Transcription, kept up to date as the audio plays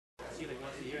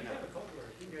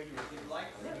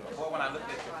Well, when I looked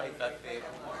at your face, I said,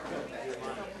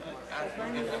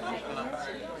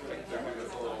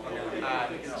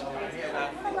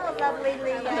 Hello, lovely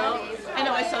Leah. No, I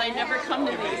know. I said I never come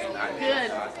to these.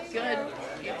 Good, good.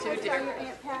 You too, I saw dear. your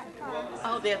Aunt Pat call.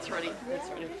 Oh, that's right. That's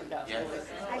right. I forgot. yes.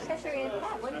 I said to your Aunt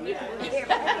Pat, what are you doing here?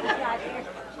 Why haven't you got here?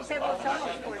 She said, well, it's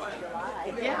almost 4th of July.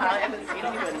 Yeah, I haven't seen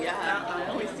anybody yet. I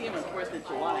only see him on 4th of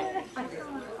July.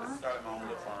 Started my own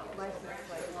little farm.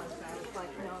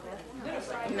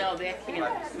 No, that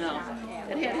can't. No.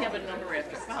 It had to have a number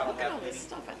after. Wow, look at all this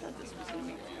stuff. I thought this was going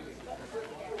to be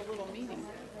a little meeting.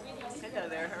 Hello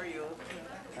there, how are you?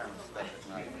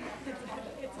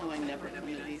 Oh, I never come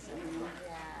to these anymore.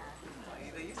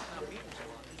 They used to have meetings.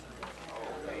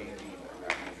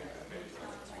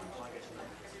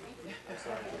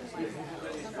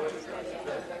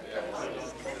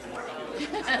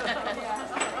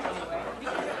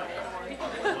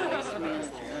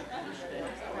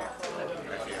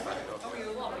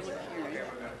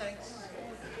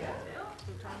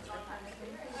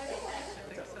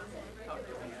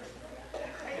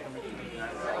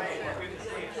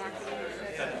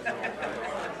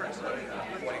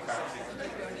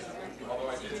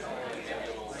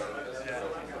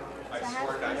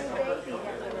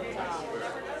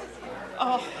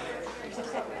 Oh,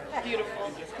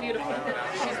 beautiful, beautiful.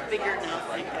 She's bigger now,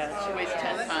 thank God. She weighs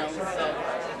 10 pounds, so.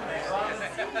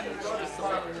 She's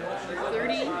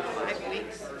 35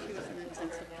 weeks. She was in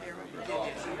intensive care.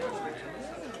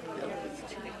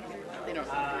 They don't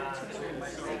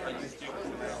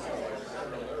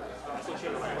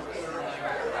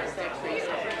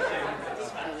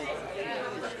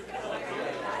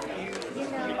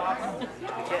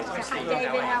Hi,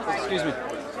 David. How are you? Excuse me.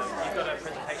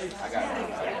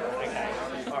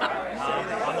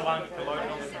 I'm the one who loaded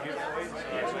on the computer for you, so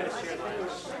I just made a share that.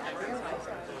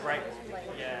 Right.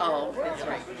 Yeah. Oh, that's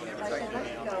right. I said, let's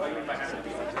go. Oh,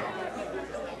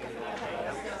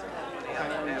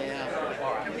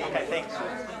 yeah. Okay, thanks. Oh,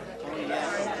 yeah.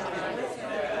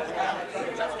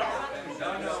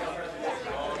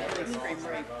 Spring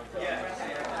break.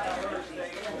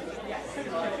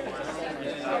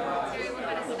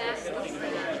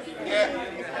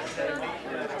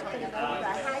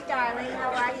 Hi, darling. How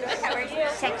are you? How are you?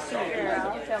 Sexy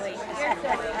girl. Philly.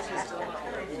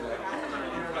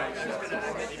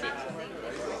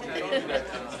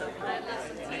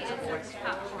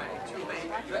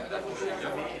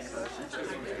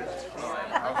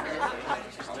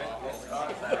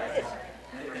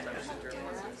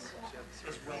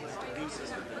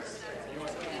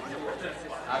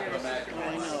 I can imagine. I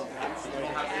know.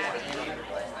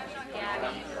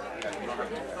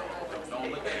 Don't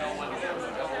look at no one else.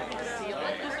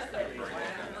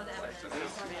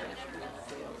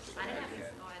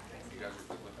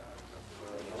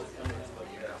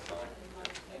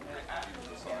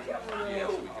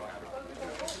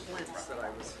 Plants that I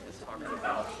was talking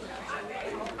about.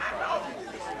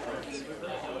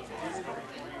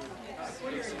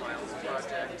 Sweet Smiles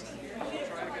Project.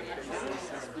 Trying to get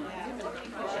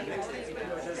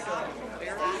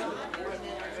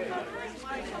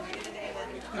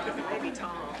maybe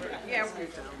Tom. Yeah, we'll do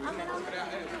Tom.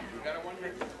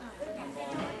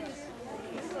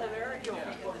 There you go.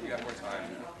 You got more time.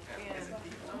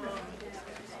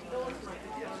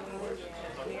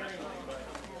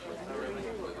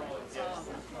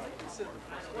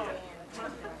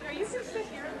 There, you can sit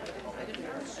here.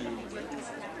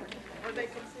 Or they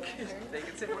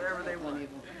can sit wherever they want.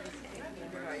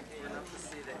 Right, enough to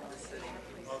see the city.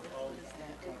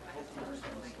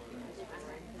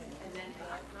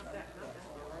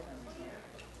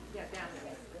 Yeah, down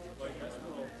there.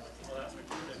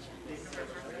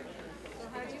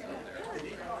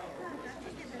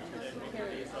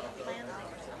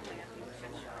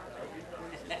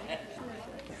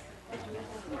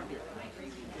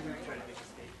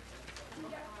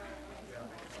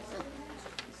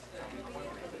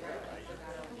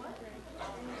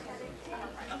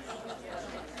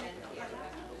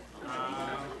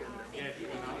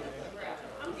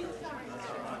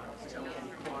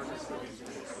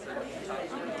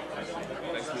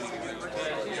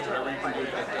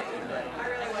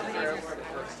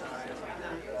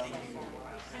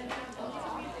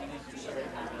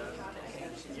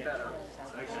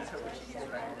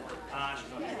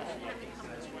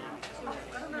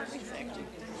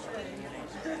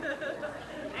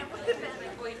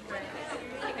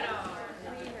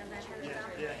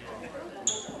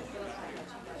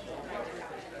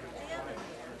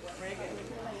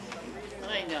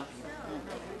 I know.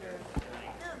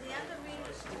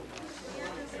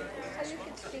 So you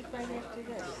can speak right after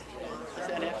this. Is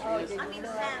that after? Yes, I did.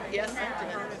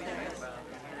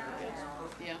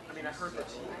 Yeah. I mean, I heard that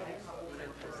she.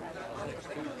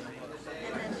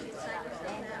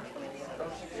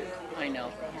 I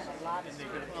know. Well, I just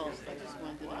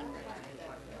wanted it on record.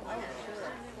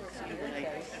 So that I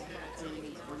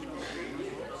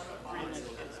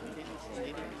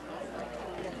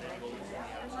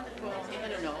well, I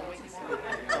don't know. Wait and see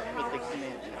what they come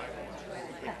in.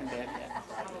 What they come back at.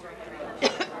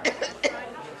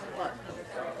 But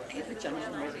I have a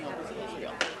gentleman right now who's in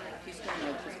Israel. He's going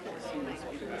out just to see my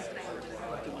speaker.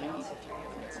 Do I need to talk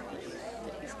about something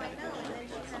that he's got to go on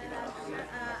something else?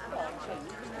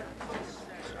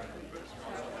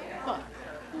 But,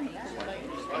 from what I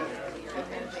understand,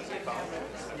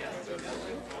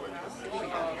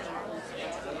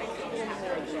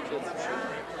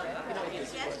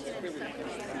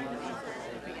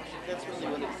 that's really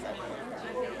what it said.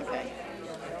 Okay.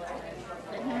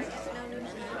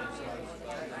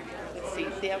 Let's see,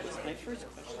 that was my first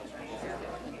question. I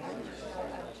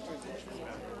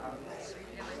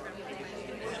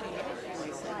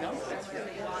said, no,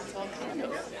 it's all condos. Yeah.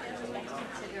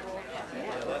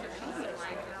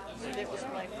 So that was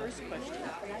my first question.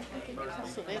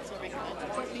 So that's already gone to the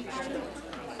beach too.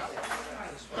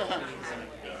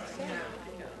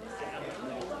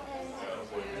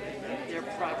 Their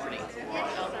property,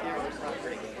 out there is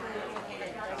property.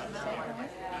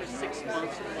 For 6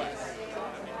 months or less.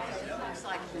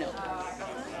 No. No.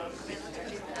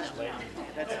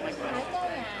 That's my question.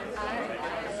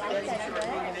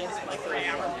 That's my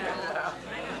question.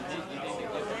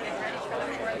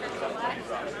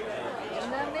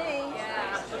 Not me.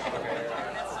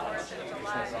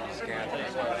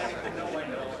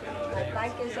 My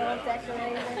bike is all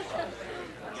decorated.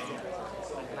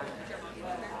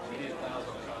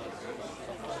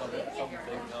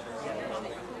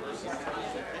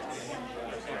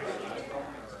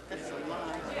 That's a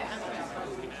lot.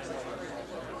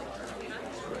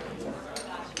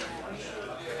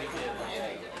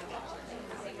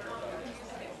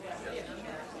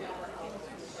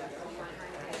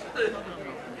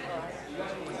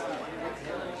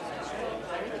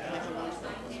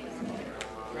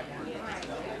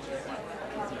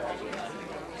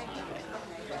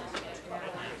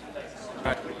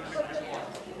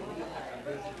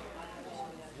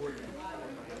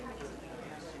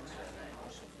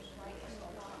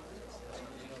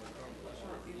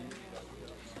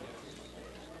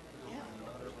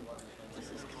 This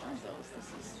is condos. This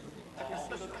is every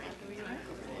single condo you have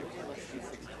over there. Less than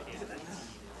 6 months.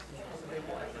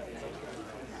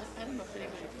 I don't know if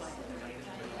anybody finds it.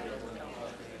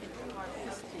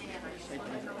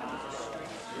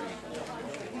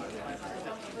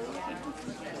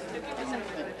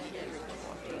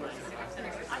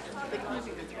 They can only be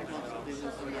 3 months if they lose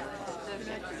their mark. They're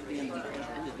not just the end of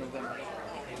November.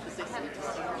 Because they say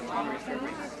December, January,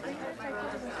 February.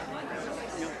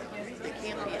 You know, they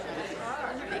can't be out of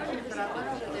more than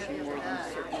a certain number of months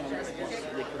so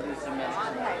they can lose their mark.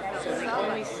 So they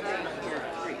only stay here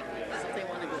 3. So if they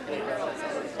want to go anywhere else in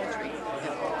the country,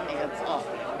 it all adds up.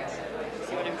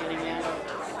 See what I'm getting at?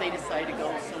 If they decide to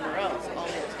go somewhere else, all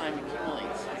that time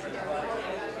accumulates.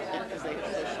 And because they have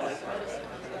socialized medicine.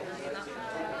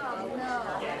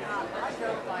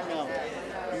 No,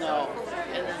 no,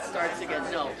 and then it starts again.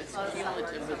 No, it's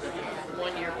cumulative with a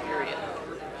 1-year period.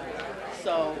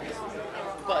 So,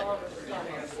 but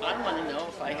I want to know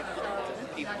if I have to tell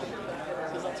people,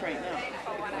 because that's right now.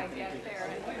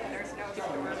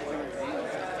 People are really weird.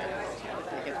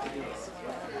 They have to do this.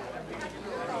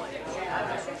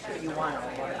 You want to.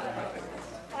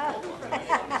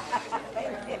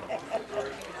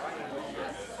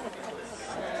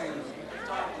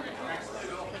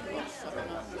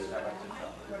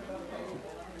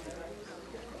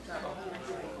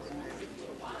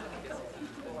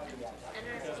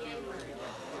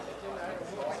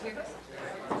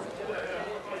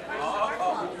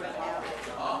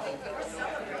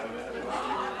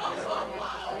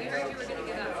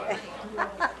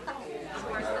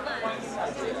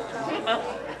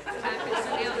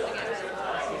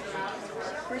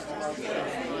 First of all,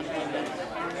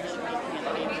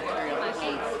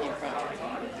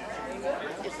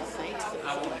 it's the same.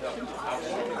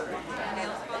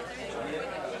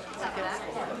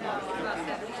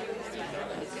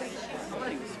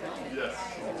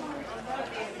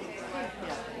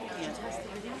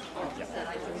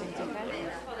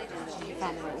 You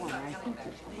found the right one,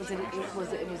 right?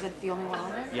 Was it the only one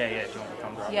on there? Yeah, yeah. Do you want to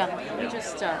come drop? Yeah, let me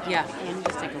just, yeah, let me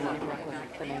just take a look real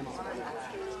quick, the name on it.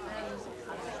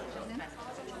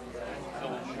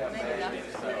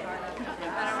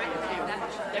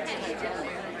 Next time.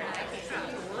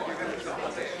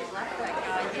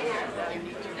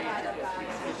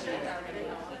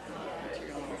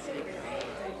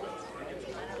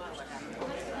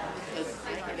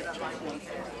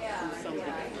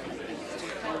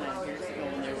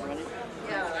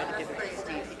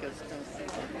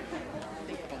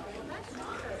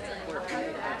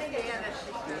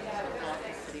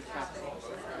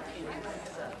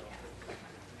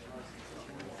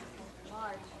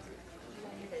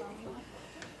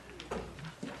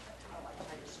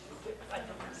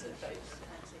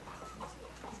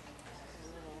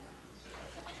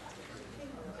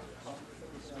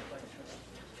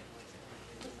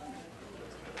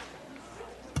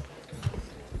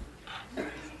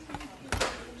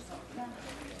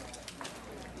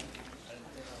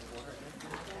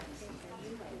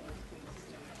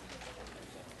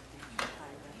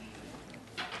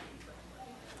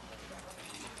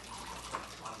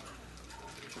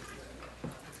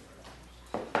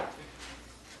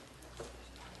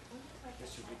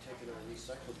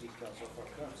 motorcycle decals off our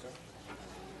cars, huh?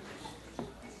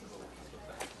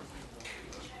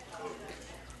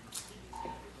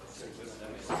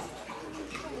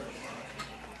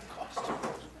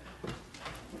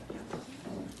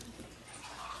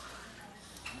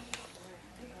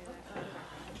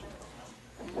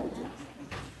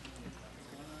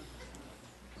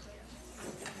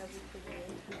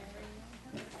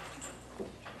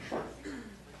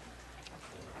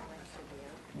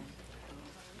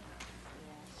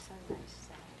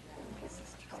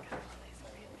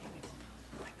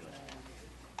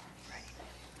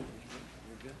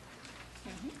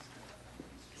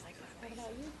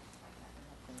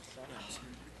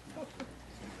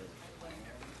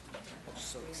 I'm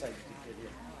so excited to get here.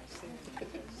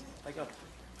 I got,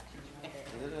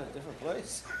 is it a different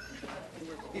place?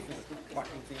 Even the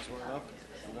parking fees weren't up.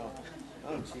 No.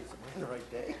 Oh, jeez, am I on the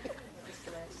right day?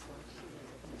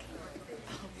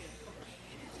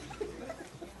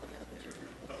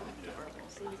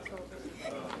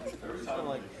 I'm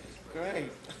like,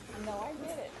 great. No, I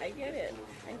get it. I get it.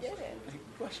 I get it.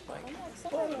 Push bike.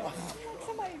 I'm like,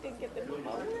 somebody didn't get the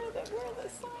memo. Where are the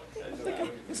signs?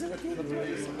 Is it a good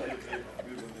place? I'm like,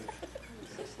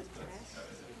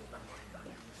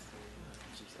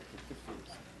 jeez, I get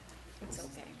confused. It's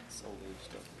okay. It's old age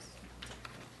stuff.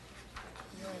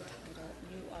 You're entitled.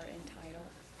 You are entitled.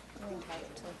 You're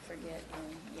entitled to forget, and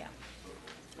yeah,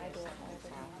 I do it all the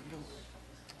time.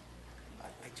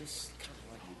 I just kind of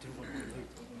like didn't want to relate,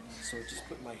 so I just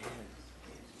put in my hand.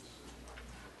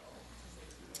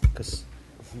 Because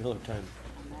Miller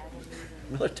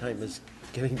time is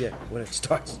getting there when it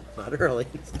starts, not early.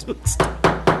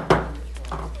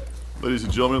 Ladies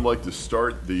and gentlemen, I'd like to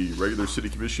start the regular City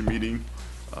Commission meeting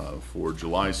for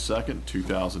July 2nd,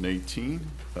 2018.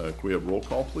 Can we have roll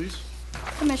call, please?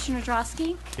 Commissioner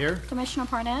Drosky. Here. Commissioner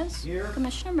Parnes. Here.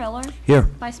 Commissioner Miller. Here.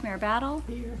 Vice Mayor Battle.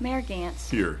 Here. Mayor Gantz.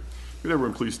 Here. Could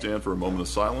everyone please stand for a moment of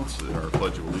silence in our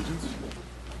Pledge of Allegiance?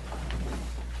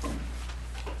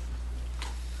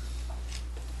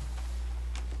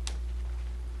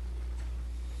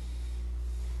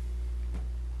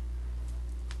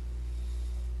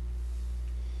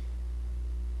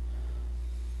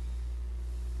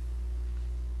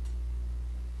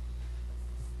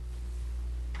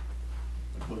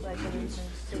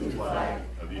 To the flag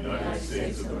of the United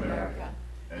States of America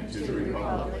and to the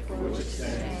republic for which it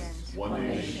stands, one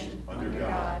nation, under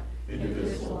God,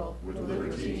 indivisible, with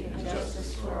liberty and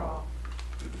justice for all.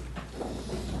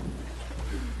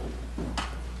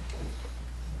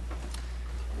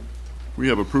 We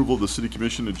have approval of the City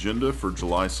Commission agenda for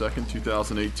July 2nd,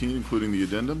 2018, including the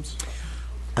addendums.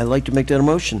 I'd like to make that a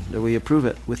motion that we approve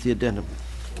it with the addendum.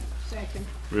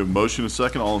 We have a motion and a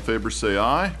second. All in favor say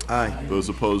aye. Aye. Those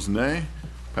opposed, nay.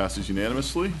 Passes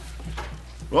unanimously.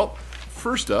 Well,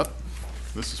 first up,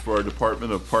 this is for our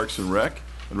Department of Parks and Rec.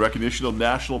 In recognition of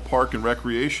National Park and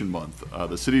Recreation Month,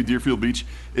 the City of Deerfield Beach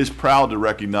is proud to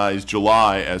recognize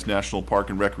July as National Park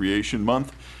and Recreation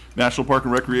Month. National Park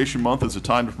and Recreation Month is a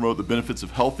time to promote the benefits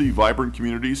of healthy, vibrant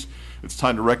communities. It's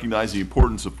time to recognize the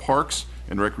importance of parks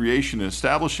and recreation in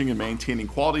establishing and maintaining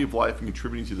quality of life and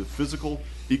contributing to the physical,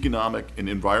 economic, and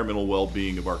environmental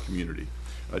well-being of our community.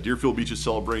 Deerfield Beach is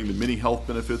celebrating the many health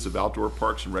benefits of outdoor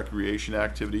parks and recreation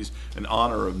activities in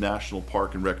honor of National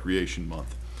Park and Recreation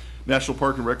Month. National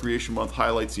Park and Recreation Month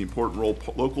highlights the important role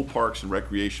local parks and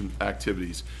recreation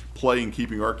activities play in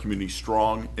keeping our community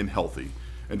strong and healthy.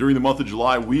 And during the month of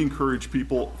July, we encourage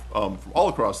people from all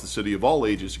across the city of all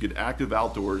ages to get active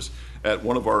outdoors at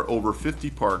one of our over 50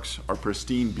 parks, our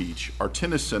pristine beach, our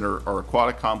tennis center, our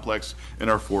aquatic complex, and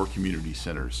our 4 community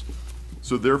centers.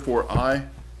 So therefore, I,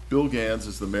 Bill Gans,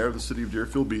 as the mayor of the city of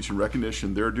Deerfield Beach, in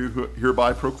recognition thereof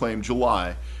hereby proclaim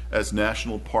July as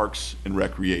National Parks and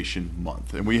Recreation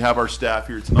Month. And we have our staff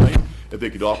here tonight. If they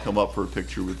could all come up for a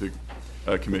picture with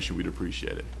the commission, we'd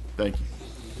appreciate it. Thank you.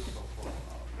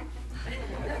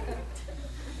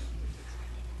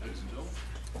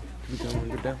 We go when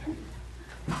we're down.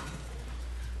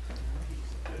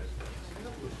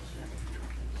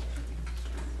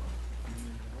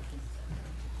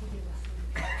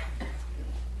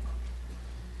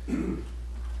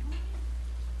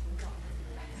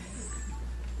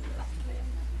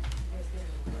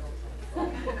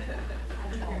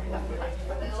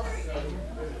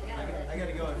 I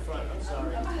gotta go in front, I'm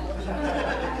sorry.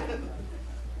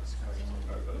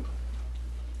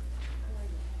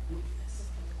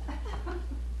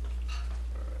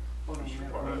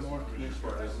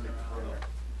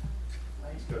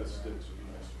 He's got a stick, so be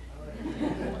nice.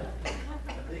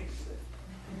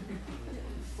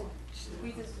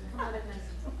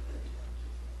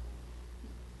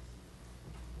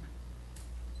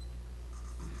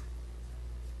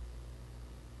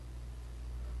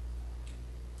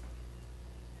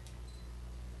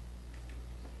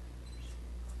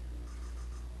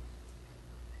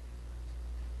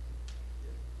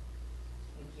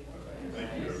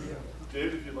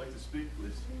 Speak,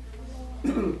 please.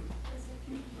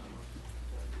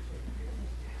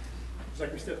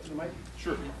 Like we step to the mic.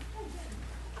 Sure.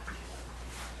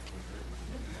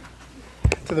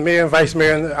 To the Mayor and Vice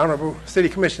Mayor and the Honorable City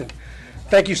Commission,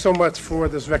 thank you so much for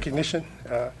this recognition.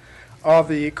 All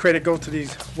the credit goes to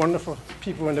these wonderful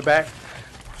people in the back.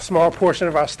 Small portion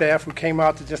of our staff who came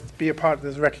out to just be a part of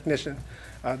this recognition.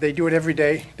 They do it every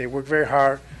day. They work very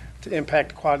hard to impact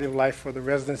the quality of life for the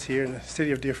residents here in the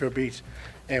city of Deerfield Beach.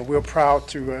 And we're proud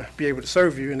to be able to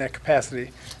serve you in that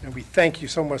capacity. And we thank you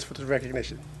so much for this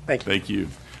recognition. Thank you. Thank you.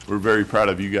 We're very proud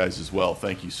of you guys as well.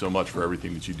 Thank you so much for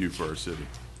everything that you do for our city.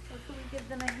 So can we give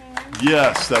them a hand?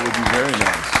 Yes, that would be very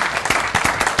nice.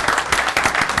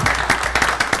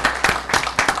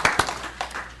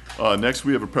 Next,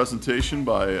 we have a presentation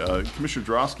by Commissioner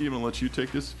Drosky. I'm going to let you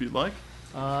take this if you'd like.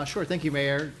 Sure, thank you,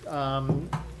 Mayor.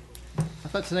 I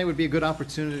thought tonight would be a good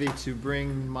opportunity to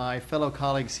bring my fellow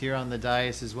colleagues here on the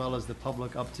dais as well as the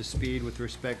public up to speed with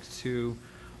respect to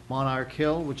Monarch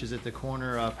Hill, which is at the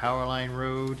corner of Powerline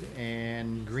Road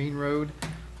and Green Road.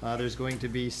 There's going to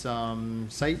be some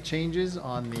site changes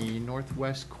on the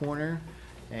northwest corner,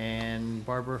 and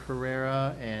Barbara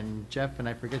Herrera and Jeff, and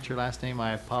I forget your last name,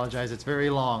 I apologize, it's very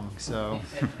long, so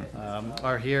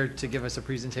are here to give us a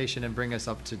presentation and bring us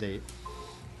up to date.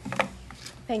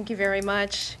 Thank you very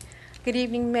much. Good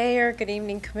evening, Mayor. Good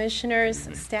evening, Commissioners,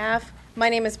 staff. My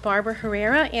name is Barbara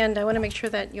Herrera, and I want to make sure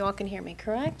that you all can hear me,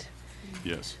 correct?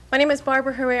 Yes. My name is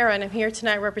Barbara Herrera, and I'm here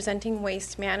tonight representing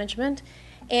Waste Management.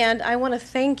 And I want to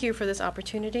thank you for this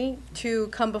opportunity to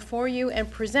come before you and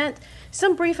present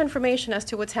some brief information as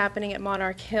to what's happening at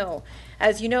Monarch Hill.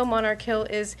 As you know, Monarch Hill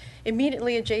is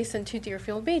immediately adjacent to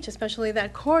Deerfield Beach, especially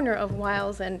that corner of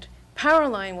Wiles and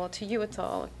Powerline. Well, to you, it's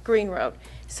all Green Road.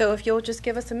 So if you'll just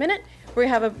give us a minute, we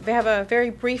have a very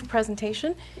brief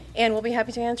presentation, and we'll be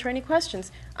happy to answer any questions.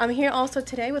 I'm here also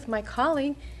today with my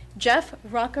colleague, Jeff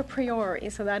Roccapriori,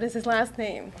 so that is his last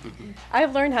name.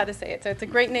 I've learned how to say it, so it's a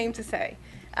great name to say.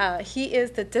 He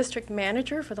is the district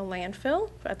manager for the landfill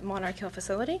at the Monarch Hill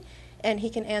facility, and he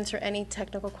can answer any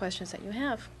technical questions that you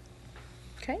have.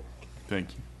 Okay?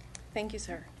 Thank you. Thank you,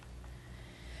 sir.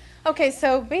 Okay,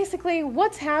 so basically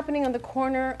what's happening on the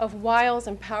corner of Wiles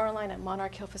and Powerline at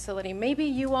Monarch Hill facility? Maybe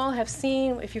you all have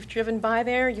seen, if you've driven by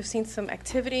there, you've seen some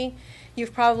activity.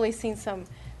 You've probably seen some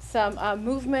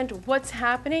movement. What's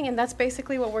happening? And that's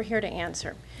basically what we're here to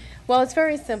answer. Well, it's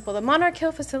very simple. The Monarch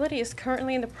Hill facility is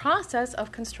currently in the process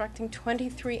of constructing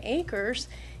 23 acres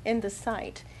in the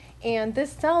site. And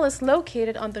this cell is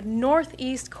located on the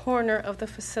northeast corner of the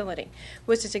facility,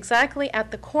 which is exactly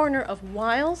at the corner of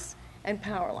Wiles and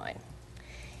Powerline.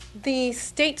 The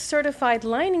state-certified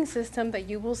lining system that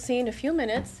you will see in a few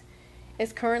minutes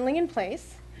is currently in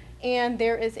place, and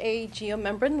there is a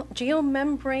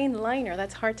geomembrane liner,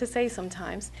 that's hard to say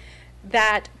sometimes,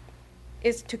 that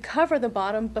is to cover the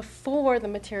bottom before the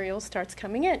material starts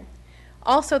coming in.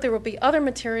 Also, there will be other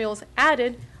materials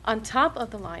added on top of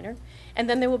the liner, and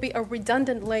then there will be a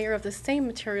redundant layer of the same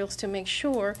materials to make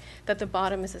sure that the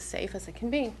bottom is as safe as it can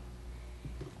be.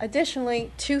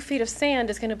 Additionally, 2 feet of sand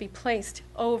is going to be placed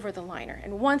over the liner.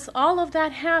 And once all of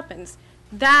that happens,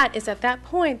 that is at that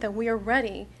point that we are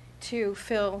ready to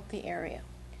fill the area.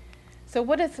 So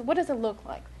what does it look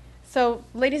like? So,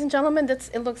 ladies and gentlemen,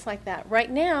 it looks like that.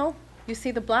 Right now, you see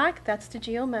the black, that's the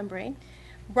geomembrane.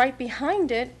 Right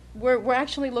behind it, we're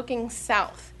actually looking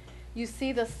south. You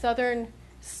see the southern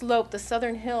slope, the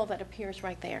southern hill that appears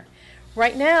right there.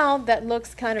 Right now, that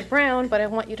looks kind of brown, but I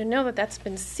want you to know that that's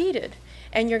been seeded.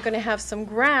 And you're going to have some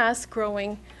grass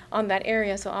growing on that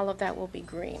area, so all of that will be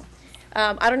green.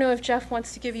 I don't know if Jeff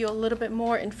wants to give you a little bit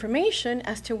more information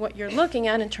as to what you're looking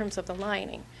at in terms of the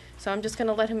lining. So I'm just going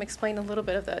to let him explain a little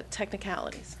bit of the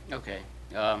technicalities. Okay.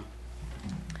 I'm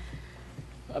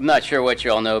not sure what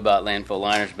you all know about landfill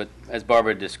liners, but as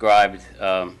Barbara described,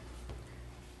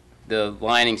 the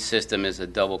lining system is a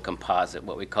double composite,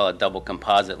 what we call a double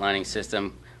composite lining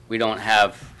system. We don't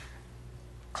have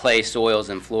clay soils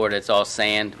in Florida. It's all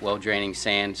sand, well-draining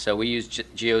sand. So we use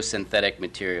geosynthetic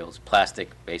materials, plastic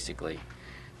basically.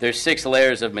 There's 6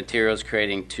 layers of materials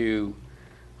creating 2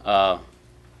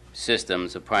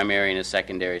 systems, a primary and a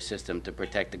secondary system to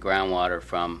protect the groundwater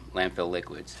from landfill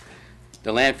liquids.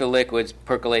 The landfill liquids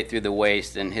percolate through the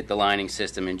waste and hit the lining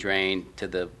system and drain to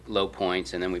the low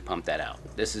points, and then we pump that out.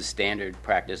 This is standard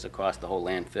practice across the whole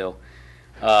landfill.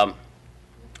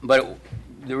 But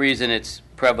the reason it's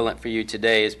prevalent for you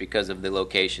today is because of the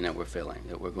location that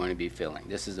we're going to be filling.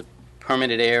 This is a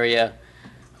permitted area.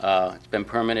 It's been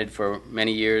permitted for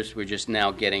many years. We're just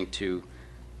now getting to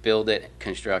build it,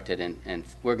 construct it, and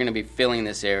we're going to be filling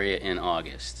this area in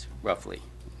August, roughly.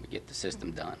 We get the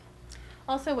system done.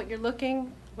 Also, what you're looking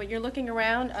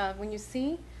around, when you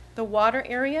see the water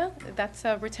area, that's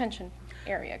a retention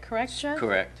area, correct, Jeff?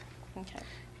 Correct. Okay.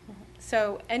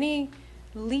 So any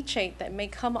leachate that may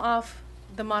come off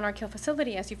the Monarch Hill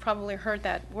facility, as you've probably heard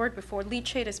that word before,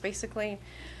 leachate is basically,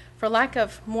 for lack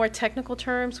of more technical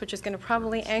terms, which is going to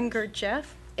probably anger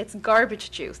Jeff, it's garbage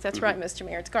juice. That's right, Mr.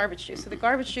 Mayor, it's garbage juice. So the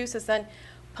garbage juice is then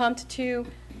pumped to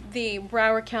the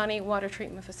Broward County Water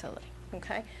Treatment Facility,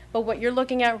 okay? But what you're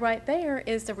looking at right there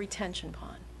is the retention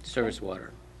pond. Surface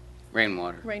water,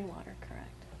 rainwater. Rainwater, correct.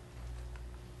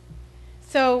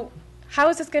 So how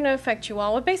is this going to affect you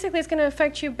all? Well, basically, it's going to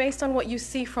affect you based on what you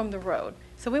see from the road.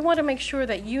 So we want to make sure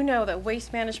that you know that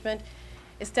Waste Management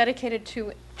is dedicated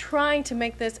to trying to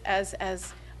make this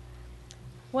as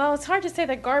well, it's hard to say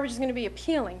that garbage is going to be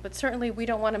appealing, but certainly we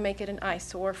don't want to make it an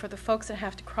eyesore for the folks that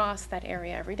have to cross that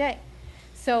area every day.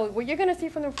 So what you're going to see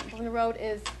from the road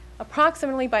is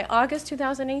approximately by August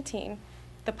 2018,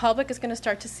 the public is going to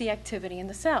start to see activity in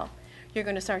the cell. You're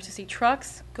going to start to see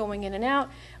trucks going in and out.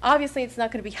 Obviously, it's not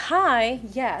going to be high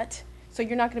yet, so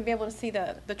you're not going to be able to see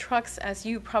the trucks as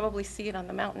you probably see it on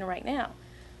the mountain right now.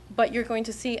 But you're going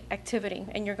to see activity,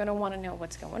 and you're going to want to know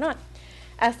what's going on.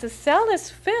 As the cell is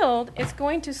filled, it's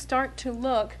going to start to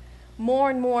look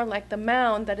more and more like the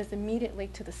mound that is immediately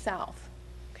to the south,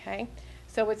 okay?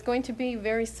 So it's going to be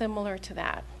very similar to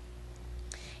that.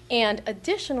 And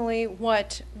additionally,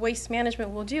 what Waste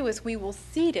Management will do is we will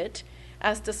seed it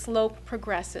as the slope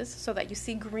progresses so that you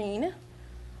see green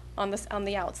on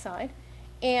the outside.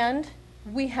 And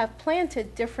we have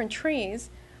planted different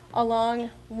trees along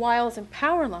Wiles and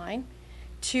Power Line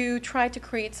to try to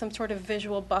create some sort of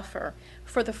visual buffer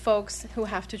for the folks who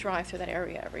have to drive through that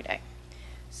area every day.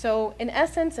 So in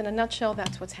essence, in a nutshell,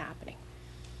 that's what's happening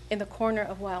in the corner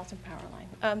of Wiles and Power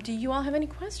Line. Do you all have any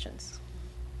questions?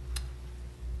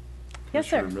 Yes,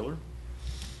 sir. Commissioner Miller?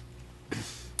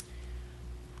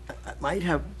 I might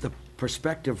have the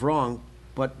perspective wrong,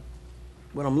 but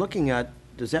what I'm looking at,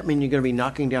 does that mean you're going to be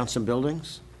knocking down some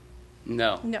buildings?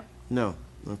 No. No. No,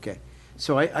 okay.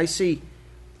 So I see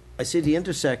the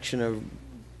intersection of,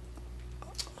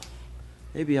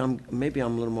 maybe I'm a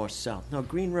little more south. No,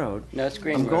 Green Road. No, it's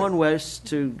Green I'm Road. going west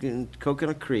to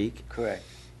Coconut Creek. Correct.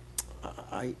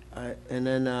 And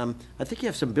then I think you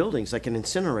have some buildings, like an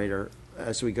incinerator,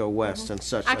 as we go west and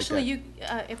such Actually, like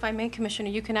that. if I may, Commissioner,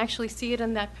 you can actually see it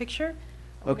in that picture. I'm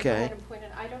gonna go Okay. ahead and point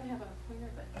it. I don't have a pointer,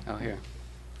 but Oh, here.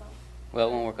 Well,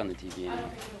 it won't work on the TV I don't anyway.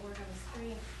 think it'll work on the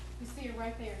screen. You see it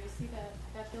right there. You see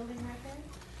that building right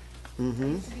there? Mm-hmm. It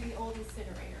used to be the old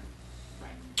incinerator.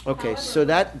 Right. Okay, However, so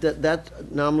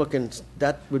that, now I'm looking,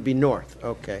 that would be north,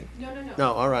 okay. No, no, no.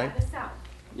 No, all right. The south.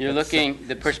 You're looking,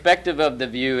 the perspective of the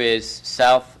view is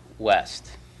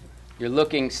southwest. You're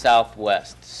looking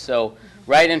southwest. So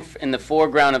right in the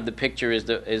foreground of the picture is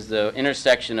the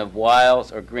intersection of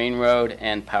Wiles or Green Road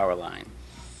and Power Line.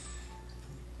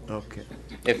 Okay.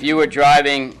 If you were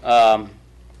driving on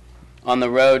the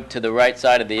road to the right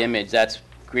side of the image, that's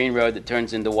Green Road that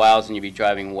turns into Wiles, and you'd be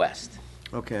driving west.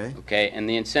 Okay. Okay, and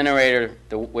the incinerator,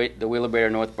 the Wheelabrator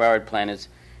North Broward plant is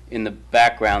in the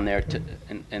background there,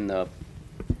 in the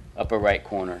upper right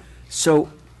corner. So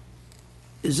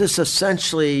is this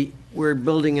essentially, we're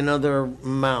building another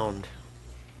mound?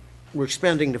 We're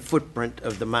expanding the footprint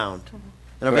of the mound? And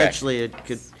Correct. eventually it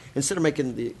could, instead of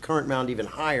making the current mound even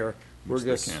higher, we're Which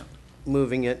they just can't.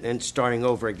 moving it and starting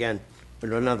over again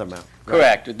with another mound? right?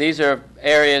 Correct. These are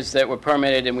areas that were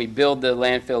permitted, and we build the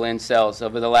landfill in cells.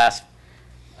 Over the last,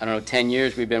 10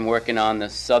 years, we've been working on the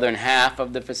southern half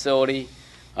of the facility,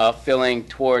 filling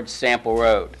towards Sample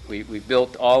Road. We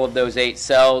built all of those 8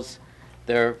 cells.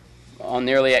 They're all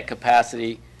nearly at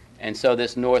capacity, and so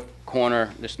this northeast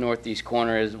corner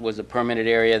was a permitted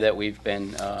area that we've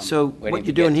been So waiting what to you're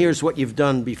get doing to. here is what you've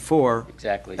done before.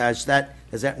 Exactly. As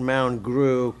that mound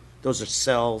grew, those are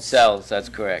cells. Cells, that's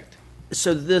correct.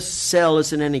 So this cell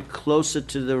isn't any closer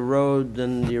to the road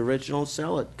than the original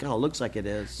cell? It kind of looks like it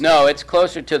is. No, it's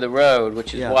closer to the road,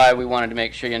 which is Yeah. why we wanted to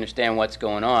make sure you understand what's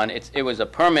going on. It was a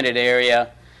permitted area,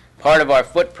 part of our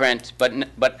footprint,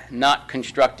 but not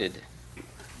constructed.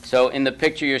 So in the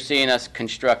picture, you're seeing us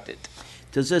construct it.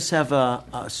 Does this have a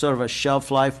sort of a shelf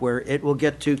life where it will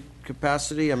get to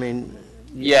capacity? I mean,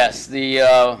 Yes,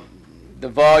 the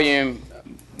volume,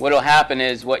 what'll happen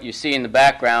is what you see in the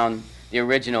background, the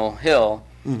original hill,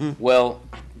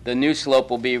 the new slope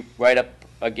will be right up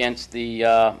against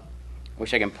the,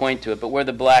 wish I can point to it, but where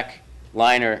the black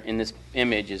liner in this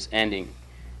image is ending,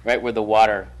 right where the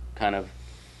water kind of,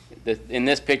 in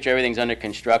this picture everything's under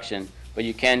construction. but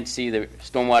you can see the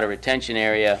stormwater retention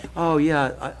area. Oh,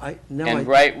 yeah, I now And I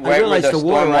right where realized the the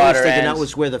water, I was stormwater thinking that ends.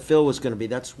 was where the fill was gonna be.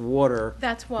 That's water.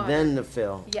 That's water. Then the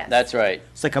fill. Yes. That's right.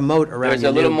 It's like a moat around There's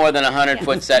your a little new- more than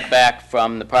 100-foot setback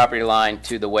from the property line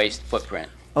to the waste footprint.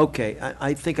 Okay,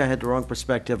 I think I had the wrong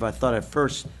perspective. I thought at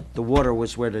first the water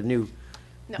was where the new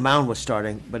No. mound was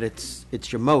starting, but it's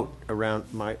your moat around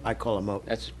I call a moat.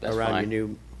 That's around fine. your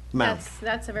new mound.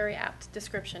 That's a very apt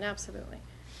description, absolutely.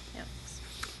 Yeah.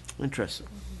 Interesting.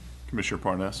 Commissioner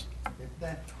Parnas? If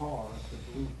that car,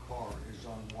 the blue car, is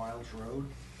on Wiles Road,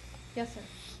 Yes, sir.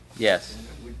 Yes. then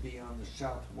it would be on the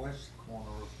southwest corner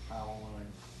of Power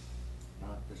Line,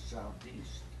 not the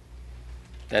southeast.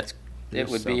 It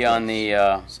would be on the,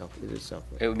 It is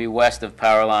southwest. it would be west of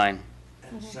power line,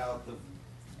 And south of.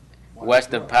 Wiles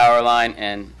west of Road. power line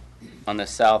and on the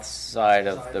south side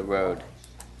of the road. Wiles.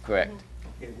 Correct,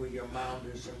 Okay, where your mound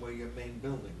is and where your main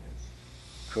building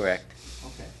is. correct.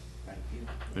 Okay, thank you.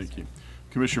 Thank you.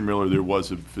 Commissioner Miller, there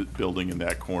was a building in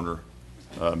that corner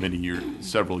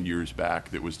several years back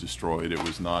that was destroyed. It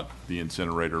was not the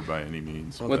incinerator by any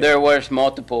means. Well, there was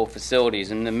multiple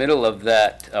facilities. In the middle of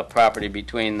that property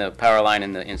between the power line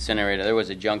and the incinerator, there was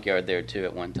a junkyard there too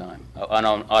at one time, an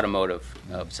automotive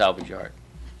salvage yard.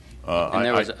 And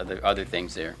there was other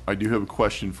things there. I do have a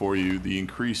question for you. The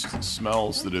increased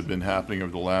smells that have been happening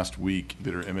over the last week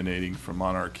that are emanating from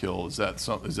Monarch Hill, is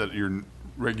that your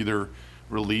regular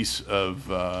release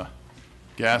of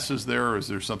gases there, or is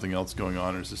there something else going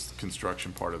on, or is this the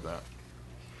construction part of that?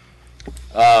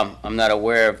 I'm not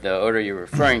aware of the odor you're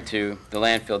referring to. The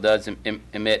landfill does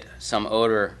emit some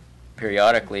odor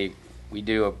periodically. We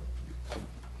do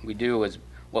as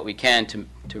what we can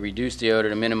to reduce the odor,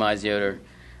 to minimize the odor,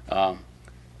 but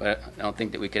I don't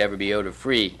think that we could ever be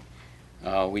odor-free.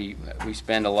 We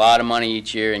spend a lot of money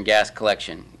each year in gas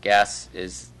collection. Gas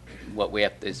is what we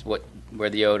have, where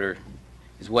the odor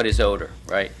is, what is odor,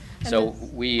 right? So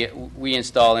we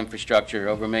install infrastructure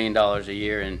over $1 million a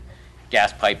year in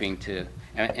gas piping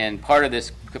and part of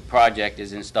this project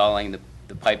is installing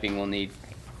the piping we'll need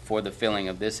for the filling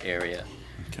of this area.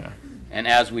 Okay. And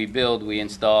as we build, we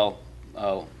install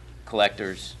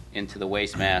collectors into the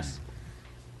waste mass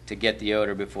to get the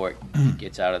odor before it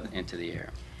gets out into the air.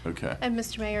 Okay. And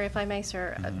Mr. Mayor, if I may,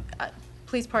 sir,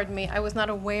 please pardon me, I was not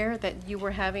aware that you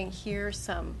were having here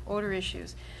some odor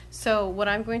issues. So what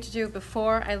I'm going to do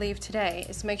before I leave today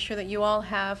is make sure that you all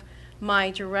have my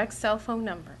direct cell phone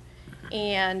number,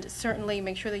 and certainly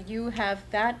make sure that you have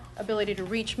that ability to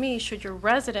reach me should your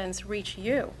residents reach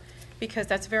you, because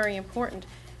that's very important.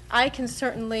 I can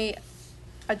certainly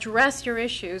address your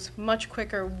issues much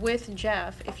quicker with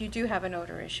Jeff if you do have an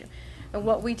odor issue. And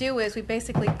what we do is we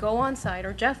basically go on site,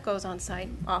 or Jeff goes on site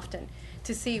often,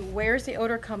 to see where's the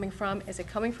odor coming from. Is it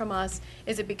coming from us?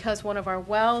 Is it because one of our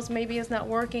wells maybe is not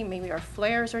working? Maybe our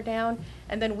flares are down?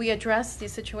 And then we address the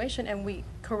situation and we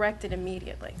correct it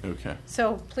immediately. Okay.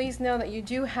 So please know that you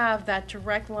do have that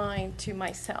direct line to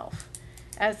myself.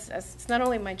 As it's not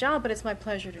only my job, but it's my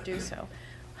pleasure to do so.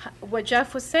 What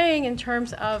Jeff was saying in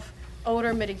terms of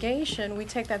odor mitigation, we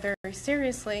take that very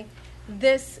seriously.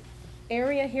 This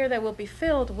area here that will be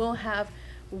filled will have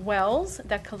wells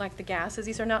that collect the gases.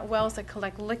 These are not wells that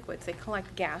collect liquids, they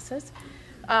collect gases.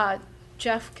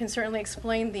 Jeff can certainly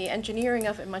explain the engineering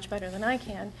of it much better than I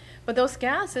can, but those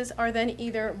gases are then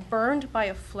either burned by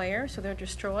a flare, so they're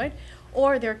destroyed,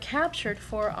 or they're captured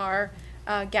for our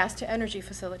gas to energy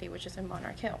facility, which is in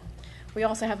Monarch Hill. We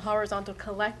also have horizontal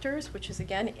collectors, which is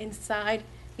again inside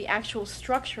the actual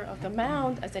structure of the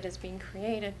mound as it is being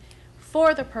created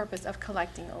for the purpose of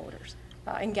collecting odors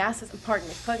and gases,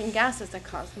 collecting gases that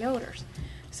cause the odors.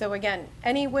 So again,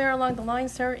 anywhere along the line,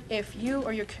 sir, if you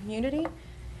or your community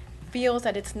feels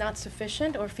that it's not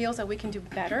sufficient or feels that we can do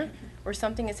better or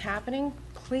something is happening,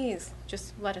 please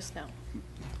just let us know.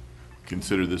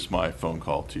 Consider this my phone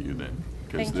call to you then,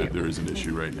 because Thank you. there is an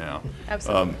issue right now.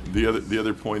 Absolutely. The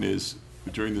other point is,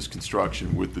 during this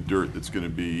construction with the dirt that's going to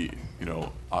be,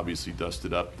 obviously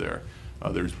dusted up there,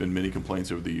 there's been many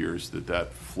complaints over the years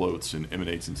that floats and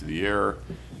emanates into the air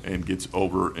and gets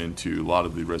over into a lot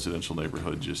of the residential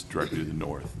neighborhood just directly to the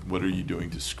north. What are you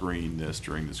doing to screen this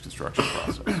during this construction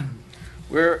process?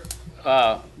 We're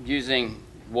using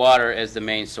water as the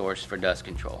main source for dust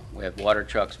control. We have water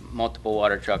trucks, multiple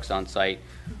water trucks on site.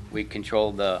 We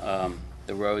control the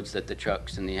roads that the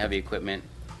trucks and the heavy equipment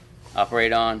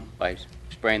operate on by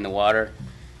spraying the water,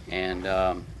 and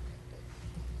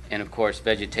of course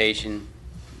vegetation.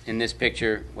 In this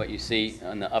picture, what you see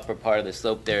on the upper part of the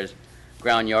slope there is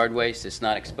ground yard waste. It's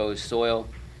not exposed soil.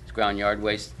 It's ground yard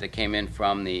waste that came in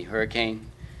from the hurricane,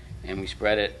 and we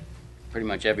spread it pretty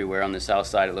much everywhere. On the south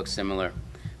side it looks similar.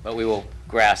 but we will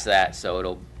grass that so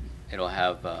it'll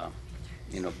have,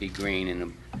 be green,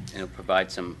 and it'll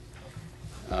provide some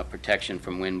protection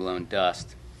from wind-blown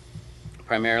dust.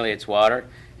 Primarily it's water,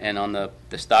 and on the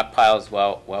stockpiles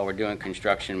while we're doing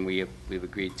construction, we've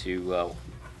agreed to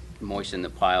moisten the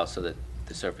pile so that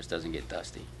the surface doesn't get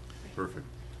dusty. Perfect.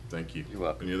 Thank you. You're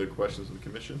welcome. Any other questions of the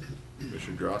commission?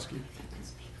 Commissioner Drosky?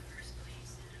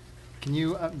 Can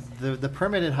you, the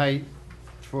permitted height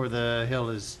for the hill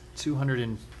is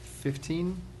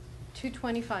 215?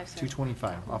 225, sir.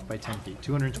 225, off by 10 feet,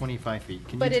 225 feet.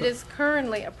 Can you But it ta- is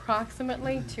currently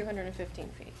approximately 215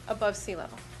 feet above sea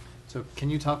level. So can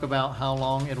you talk about how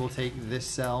long it will take this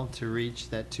cell to reach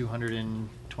that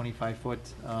 225-foot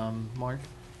mark?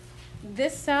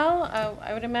 This cell,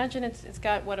 I would imagine it's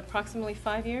got, what, approximately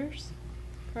 5 years,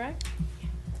 correct?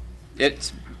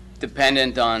 It's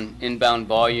dependent on inbound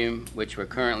volume, which we're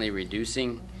currently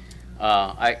reducing.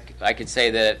 I could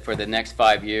say that for the next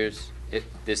 5 years,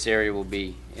 this area will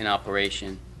be in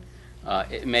operation.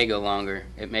 It may go longer.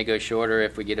 It may go shorter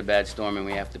if we get a bad storm and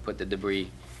we have to put the debris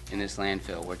in this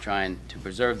landfill. We're trying to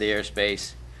preserve the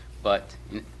airspace, but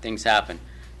things happen.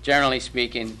 Generally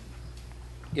speaking,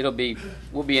 we'll be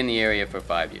in the area for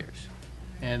 5 years.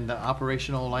 And the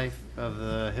operational life of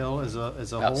the hill as a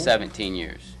whole? About 17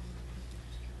 years,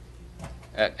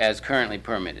 as currently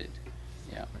permitted.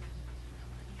 Yeah.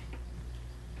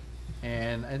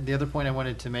 And the other point I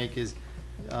wanted to make is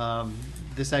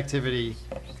this activity,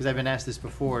 because I've been asked this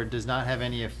before, does not have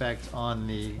any effect on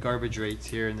the garbage rates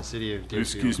here in the city of Deerfield.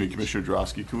 Excuse me, Commissioner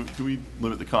Drosky. Can we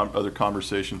limit the other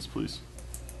conversations, please?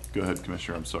 Go ahead,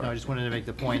 Commissioner. I'm sorry. No, I just wanted to make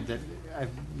the point that I've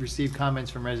received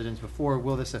comments from residents before,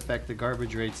 will this affect the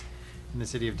garbage rates in the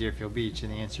city of Deerfield Beach?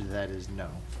 And the answer to that is no.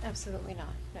 Absolutely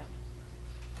not, no.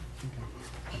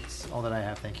 That's all that I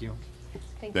have. Thank you.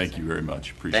 Thank you very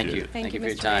much. Appreciate Thank you. it. Thank you for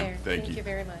your Mr. time. Mayor. Thank Thank you. you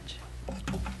very much.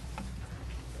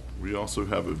 We also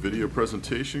have a video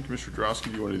presentation. Commissioner Drosky,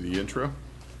 do you want to do the intro?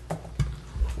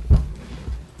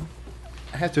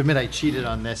 I have to admit I cheated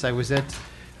on this. I was at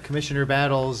Commissioner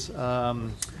Battle's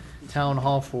town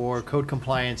hall for code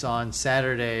compliance on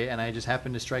Saturday, and I just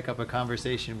happened to strike up a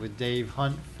conversation with Dave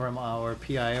Hunt from our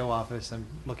PIO office. I'm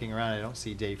looking around, I don't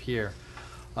see Dave here.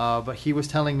 But he was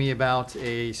telling me about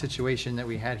a situation that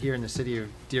we had here in the city of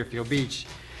Deerfield Beach,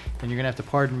 and you're gonna have to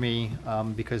pardon me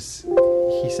because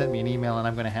he sent me an email and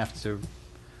I'm gonna have to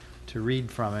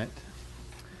read from it.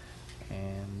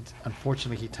 And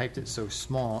unfortunately, he typed it so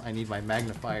small, I need my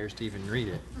magnifiers to even read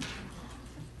it.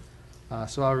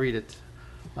 So I'll read it.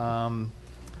 I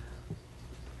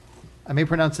may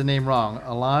pronounce the name wrong.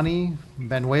 Alani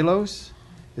Benuelos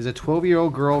is a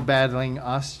 12-year-old girl battling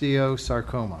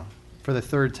osteosarcoma for the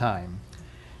third time.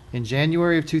 In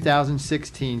January of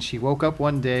 2016, she woke up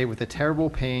one day with a terrible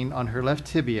pain on her left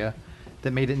tibia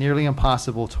that made it nearly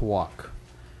impossible to walk.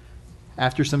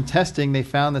 After some testing, they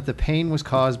found that the pain was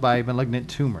caused by a malignant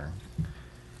tumor.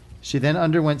 She then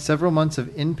underwent several months of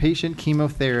inpatient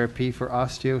chemotherapy for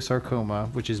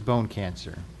osteosarcoma, which is bone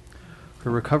cancer. Her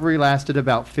recovery lasted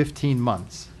about 15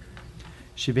 months.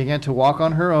 She began to walk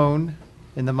on her own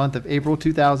in the month of April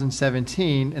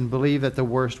 2017 and believed that the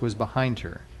worst was behind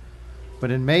her. But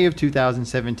in May of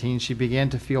 2017, she began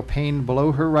to feel pain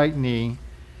below her right knee,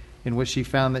 in which she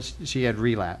found that she had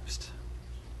relapsed.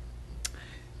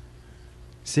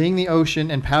 Seeing the ocean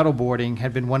and paddleboarding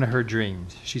had been one of her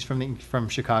dreams. She's from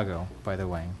Chicago, by the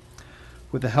way.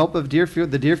 With the help of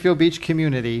the Deerfield Beach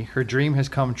community, her dream has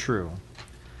come true.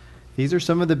 These are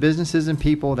some of the businesses and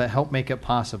people that help make it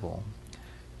possible.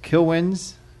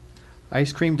 Kilwins,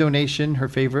 ice cream donation, her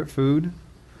favorite food.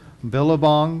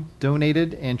 Billabong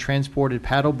donated and transported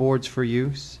paddle boards for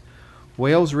use.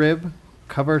 Whale's Rib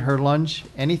covered her lunch.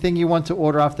 Anything you want to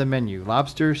order off the menu.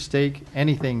 Lobster, steak,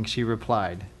 anything, she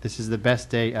replied. This is the best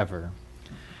day ever.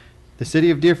 The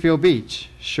City of Deerfield Beach,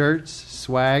 shirts,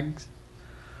 swags.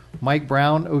 Mike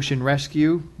Brown, Ocean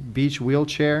Rescue, Beach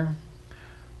Wheelchair.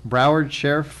 Broward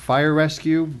Sheriff Fire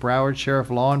Rescue, Broward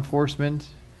Sheriff Law Enforcement,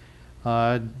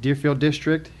 Deerfield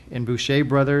District, and Boucher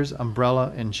Brothers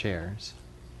Umbrella and Chairs.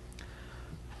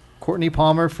 Courtney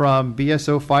Palmer from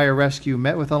BSO Fire Rescue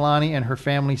met with Alani and her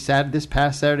family this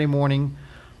past Saturday morning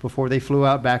before they flew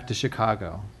out back to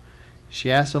Chicago.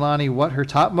 She asked Alani what her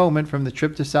top moment from the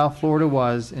trip to South Florida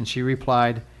was, and she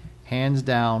replied, hands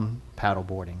down,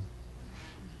 paddleboarding.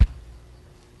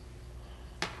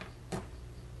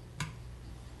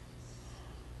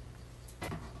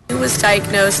 He was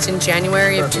diagnosed in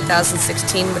January of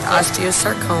 2016 with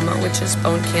osteosarcoma, which is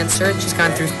bone cancer. She's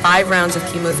gone through 5 rounds of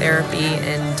chemotherapy,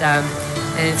 and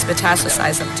it's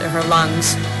metastasized up to her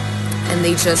lungs. And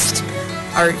they just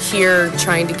are here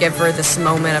trying to give her this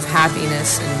moment of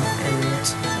happiness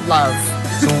and love.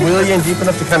 So wheel you in deep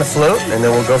enough to kind of float, and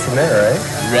then we'll go from there, right?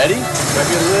 Ready? Might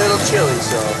be a little chilly,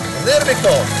 so a little bit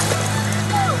cold.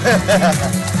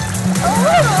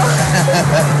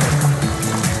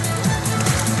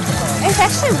 It's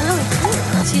actually really cool.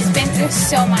 She's been through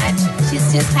so much.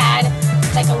 She's just had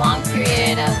like a long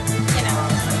period of,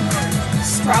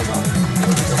 struggle.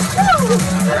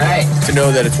 All right. To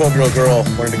know that a 12-year-old girl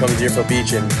wanted to come to Deerfield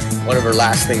Beach, and one of her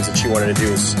last things that she wanted to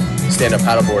do was stand up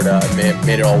paddleboard,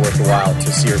 made it all worth the while.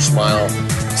 To see her smile,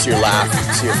 see her laugh,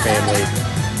 see her family,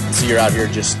 see her out here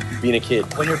just being a kid.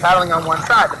 When you're paddling on one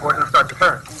side, the board will start to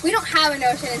turn. We don't have an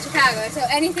ocean in Chicago, so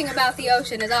anything about the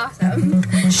ocean is awesome.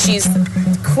 She's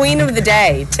queen of the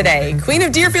day today. Queen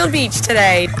of Deerfield Beach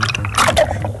today.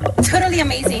 Totally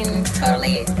amazing.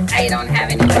 Totally, I don't have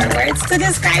any more words to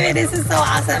describe it. This is so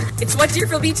awesome. It's what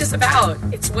Deerfield Beach is about.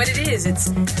 It's what it is.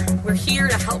 We're here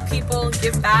to help people,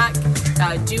 give back,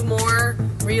 do more,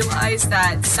 realize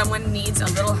that someone needs a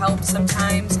little help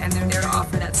sometimes, and they're there to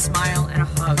offer that smile and a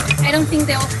hug. I don't think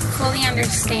they'll fully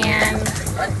understand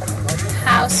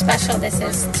how special this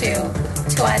is to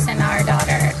us and our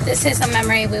daughter. This is a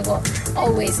memory we will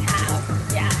always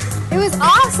have. Yeah. It was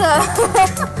awesome.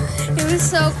 It was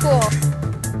so cool.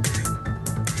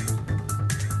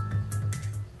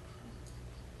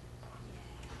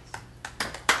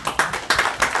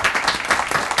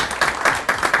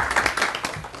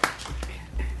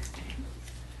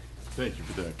 Thank you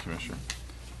for that, Commissioner.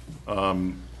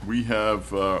 We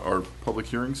have our public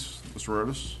hearings, Mr.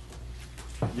 Rodas.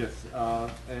 Yes,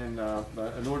 and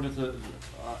an ordinance,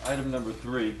 item number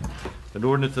 3, an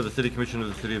ordinance of the City Commission of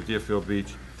the City of Deerfield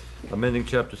Beach, amending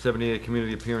Chapter 78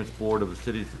 Community Appearance Board of the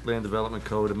City's Land Development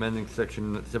Code, amending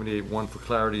Section 78.1 for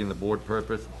clarity in the board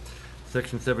purpose,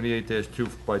 Section 78-2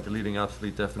 by deleting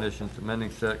obsolete definitions, amending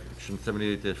Section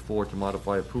 78-4 to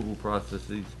modify approval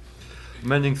processes,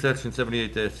 amending Section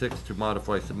 78-6 to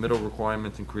modify submittal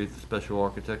requirements and create a special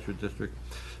architecture district,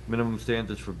 minimum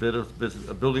standards for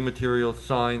building materials,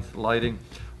 signs, lighting,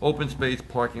 open space,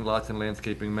 parking lots, and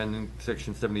landscaping, amending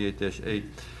Section 78-8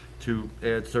 to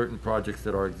add certain projects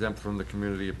that are exempt from the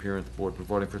Community Appearance Board,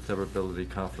 providing for severability,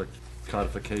 conflict,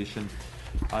 codification.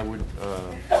 I would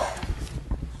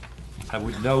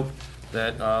note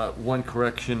that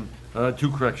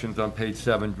two corrections on page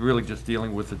 7, really just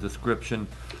dealing with the description.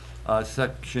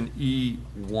 Section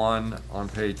E1 on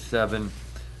page 7,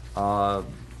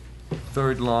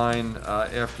 third line,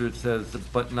 after it says,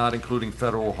 but not including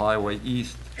Federal Highway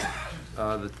East,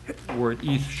 the word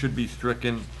east should be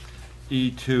stricken.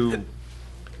 E2,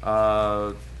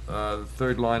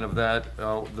 third line of that,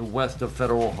 the west of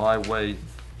Federal Highway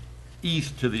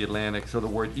east to the Atlantic, so the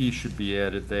word east should be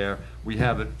added there. We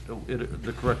have it,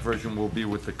 the correct version will be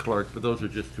with the clerk, but those are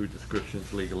just two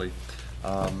descriptions legally.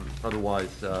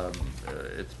 Otherwise,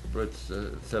 it's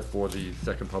set for the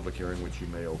second public hearing, which you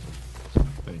may open.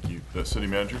 Thank you. City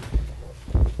Manager?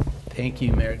 Thank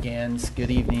you, Mayor Gans.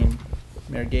 Good evening,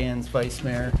 Mayor Gans, Vice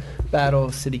Mayor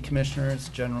Battle, City Commissioners,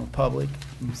 general public,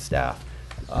 and staff.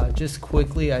 Just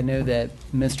quickly, I know that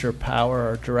Mr. Power,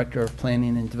 our Director of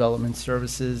Planning and Development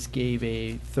Services, gave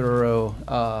a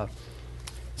thorough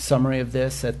summary of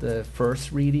this at the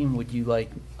first reading. Would you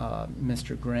like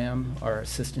Mr. Graham, our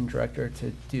Assistant Director,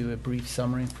 to do a brief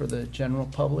summary for the general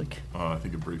public? I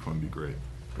think a brief one would be great.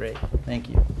 Great, thank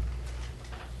you.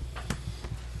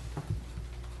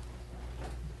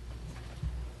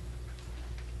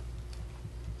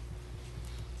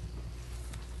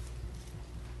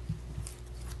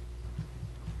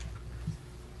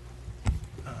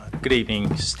 Good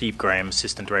evening, Steve Graham,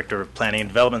 Assistant Director of Planning and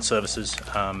Development Services.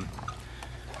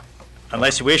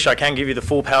 Unless you wish, I can give you the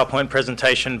full PowerPoint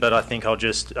presentation, but I think I'll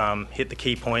just hit the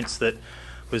key points that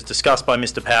was discussed by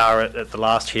Mr. Power at the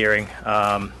last hearing.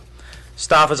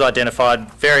 Staff has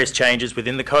identified various changes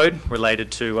within the code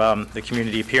related to the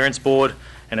Community Appearance Board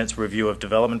and its review of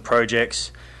development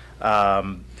projects.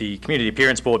 The Community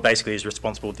Appearance Board basically is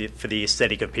responsible for the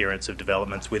aesthetic appearance of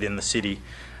developments within the city.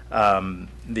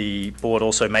 The board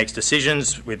also makes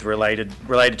decisions with related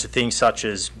to things such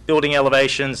as building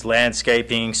elevations,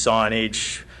 landscaping,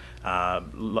 signage,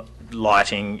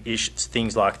 lighting issues,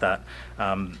 things like that.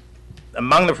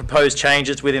 Among the proposed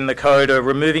changes within the code are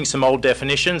removing some old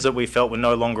definitions that we felt were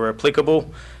no longer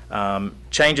applicable,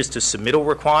 changes to submittal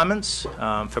requirements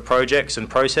for projects and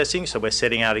processing, so we're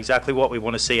setting out exactly what we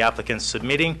want to see applicants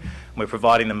submitting, and we're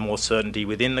providing them more certainty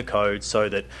within the code so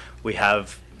that we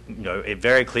have it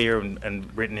very clear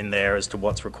and written in there as to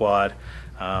what's required.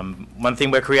 One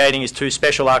thing we're creating is 2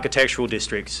 special architectural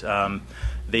districts.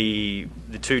 The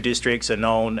two districts are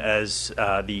known as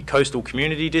the Coastal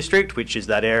Community District, which is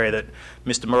that area that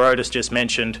Mr. Morotis just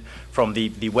mentioned, from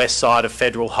the west side of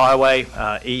Federal Highway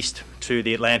east to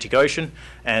the Atlantic Ocean,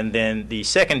 and then the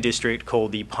second district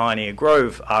called the Pioneer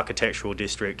Grove Architectural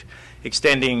District,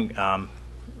 extending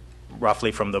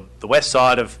roughly from the west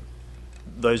side of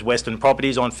those western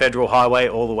properties on Federal Highway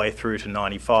all the way through to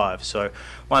 95. So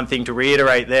one thing to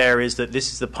reiterate there is that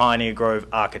this is the Pioneer Grove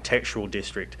Architectural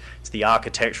District. It's the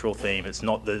architectural theme. It's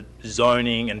not the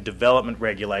zoning and development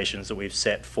regulations that we've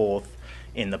set forth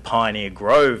in the Pioneer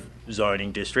Grove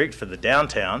zoning district for the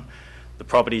downtown. The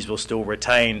properties will still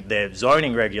retain their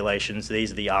zoning regulations.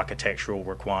 These are the architectural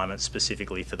requirements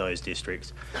specifically for those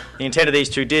districts. The intent of these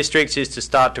two districts is to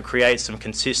start to create some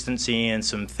consistency and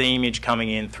some themage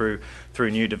coming in through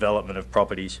new development of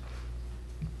properties.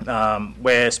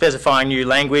 We're specifying new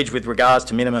language with regards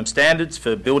to minimum standards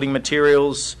for building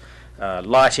materials,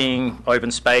 lighting,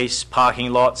 open space,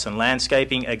 parking lots and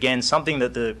landscaping. Again, something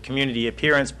that the Community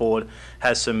Appearance Board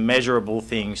has some measurable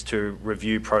things to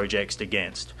review projects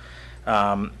against.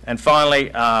 And finally,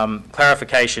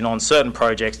 clarification on certain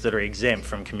projects that are exempt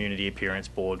from Community Appearance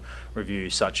Board review,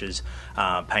 such as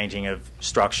painting of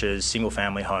structures,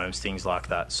 single-family homes, things like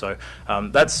that. So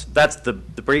that's the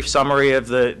brief summary of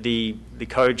the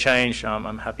code change.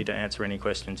 I'm happy to answer any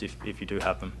questions if you do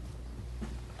have them.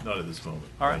 Not at this moment.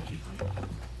 All right. Thank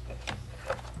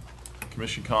you.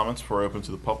 Commission comments before I open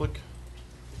to the public?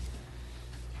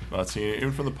 Not seeing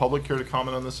anyone from the public here to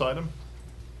comment on this item?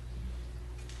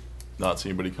 Not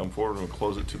seeing anybody come forward, we'll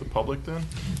close it to the public then.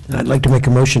 I'd like to make a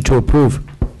motion to approve.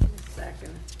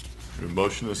 Second. We have a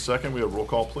motion and a second. We have roll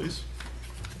call, please.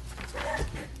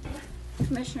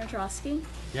 Commissioner Drosky?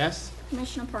 Yes?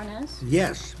 Commissioner Parnes?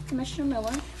 Yes. Commissioner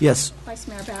Miller? Yes. Vice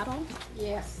Mayor Battle?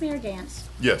 Yes. Mayor Gantz?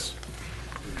 Yes.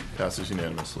 Passes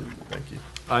unanimously. Thank you.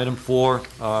 Item 4,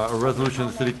 a resolution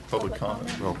of the city. Public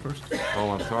comment. Well, first.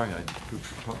 Oh, I'm sorry. I do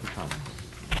public comment.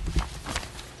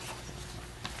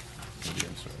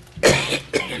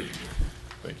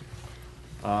 Thank you.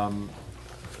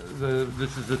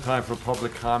 This is the time for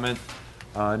public comment.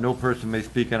 No person may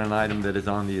speak on an item that is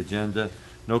on the agenda.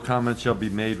 No comment shall be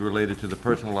made related to the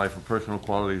personal life or personal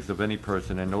qualities of any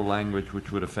person, and no language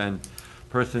which would offend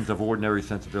persons of ordinary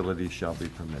sensibility shall be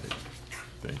permitted.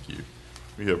 Thank you.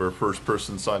 We have our first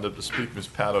person signed up to speak, Ms.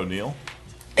 Pat O'Neill.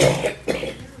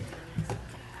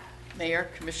 Mayor,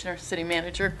 Commissioner, City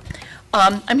Manager.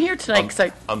 I'm here tonight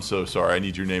because I'm so sorry. I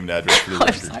need your name and address for the I'm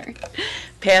record. sorry.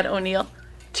 Pat O'Neill,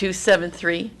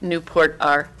 273 Newport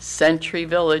R, Century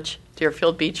Village,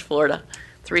 Deerfield Beach, Florida,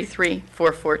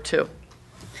 33442.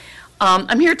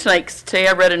 I'm here tonight because today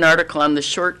I read an article on the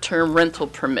short-term rental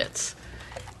permits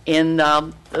in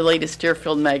the latest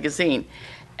Deerfield magazine.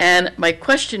 And my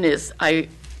question is, I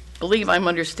believe I'm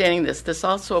understanding this. This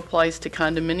also applies to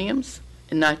condominiums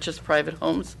and not just private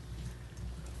homes?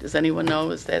 Does anyone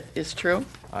know if that is true?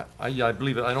 I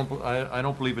believe it. I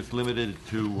don't believe it's limited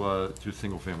to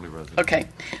single-family residents. Okay.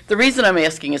 The reason I'm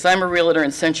asking is I'm a realtor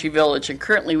in Century Village, and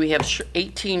currently we have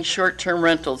 18 short-term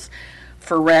rentals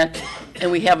for rent,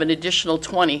 and we have an additional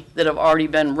 20 that have already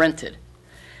been rented.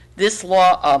 This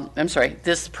law,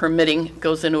 this permitting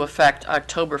goes into effect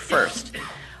October 1st.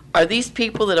 Are these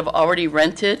people that have already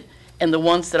rented and the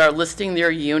ones that are listing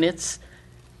their units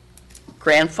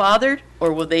grandfathered,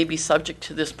 or will they be subject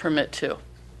to this permit too?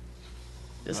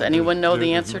 Does anyone know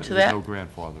the answer to that? There's no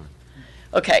grandfather.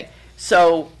 Okay,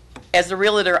 so as a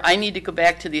realtor, I need to go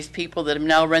back to these people that have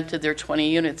now rented their 20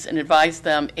 units and advise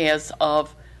them as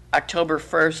of October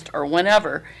 1st or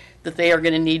whenever that they are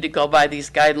going to need to go by these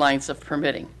guidelines of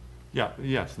permitting.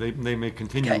 Yes, they may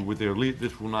continue Okay. with their lease.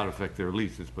 This will not affect their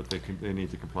leases, but they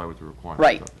need to comply with the requirements.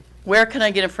 Right. of it. Where can I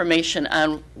get information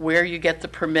on where you get the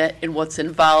permit and what's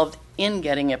involved in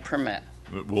getting a permit?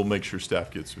 We'll make sure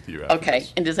staff gets with you after Okay,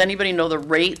 this. and does anybody know the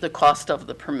rate, the cost of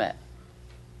the permit?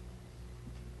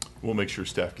 We'll make sure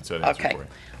staff gets that answer Okay, for you.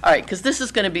 all right, because this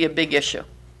is going to be a big issue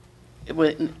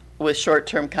with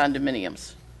short-term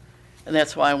condominiums. And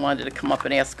that's why I wanted to come up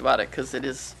and ask about it, because it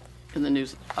is in the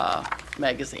news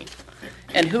magazine.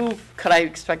 And who could I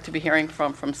expect to be hearing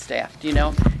from staff? Do you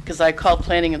know? Because I called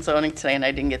planning and zoning today and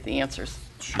I didn't get the answers.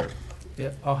 Sure.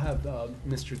 Yeah, I'll have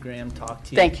Mr. Graham talk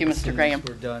to you. Thank you, as Mr. soon as Graham.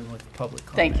 we're done with public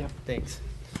comment. Thank you. Thanks.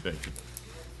 Thank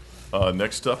you.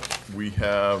 Next up, we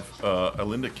have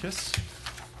Alinda Kiss.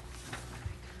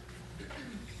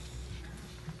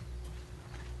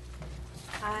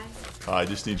 Hi. I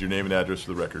just need your name and address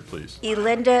for the record, please.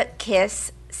 Elinda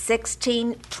Kiss,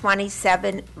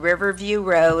 1627 Riverview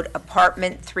Road,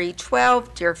 apartment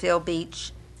 312, Deerfield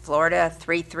Beach, Florida,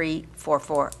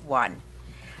 33441.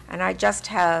 And I just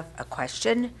have a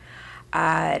question.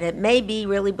 And it maybe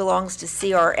really belongs to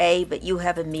CRA, but you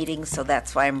have a meeting, so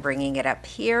that's why I'm bringing it up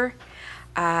here.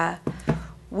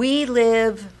 We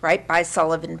live right by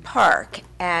Sullivan Park,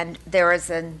 and there is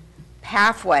a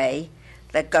pathway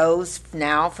that goes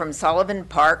now from Sullivan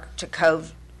Park to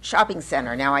Cove Shopping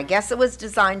Center. Now, I guess it was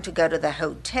designed to go to the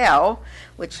hotel,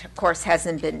 which of course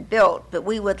hasn't been built, but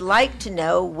we would like to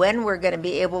know when we're going to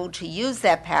be able to use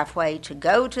that pathway to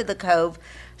go to the Cove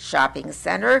Shopping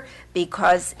Center,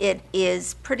 because it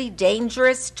is pretty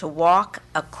dangerous to walk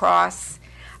across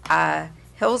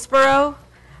Hillsborough,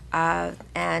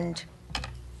 and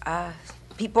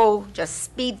people just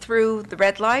speed through the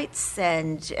red lights,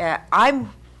 and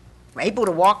I'm able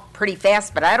to walk pretty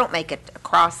fast, but I don't make it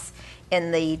across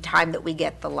in the time that we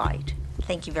get the light.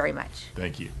 Thank you very much.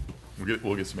 Thank you.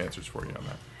 We'll get some answers for you on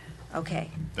that. Okay.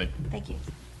 Thank you. Thank you.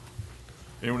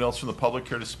 Anyone else from the public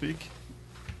care to speak?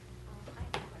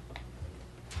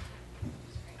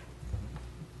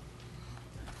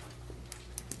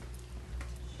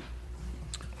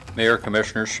 Mayor,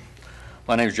 Commissioners,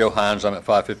 my name is Joe Hines. I'm at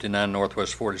 559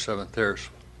 Northwest 47th Terrace.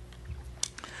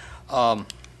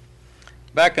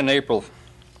 Back in April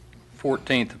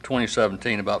 14th of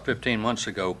 2017, about 15 months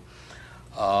ago,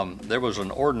 there was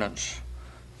an ordinance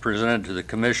presented to the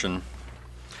Commission,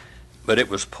 but it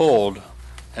was pulled,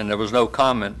 and there was no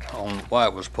comment on why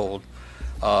it was pulled.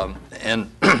 And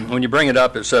when you bring it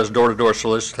up, it says door-to-door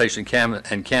solicitation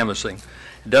and canvassing.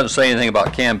 It doesn't say anything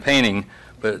about campaigning,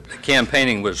 but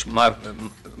campaigning was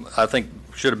I think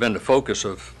should have been the focus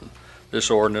of this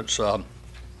ordinance.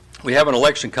 We have an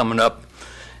election coming up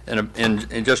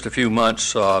in just a few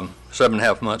months,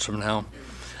 7.5 months from now,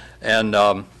 and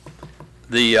a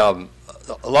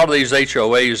lot of these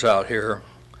HOAs out here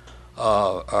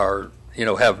are,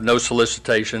 have no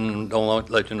solicitation, don't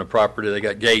let you in the property. They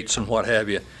got gates and what have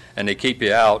you, and they keep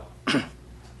you out.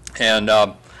 And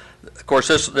of course,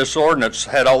 this ordinance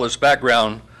had all this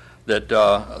background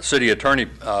that city attorney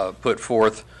put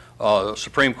forth,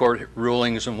 Supreme Court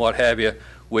rulings and what have you,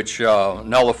 which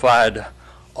nullified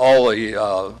all the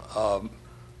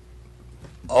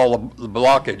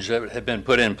blockage that had been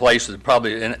put in place,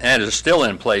 and is still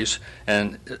in place,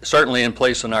 and certainly in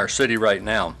place in our city right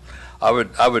now. I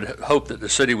would hope that the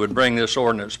city would bring this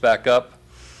ordinance back up,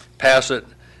 pass it,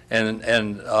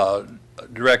 and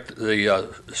direct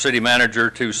the city manager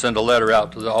to send a letter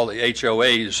out to all the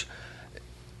HOAs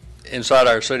inside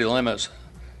our city limits,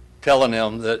 telling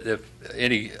them that if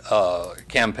any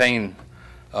campaign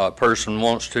person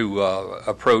wants to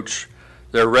approach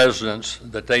their residents,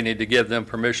 that they need to give them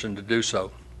permission to do so.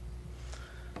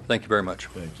 Thank you very much.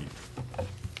 Thank you.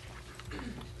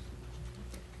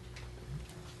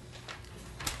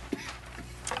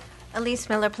 Elise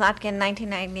Miller Plotkin,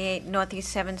 1998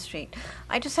 Northeast 7th Street.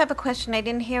 I just have a question I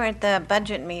didn't hear at the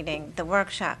budget meeting, the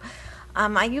workshop.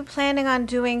 Are you planning on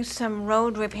doing some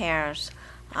road repairs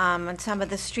on some of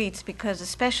the streets? Because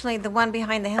especially the one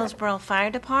behind the Hillsborough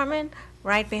Fire Department,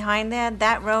 right behind there,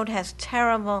 that road has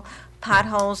terrible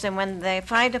potholes, and when the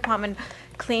fire department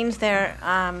cleans their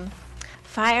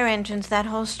fire engines, that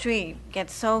whole street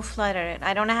gets so flooded.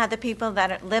 I don't know how the people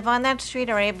that live on that street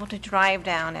are able to drive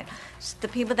down it. The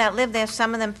people that live there,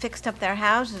 some of them fixed up their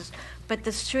houses, but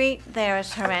the street there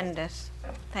is horrendous.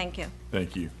 Thank you.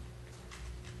 Thank you.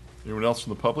 Anyone else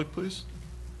from the public, please?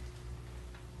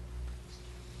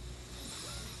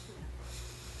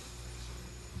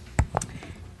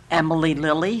 Emily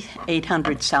Lilly,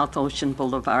 800 South Ocean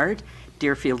Boulevard,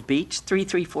 Deerfield Beach,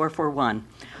 33441.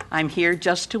 I'm here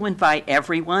just to invite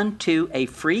everyone to a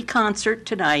free concert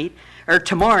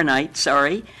tomorrow night,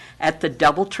 at the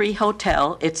Doubletree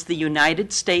Hotel. It's the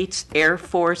United States Air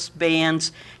Force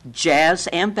Band's Jazz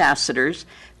Ambassadors.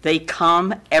 They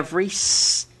come every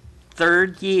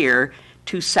third year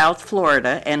to South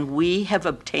Florida, and we have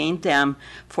obtained them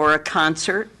for a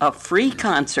concert, a free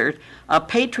concert, a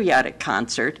patriotic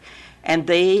concert, and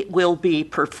they will be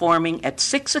performing at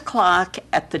 6 o'clock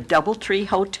at the Doubletree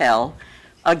Hotel.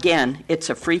 Again, it's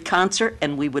a free concert,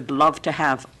 and we would love to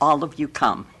have all of you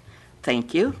come.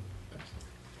 Thank you.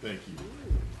 Thank you.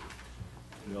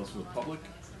 Anyone else from the public?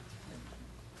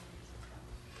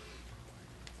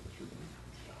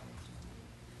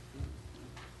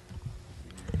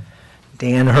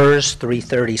 Dan Hers,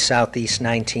 330 Southeast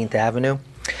 19th Avenue.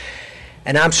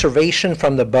 An observation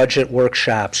from the budget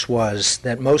workshops was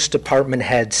that most department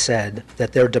heads said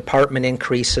that their department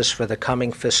increases for the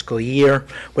coming fiscal year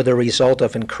were the result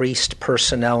of increased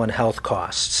personnel and health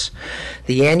costs.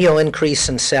 The annual increase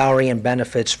in salary and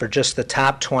benefits for just the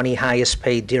top 20 highest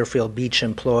paid Deerfield Beach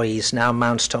employees now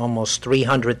amounts to almost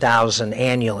 $300,000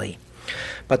 annually.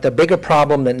 But the bigger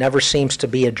problem that never seems to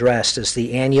be addressed is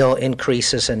the annual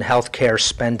increases in health care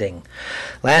spending.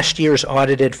 Last year's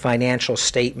audited financial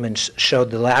statements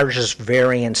showed the largest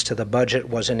variance to the budget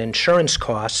was in insurance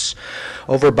costs,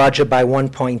 over budget by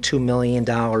 $1.2 million,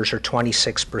 or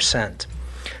 26%.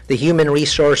 The Human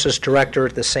Resources Director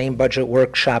at the same budget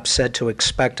workshop said to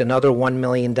expect another $1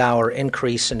 million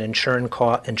increase in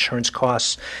insurance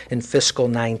costs in fiscal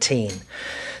 19.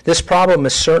 This problem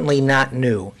is certainly not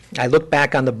new. I looked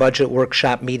back on the budget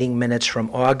workshop meeting minutes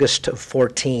from August of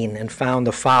 14 and found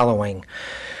the following.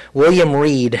 William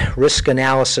Reed, risk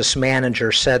analysis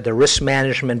manager, said the risk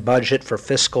management budget for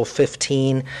fiscal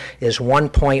 15 is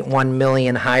 $1.1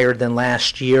 million higher than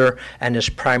last year and is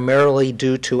primarily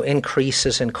due to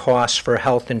increases in costs for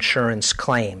health insurance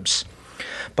claims.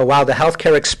 But while the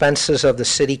healthcare expenses of the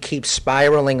city keep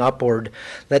spiraling upward,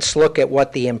 let's look at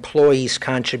what the employees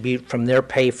contribute from their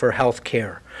pay for health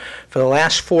care. For the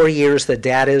last 4 years, the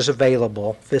data is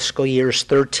available, fiscal years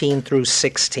 13 through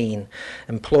 16.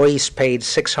 Employees paid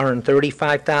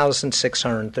 $635,000,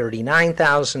 $639,000,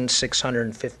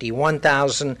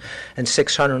 $651,000, and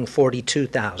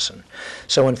 $642,000.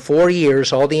 So in 4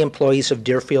 years, all the employees of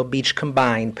Deerfield Beach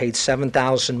combined paid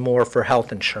 $7,000 more for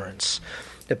health insurance.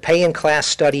 The pay and class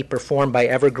study performed by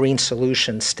Evergreen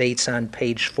Solutions states on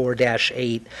page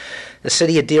 4-8, the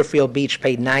city of Deerfield Beach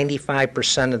paid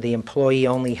 95% of the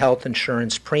employee-only health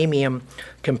insurance premium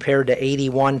compared to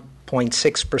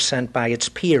 81.6% by its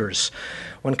peers.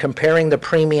 When comparing the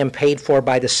premium paid for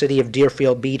by the city of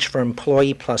Deerfield Beach for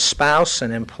employee plus spouse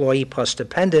and employee plus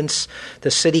dependents, the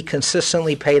city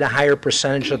consistently paid a higher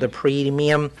percentage of the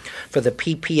premium for the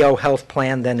PPO health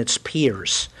plan than its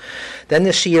peers. Then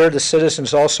this year, the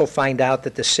citizens also find out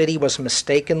that the city was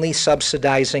mistakenly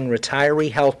subsidizing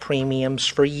retiree health premiums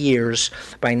for years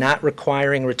by not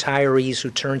requiring retirees who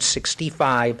turned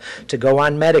 65 to go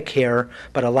on Medicare,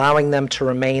 but allowing them to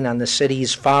remain on the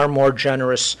city's far more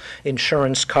generous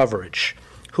insurance coverage.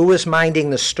 Who is minding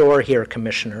the store here,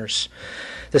 commissioners?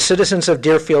 The citizens of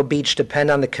Deerfield Beach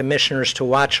depend on the commissioners to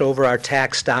watch over our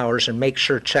tax dollars and make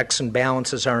sure checks and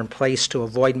balances are in place to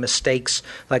avoid mistakes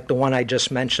like the one I just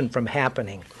mentioned from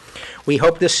happening. We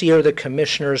hope this year the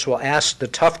commissioners will ask the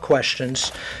tough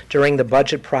questions during the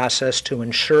budget process to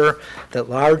ensure that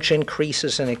large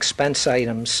increases in expense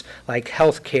items like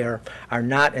health care are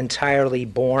not entirely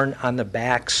borne on the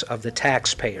backs of the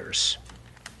taxpayers.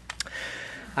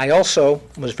 I also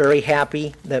was very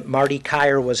happy that Marty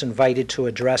Kyer was invited to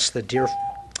address the Deerfield.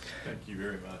 Thank you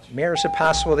very much. Mayor, is it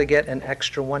possible to get an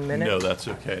extra 1 minute? No, that's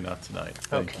okay, not tonight.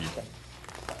 Thank you.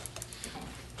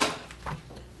 Do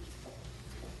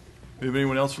we have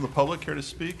anyone else from the public care to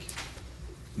speak?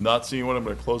 Not seeing one, I'm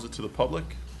going to close it to the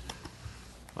public.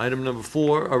 Item number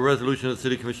 4, a resolution of the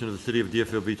City Commission of the City of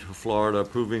Deerfield Beach, Florida,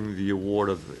 approving the award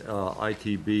of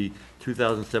ITB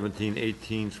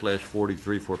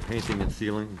 2017-18/43 for painting and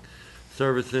sealing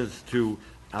services to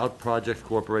Out Projects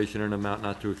Corporation in an amount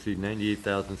not to exceed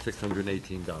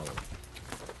 $98,618.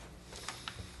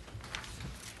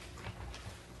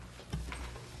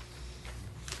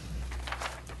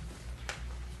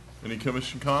 Any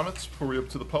commission comments before we up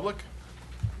to the public?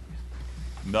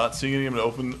 Not seeing any, I'm going to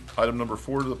open item number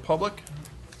 4 to the public.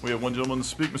 We have one gentleman to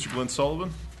speak, Mr. Glenn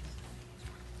Sullivan.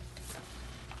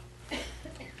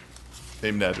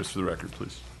 Name and address for the record,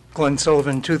 please. Glenn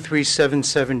Sullivan,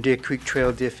 2377 Deer Creek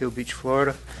Trail, Deerfield Beach,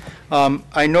 Florida.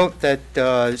 I note that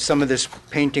some of this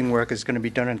painting work is going to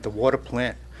be done at the water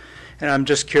plant, and I'm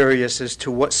just curious as to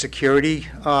what security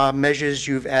measures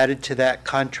you've added to that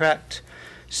contract,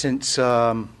 since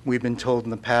we've been told in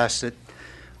the past that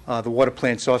the water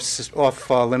plant's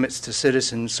off limits to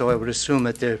citizens, so I would assume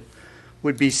that there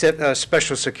would be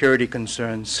special security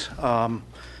concerns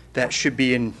that should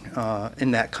be in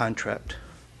that contract.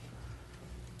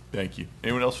 Thank you.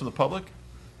 Anyone else from the public?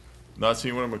 Not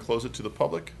seeing one, I'm going to close it to the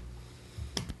public.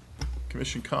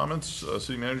 Commission comments.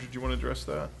 City Manager, do you want to address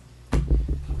that?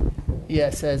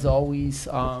 Yes, as always,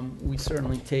 we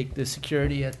certainly take the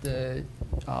security at the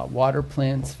water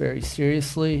plants very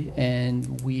seriously,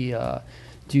 and we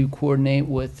do coordinate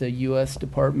with the U.S.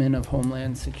 Department of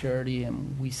Homeland Security,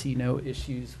 and we see no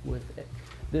issues with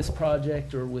this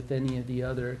project or with any of the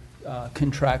other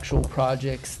contractual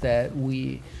projects that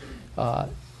we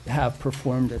have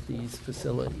performed at these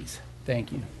facilities.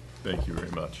 Thank you. Thank you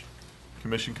very much.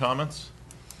 Commission comments?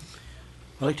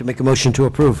 I'd like to make a motion to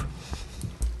approve.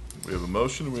 We have a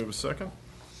motion. Do we have a second?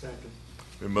 Second.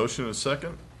 We have a motion and a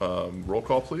second. Roll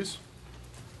call, please.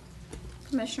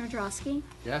 Commissioner Drosky?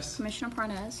 Yes. Commissioner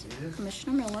Parnes? Yes.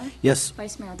 Commissioner Miller? Yes.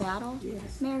 Vice Mayor Battle?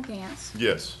 Yes. Mayor Gantz?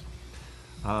 Yes.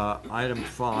 Item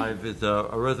 5 is a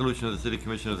resolution of the City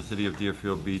Commission of the City of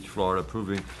Deerfield Beach, Florida,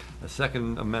 approving a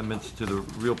second amendments to the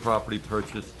real property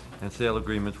purchase and sale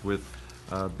agreements with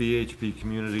BHP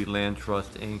Community Land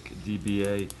Trust, Inc.,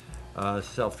 DBA,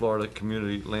 South Florida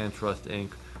Community Land Trust,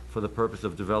 Inc., for the purpose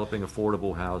of developing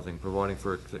affordable housing, providing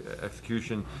for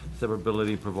execution,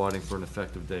 severability, and providing for an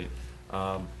effective date.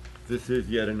 This is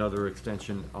yet another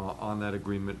extension on that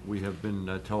agreement. We have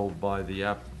been told by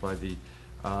the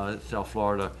South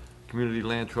Florida Community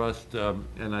Land Trust,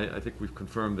 and I think we've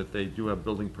confirmed that they do have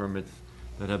building permits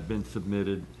that have been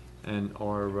submitted and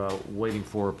are waiting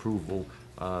for approval.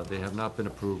 They have not been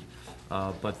approved,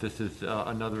 but this is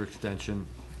another extension.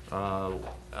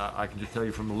 I can just tell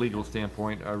you from a legal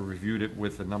standpoint, I reviewed it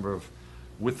with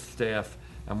with staff,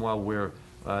 and while we're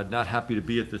not happy to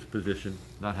be at this position,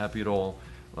 not happy at all,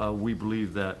 we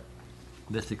believe that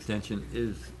this extension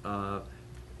is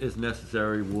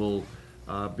necessary.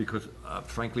 Because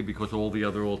frankly, because all the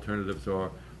other alternatives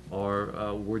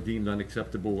were deemed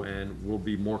unacceptable and will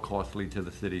be more costly to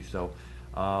the city. So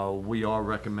we are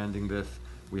recommending this.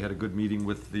 We had a good meeting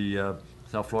with the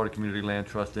South Florida Community Land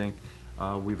Trust, Inc.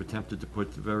 We've attempted to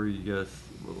put very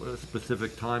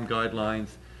specific time guidelines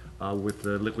with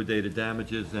liquidated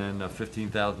damages and a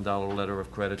 $15,000 letter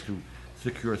of credit to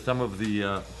secure some of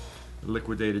the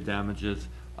liquidated damages.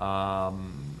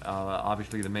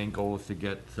 Obviously, the main goal is to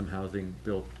get some housing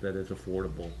built that is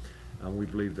affordable. We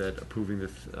believe that approving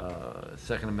this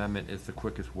Second Amendment is the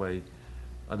quickest way,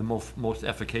 the most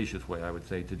efficacious way, I would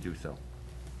say, to do so.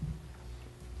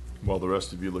 While the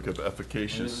rest of you look up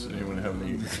efficacious, anyone have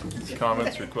any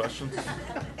comments or questions?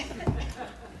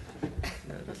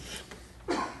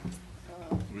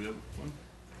 We have one.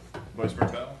 Vice Mayor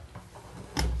Powell?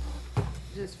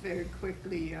 Just very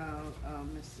quickly,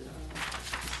 Mr.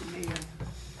 Mayor,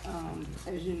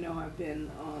 as you know, I've been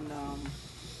on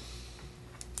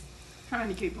trying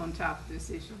to keep on top of this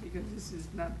issue because this is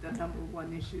not the number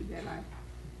one issue that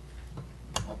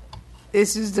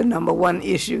this is the number one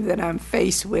issue that I'm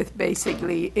faced with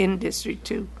basically in District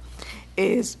 2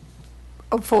 is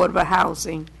affordable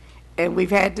housing. And we've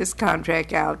had this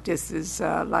contract out. This is,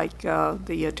 like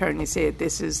the attorney said,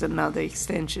 this is another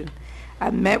extension.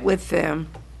 I met with them,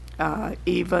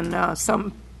 even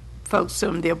some folks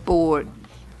from their board,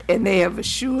 and they have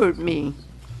assured me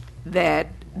that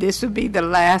this would be the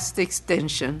last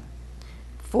extension,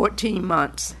 14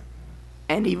 months.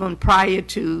 And even prior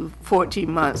to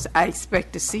 14 months, I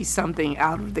expect to see something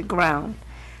out of the ground.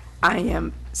 I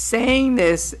am saying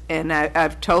this, and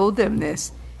I've told them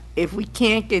this, if we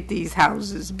can't get these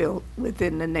houses built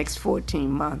within the next 14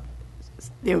 months,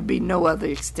 there will be no other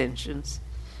extensions.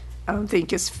 I don't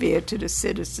think it's fair to the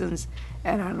citizens,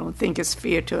 and I don't think it's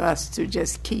fair to us to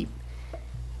just keep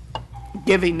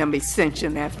giving them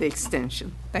extension after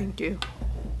extension. Thank you.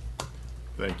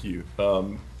 Thank you.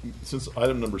 Since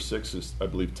item number 6 is, I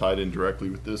believe, tied in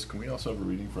directly with this, can we also have a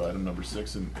reading for item number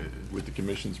 6 and with the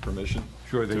commission's permission?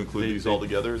 Sure. To include these all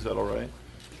together, is that all right?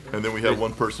 And then we have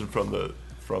one person from the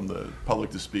public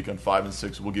to speak on 5 and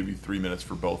 6. We'll give you 3 minutes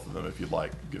for both of them if you'd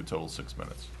like. Give a total of 6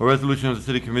 minutes. A resolution of the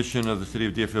City Commission of the City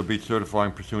of Deerfield Beach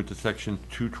certifying pursuant to Section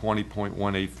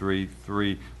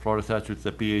 220.183.3 Florida statutes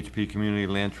that BHP Community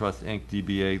Land Trust, Inc.,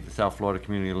 DBA, the South Florida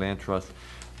Community Land Trust,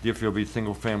 Deerfield Beach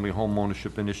Single Family Home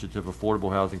Ownership Initiative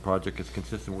Affordable Housing Project is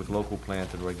consistent with local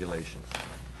plans and regulations.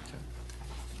 Okay.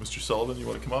 Mr. Sullivan, you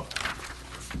want to come up?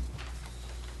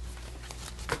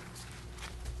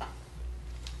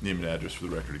 Name and address for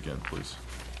the record again, please.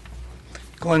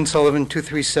 Glenn Sullivan,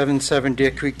 2377 Deer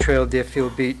Creek Trail,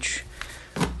 Deerfield Beach.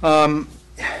 So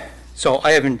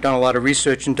I haven't done a lot of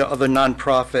research into other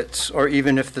nonprofits, or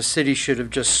even if the city should have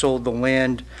just sold the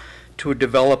land to a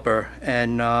developer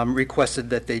and requested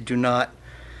that they do not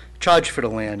charge for the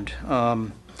land.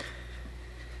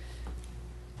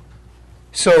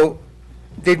 So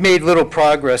they've made little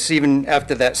progress even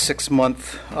after that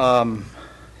 6-month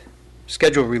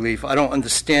schedule relief. I don't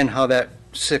understand how that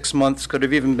 6 months could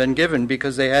have even been given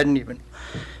because they hadn't even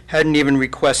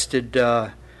requested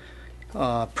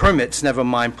permits, never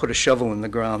mind put a shovel in the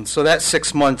ground. So that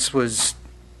 6 months was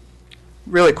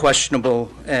really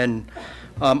questionable, and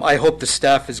I hope the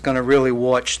staff is going to really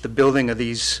watch the building of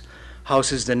these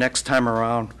houses the next time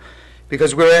around,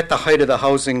 because we're at the height of the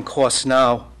housing costs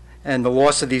now, and the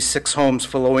loss of these 6 homes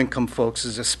for low-income folks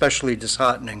is especially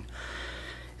disheartening.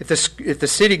 If the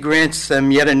city grants them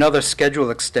yet another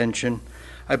schedule extension,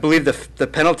 I believe the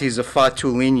penalties are far too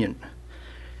lenient.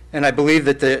 And I believe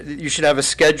that you should have a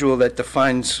schedule that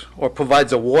defines or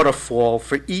provides a waterfall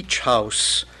for each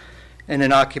house and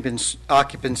an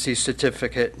occupancy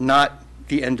certificate, not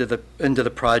the end of the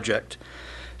project.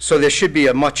 So there should be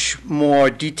a much more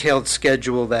detailed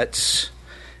schedule that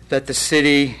the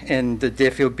city and the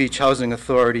Deerfield Beach Housing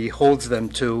Authority holds them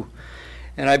to.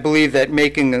 And I believe that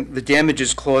making the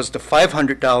damages clause to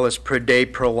 $500 per day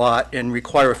per lot and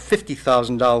require a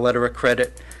 $50,000 letter of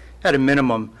credit at a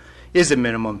minimum is a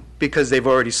minimum, because they've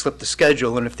already slipped the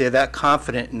schedule, and if they're that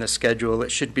confident in the schedule,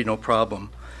 it should be no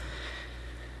problem.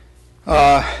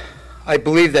 I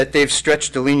believe that they've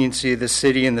stretched the leniency of the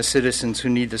city and the citizens who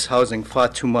need this housing far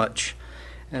too much.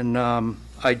 And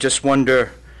I just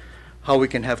wonder how we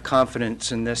can have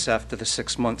confidence in this after the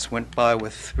 6 months went by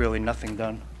with really nothing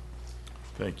done.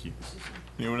 Thank you.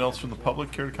 Anyone else from the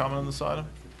public care to comment on this item?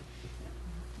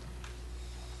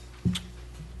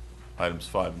 Items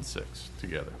 5 and 6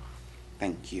 together.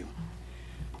 Thank you.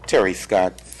 Terry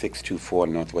Scott, 624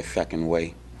 Northwest 2nd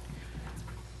Way.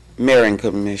 Mayor and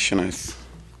Commissioners,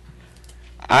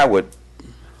 I would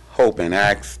hope and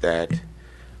ask that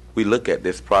we look at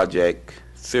this project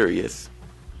serious.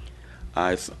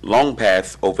 It's long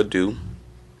past overdue.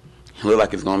 It looks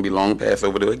like it's going to be long past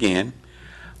overdue again.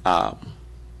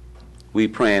 We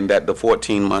praying that the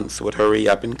 14 months would hurry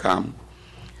up and come.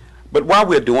 But while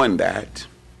we're doing that,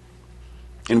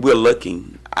 and we're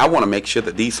looking, I want to make sure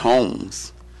that these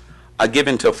homes are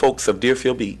given to folks of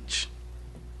Deerfield Beach.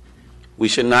 We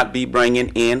should not be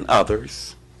bringing in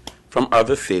others from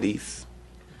other cities,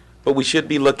 but we should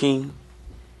be looking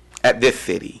at this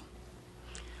city.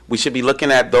 We should be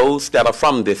looking at those that are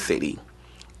from this city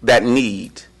that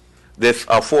need this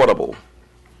affordable.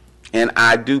 And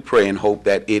I do pray and hope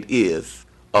that it is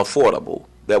affordable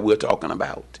that we're talking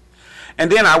about.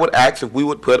 And then I would ask if we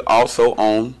would put also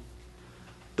on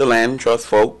the land trust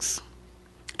folks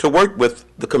to work with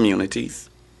the communities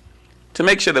to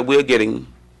make sure that we're getting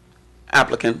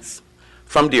applicants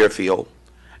from Deerfield,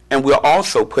 and we're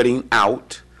also putting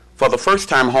out for the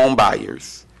first-time home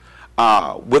buyers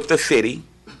with the city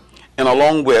and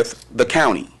along with the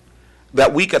county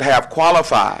that we could have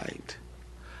qualified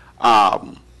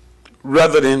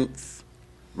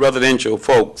residential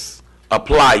folks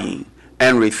applying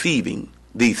and receiving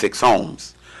these 6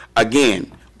 homes.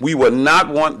 Again, we would not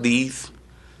want these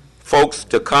folks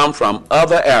to come from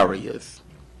other areas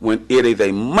when it is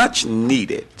a much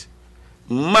needed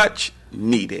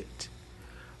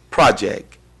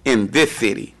project in this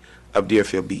city of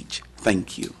Deerfield Beach.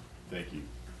 Thank you. Thank you.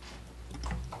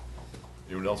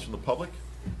 Anyone else from the public?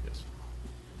 Yes.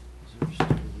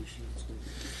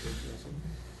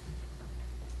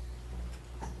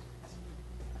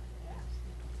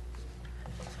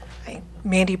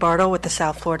 Mandy Bartle with the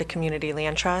South Florida Community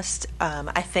Land Trust.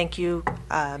 I thank you,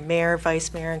 Mayor,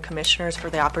 Vice Mayor, and Commissioners for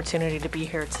the opportunity to be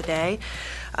here today.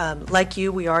 Like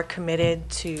you, we are committed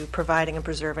to providing and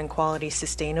preserving quality,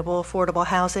 sustainable, affordable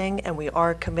housing, and we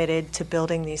are committed to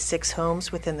building these 6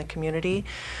 homes within the community.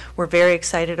 We're very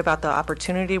excited about the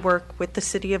opportunity to work with the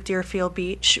City of Deerfield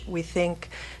Beach. We think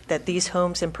that these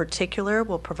homes in particular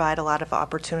will provide a lot of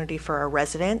opportunity for our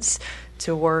residents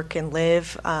to work and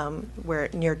live where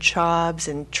near jobs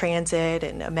and transit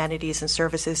and amenities and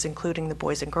services, including the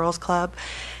Boys and Girls Club.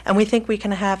 And we think we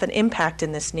can have an impact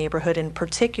in this neighborhood in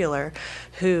particular,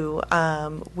 who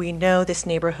we know this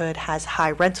neighborhood has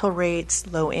high rental rates,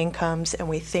 low incomes, and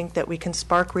we think that we can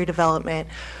spark redevelopment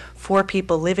for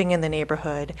people living in the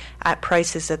neighborhood at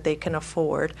prices that they can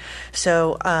afford.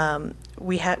 So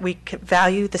we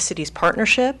value the city's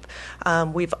partnership.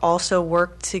 We've also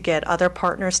worked to get other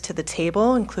partners to the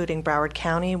table, including Broward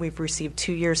County. We've received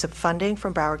 2 years of funding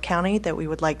from Broward County that we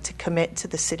would like to commit to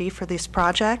the city for this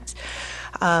project.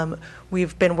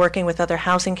 We've been working with other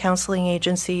housing counseling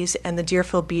agencies and the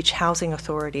Deerfield Beach Housing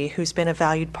Authority, who's been a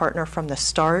valued partner from the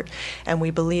start. And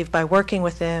we believe by working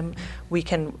with them, we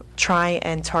can try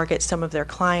and target some of their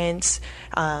clients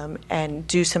and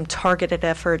do some targeted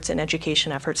efforts and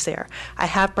education efforts there. I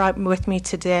have brought with me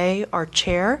today our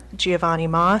chair, Giovanni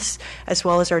Moss, as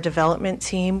well as our development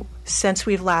team. Since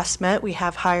we've last met, we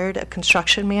have hired a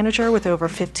construction manager with over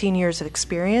 15 years of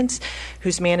experience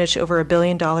who's managed over $1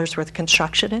 billion worth of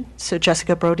construction. So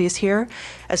Jessica Brody is here,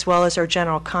 as well as our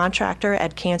general contractor,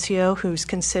 Ed Cancio, who's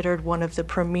considered one of the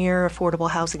premier affordable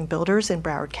housing builders in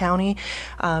Broward County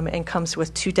and comes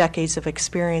with 2 decades of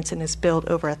experience and has built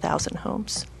over 1,000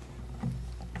 homes.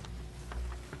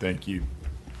 Thank you.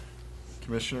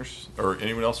 Commissioners, or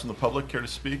anyone else from the public care to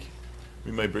speak?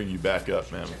 We may bring you back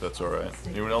up, ma'am, if that's all right.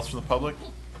 Anyone else from the public?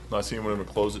 Not seeing anyone to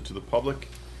close it to the public.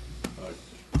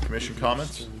 Commission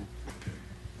comments?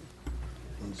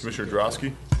 Commissioner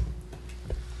Drosky?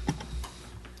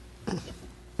 I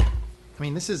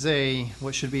mean, this is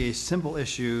what should be a simple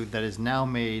issue that is now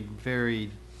made very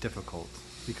difficult,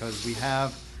 because we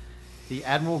have the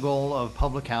admirable goal of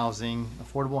public housing,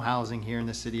 affordable housing here in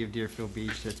the city of Deerfield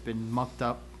Beach that's been mucked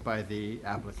up by the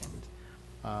applicant.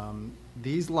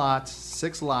 These lots,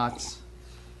 6 lots,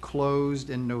 closed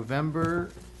in November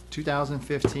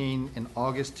 2015 and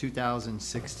August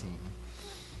 2016.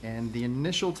 And the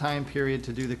initial time period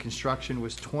to do the construction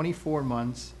was 24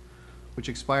 months, which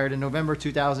expired in November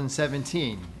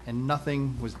 2017, and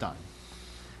nothing was done.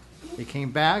 They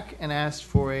came back and asked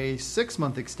for a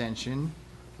 6-month extension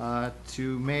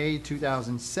to May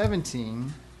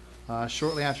 2017,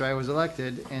 shortly after I was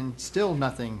elected, and still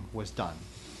nothing was done.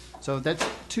 So that's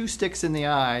 2 sticks in the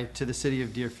eye to the city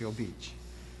of Deerfield Beach.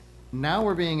 Now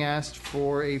we're being asked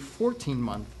for a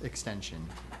 14-month extension.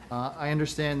 I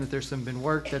understand that there's been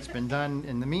work that's been done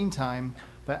in the meantime,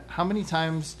 but how many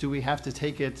times do we have to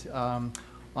take it on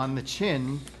the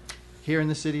chin here in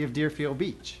the city of Deerfield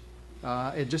Beach?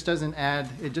 It just doesn't add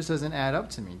up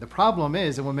to me. The problem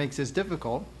is, and what makes this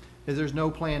difficult, is there's no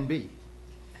plan B.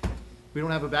 We don't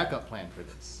have a backup plan for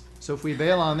this. So if we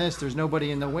bail on this, there's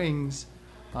nobody in the wings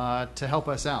to help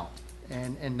us out.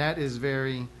 And that's a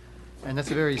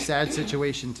very sad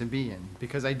situation to be in,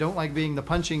 because I don't like being the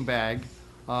punching bag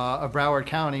of Broward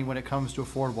County when it comes to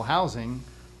affordable housing,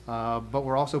 but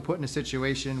we're also put in a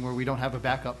situation where we don't have a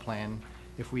backup plan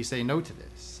if we say no to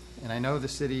this. And I know the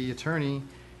city attorney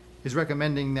is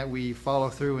recommending that we follow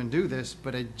through and do this,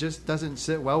 but it just doesn't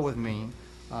sit well with me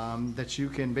that you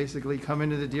can basically come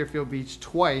into the Deerfield Beach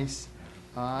twice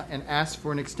and ask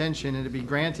for an extension and to be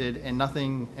granted, and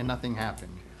nothing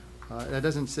happened. It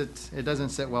doesn't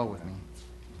sit well with me.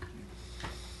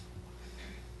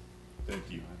 Thank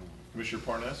you. Commissioner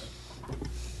Parnas?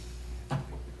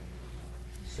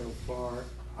 So far,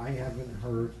 I haven't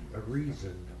heard a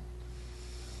reason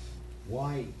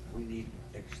why we need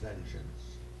extensions.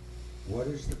 What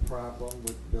is the problem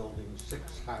with building 6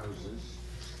 houses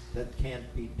that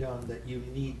can't be done, that you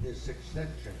need this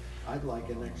extension? I'd like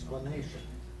an explanation.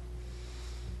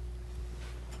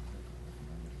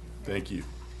 Thank you.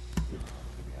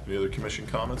 Any other commission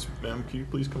comments? Ma'am, can you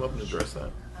please come up and address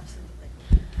that?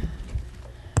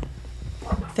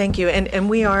 Thank you. And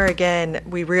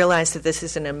we realize that this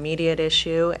is an immediate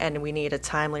issue and we need a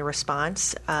timely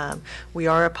response. We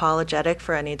are apologetic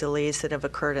for any delays that have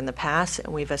occurred in the past,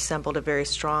 and we've assembled a very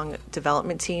strong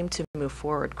development team to move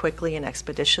forward quickly and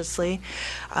expeditiously.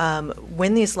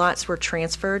 When these lots were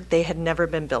transferred, they had never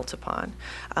been built upon.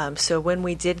 So when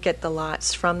we did get the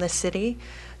lots from the city,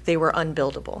 they were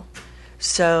unbuildable.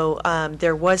 So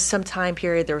there was some time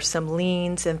period, there were some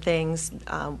liens and things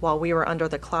while we were under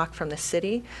the clock from the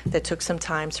city that took some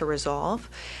time to resolve.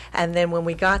 And then when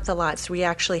we got the lots, we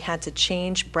actually had to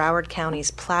change Broward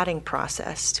County's platting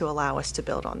process to allow us to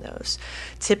build on those.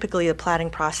 Typically, the platting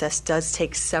process does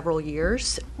take several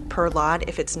years per lot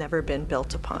if it's never been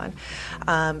built upon.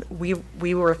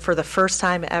 We were, for the first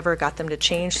time ever, got them to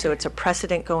change, so it's a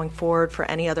precedent going forward for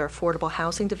any other affordable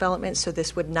housing development, so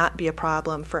this would not be a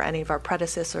problem for any of our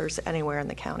predecessors anywhere in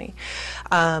the county.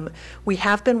 We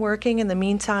have been working in the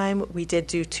meantime. We did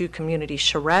do 2 community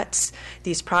charrettes.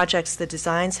 These projects, the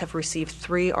designs, have received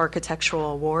 3 architectural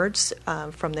awards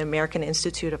from the American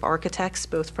Institute of Architects,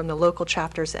 both from the local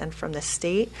chapters and from the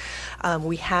state.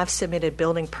 We have submitted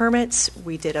building permits.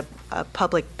 We did a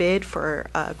public bid for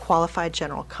a qualified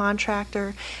general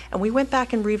contractor, and we went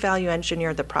back and revalue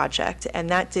engineered the project, and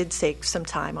that did take some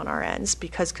time on our ends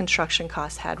because construction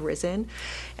costs had risen.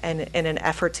 And in an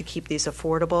effort to keep these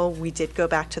affordable, we did go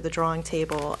back to the drawing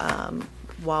table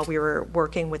while we were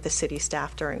working with the city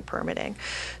staff during permitting.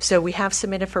 So we have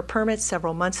submitted for permits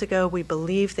several months ago. We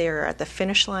believe they are at the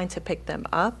finish line to pick them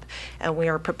up, and we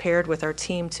are prepared with our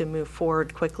team to move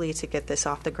forward quickly to get this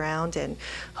off the ground and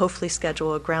hopefully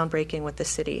schedule a groundbreaking with the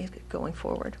city going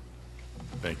forward.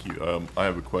 Thank you. I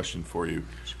have a question for you.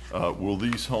 Will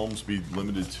these homes be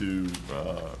limited to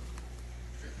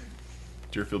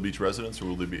Deerfield Beach residents, or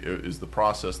will they be, is the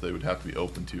process they would have to be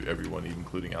open to everyone,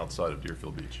 including outside of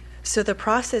Deerfield Beach? So the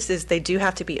process is they do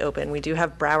have to be open. We do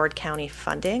have Broward County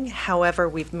funding. However,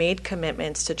 we've made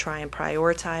commitments to try and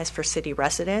prioritize for city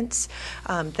residents.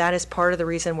 That is part of the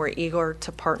reason we're eager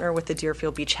to partner with the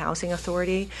Deerfield Beach Housing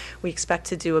Authority. We expect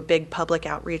to do a big public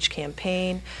outreach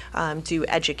campaign, do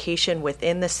education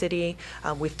within the city.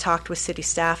 We've talked with city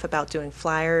staff about doing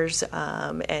flyers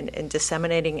and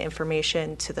disseminating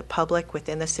information to the public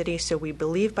within the city. So we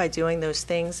believe by doing those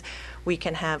things, we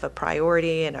can have a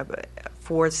priority and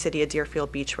for the city of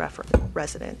Deerfield Beach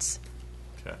residents.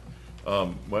 Okay.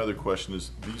 My other question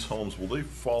is, these homes, will they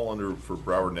fall under, for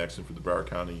Broward Next and for the Broward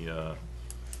County,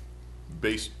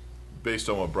 based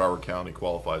on what Broward County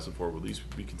qualifies them for, will these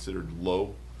be considered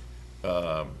low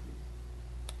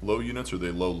units, or are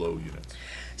they low units?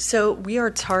 So we are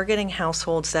targeting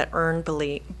households that earn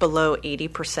below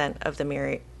 80% of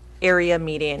the area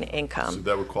median So income.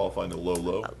 that would qualify into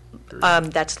low.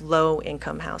 That's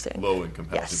low-income housing. Low-income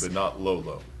housing, Yes. but not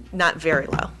low. Not very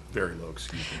low. Very low,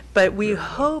 excuse me. But we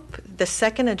hope the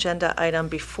second agenda item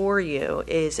before you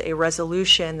is a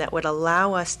resolution that would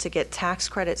allow us to get tax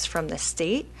credits from the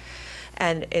state,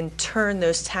 and in turn,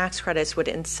 those tax credits would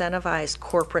incentivize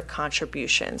corporate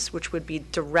contributions, which would be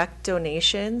direct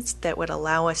donations that would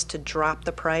allow us to drop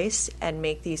the price and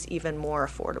make these even more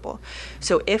affordable.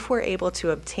 So if we're able to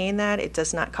obtain that, it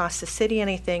does not cost the city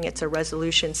anything. It's a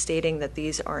resolution stating that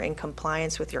these are in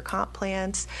compliance with your comp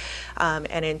plans.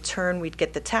 And in turn, we'd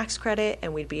get the tax credit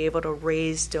and we'd be able to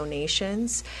raise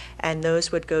donations. And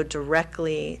those would go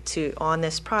directly on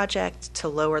this project to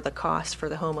lower the cost for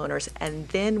the homeowners. And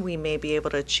then we may be able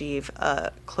to achieve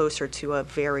closer to a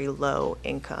very low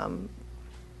income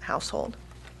household.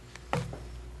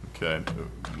 Okay.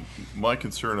 My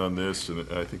concern on this,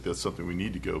 and I think that's something we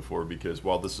need to go for, because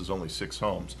while this is only 6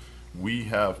 homes, we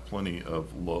have plenty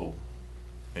of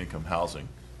low-income housing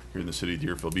here in the city of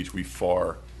Deerfield Beach. We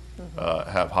far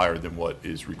have higher than what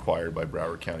is required by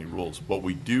Broward County rules. But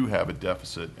we do have a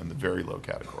deficit in the very low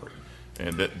category.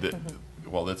 And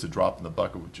while that's a drop in the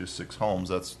bucket with just 6 homes,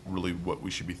 that's really what we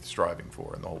should be striving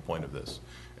for, and the whole point of this.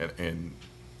 And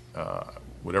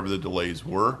whatever the delays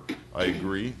were, I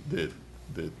agree that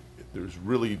there's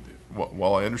really,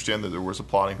 while I understand that there was a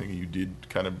plotting thing, and you did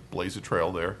kind of blaze a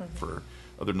trail there for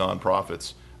other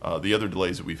nonprofits, the other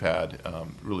delays that we've had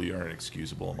really aren't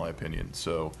excusable, in my opinion.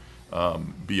 So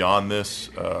beyond this,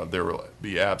 there will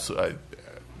be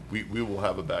we will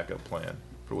have a backup plan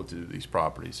for what to do to these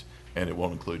properties, and it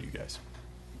won't include you guys.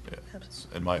 Yeah,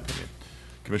 in my opinion.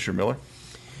 Commissioner Miller?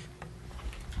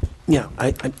 Yeah,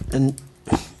 and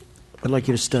I'd like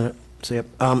you to say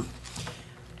up.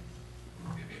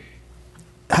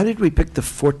 How did we pick the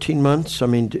 14 months? I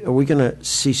mean, are we going to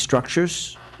see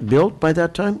structures built by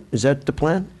that time? Is that the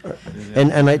plan?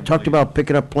 And I talked about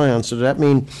picking up plans. So does that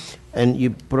mean, and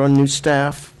you put on new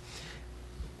staff,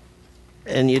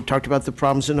 and you talked about the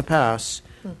problems in the past,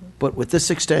 but with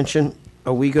this extension,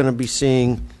 are we going to be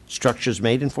seeing structures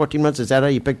made in 14 months? Is that how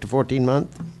you picked the 14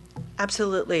 month?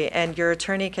 Absolutely, and your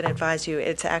attorney can advise you.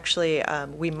 It's actually,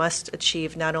 we must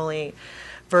achieve not only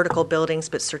vertical buildings,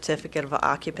 but certificate of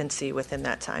occupancy within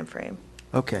that time frame.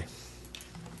 Okay.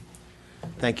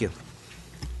 Thank you.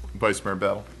 Vice Mayor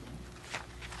Battle?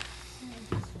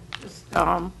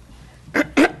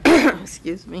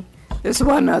 Excuse me. There's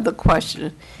one other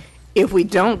question. If we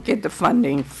don't get the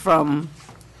funding from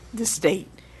the state,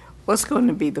 what's going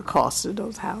to be the cost of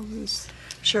those houses?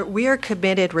 Sure. We are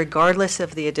committed, regardless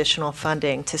of the additional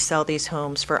funding, to sell these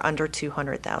homes for under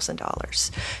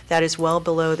 $200,000. That is well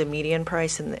below the median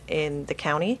price in the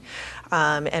county,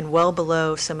 and well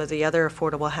below some of the other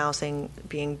affordable housing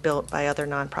being built by other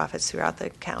nonprofits throughout the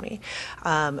county.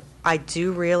 I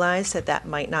do realize that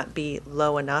might not be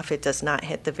low enough. It does not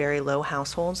hit the very low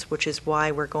households, which is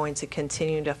why we're going to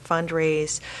continue to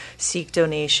fundraise, seek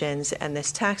donations, and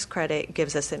this tax credit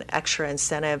gives us an extra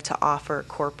incentive to offer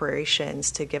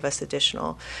corporations to give us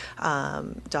additional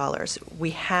dollars. We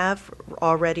have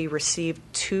already received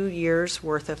 2 years'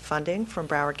 worth of funding from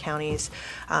Broward County's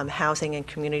Housing and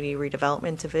Community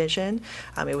Redevelopment Division.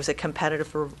 It was a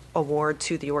competitive award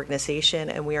to the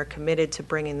organization, and we are committed to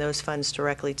bringing those funds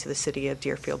directly to the city of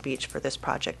Deerfield Beach for this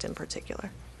project in particular.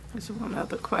 There's one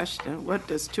other question. What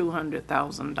does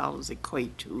 $200,000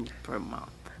 equate to per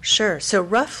month? Sure. So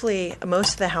roughly,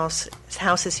 most of the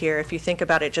houses here, if you think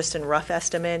about it just in rough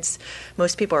estimates,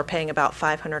 most people are paying about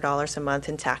 $500 a month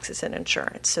in taxes and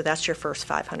insurance. So that's your first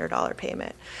 $500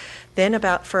 payment. Then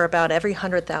for about every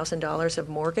 $100,000 of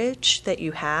mortgage that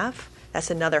you have,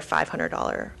 that's another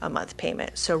 $500 a month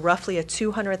payment. So roughly a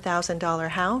 $200,000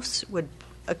 house would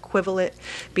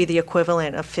be the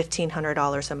equivalent of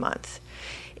 $1,500 a month.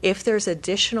 If there's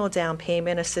additional down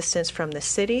payment assistance from the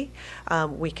city,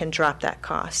 we can drop that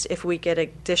cost. If we get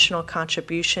additional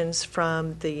contributions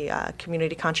from the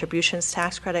community contributions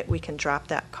tax credit, we can drop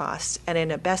that cost. And in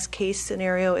a best case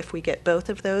scenario, if we get both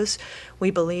of those,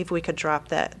 we believe we could drop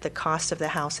the cost of the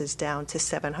houses down to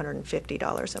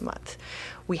 $750 a month.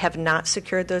 We have not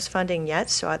secured those funding yet,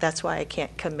 so that's why I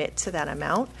can't commit to that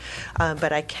amount,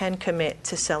 but I can commit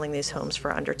to selling these homes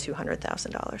for under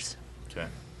 $200,000. Okay,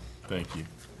 thank you.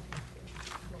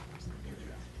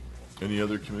 Any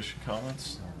other commission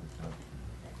comments?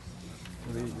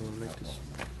 We're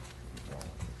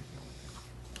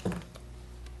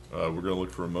going to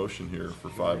look for a motion here for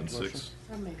 5 and 6.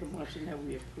 I make a motion that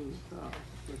we approve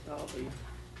with all the...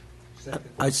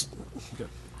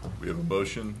 We have a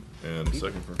motion and a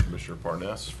second from Commissioner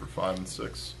Parnas for 5 and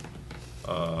 6.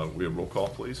 We have roll call,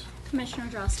 please. Commissioner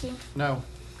Drosky? No.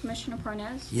 Commissioner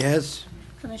Parnas? Yes.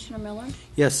 Commissioner Miller?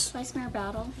 Yes. Vice Mayor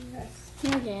Battle? Yes.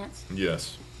 Mayor Gantz?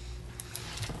 Yes.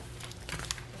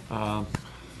 I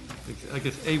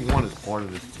guess A1 is part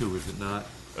of this too, is it not?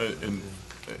 And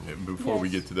before we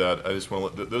get to that, I just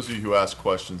want to let those of you who ask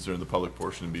questions during the public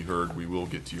portion to be heard. We will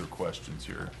get to your questions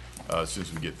here as soon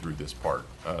as we get through this part,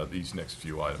 these next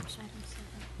few items.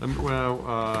 We'll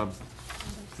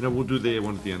do the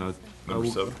A1 at the end. Number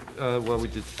 7? Well, we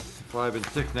did 5 and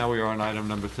 6. Now we are on item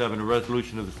number 7, a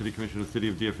resolution of the City Commission of the City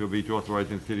of Deerfield Beach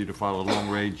authorizing the city to file a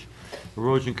long-range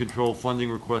erosion control funding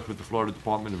request with the Florida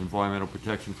Department of Environmental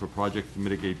Protection for projects to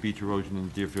mitigate beach erosion in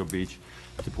Deerfield Beach,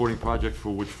 supporting projects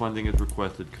for which funding is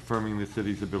requested, confirming the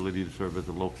city's ability to serve as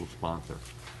a local sponsor.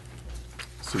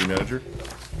 City Manager.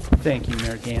 Thank you,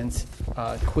 Mayor Gans.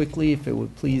 Quickly, if it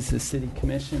would please the City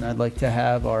Commission, I'd like to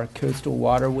have our Coastal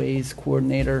Waterways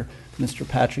Coordinator, Mr.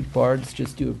 Patrick Bards,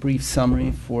 just do a brief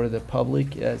summary for the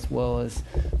public as well as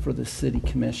for the City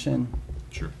Commission.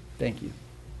 Sure. Thank you.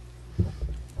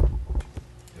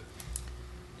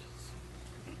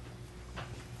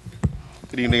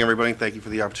 Good evening, everybody. Thank you for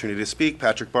the opportunity to speak.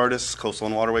 Patrick Bardis, Coastal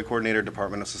and Waterway Coordinator,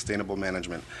 Department of Sustainable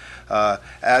Management.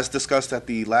 As discussed at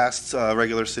the last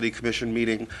regular City Commission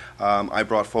meeting, I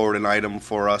brought forward an item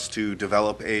for us to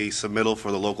develop a submittal for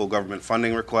the local government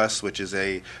funding request, which is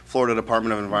a Florida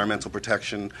Department of Environmental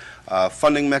Protection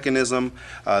funding mechanism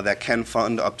that can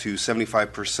fund up to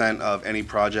 75% of any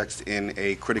projects in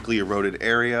a critically eroded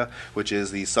area, which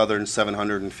is the southern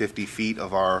 750 feet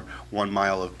of our 1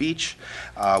 mile of beach.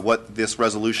 What this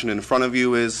resolution in front of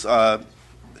you is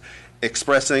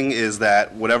expressing is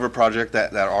that whatever project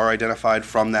that are identified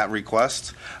from that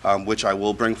request, which I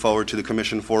will bring forward to the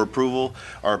Commission for approval,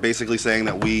 are basically saying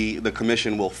that the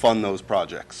Commission will fund those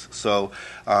projects. So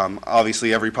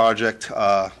obviously every project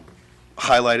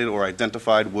highlighted or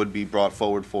identified would be brought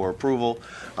forward for approval.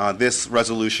 This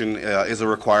resolution is a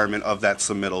requirement of that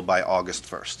submittal by August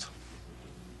 1st.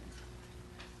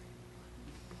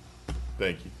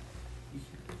 Thank you.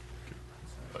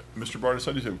 Mr. Bardis,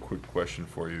 I just have a quick question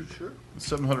for you. Sure. The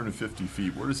 750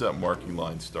 feet, where does that marking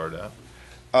line start at?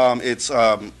 It's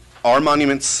our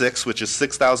Monument 6, which is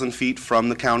 6,000 feet from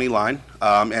the county line,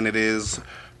 and it is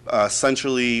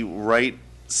essentially right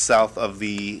south of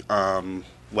the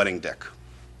wedding deck.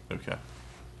 Okay.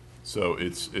 So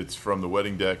it's from the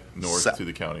wedding deck north to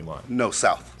the county line? No,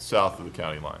 south. South of the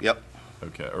county line? Yep.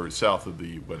 Okay, or south of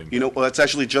the wedding deck? You know, well, it's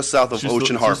actually just south of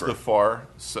Ocean Harbor. Just the far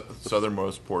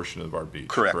southernmost portion of our beach,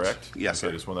 correct? Correct? Yes, okay, sir.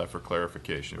 I just want that for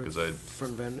clarification because I...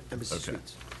 Front of Embassy Okay,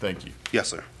 Suites. thank you. Yes,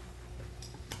 sir.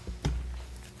 I'm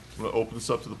going to open this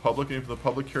up to the public. Any from the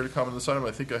public here to comment on this item? I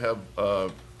think I have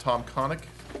Tom Connick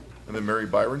and then Mary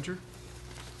Byringer.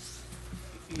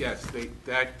 Yes,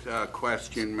 that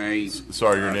question may...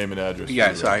 Sorry, your name and address.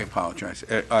 Yes, I apologize.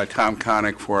 Tom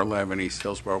Connick, 411 East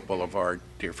Hillsborough Boulevard,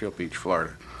 Deerfield Beach,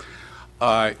 Florida.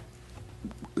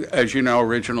 As you know,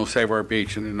 Original Save Our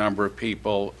Beach and a number of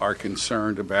people are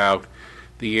concerned about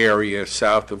the area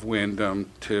south of Wyndham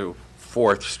to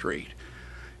 4th Street.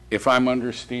 If I'm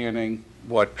understanding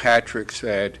what Patrick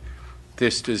said,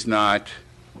 this does not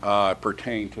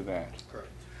pertain to that. Correct.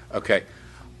 Okay.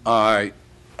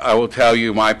 I will tell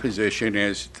you my position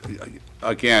is,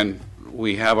 again,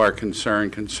 we have our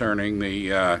concern concerning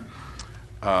the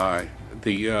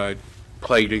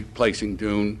placing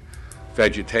dune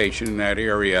vegetation in that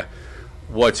area.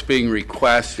 What's being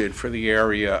requested for the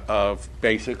area of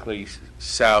basically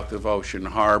south of Ocean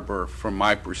Harbor, from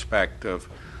my perspective,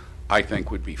 I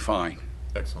think would be fine.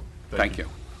 Excellent. Thank you.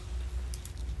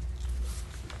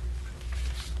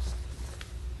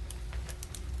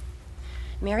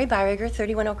 Mary Byriger,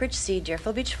 31 Oak Ridge C,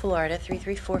 Deerfield Beach, Florida,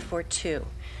 33442.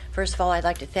 First of all, I'd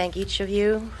like to thank each of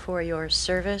you for your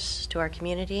service to our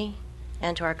community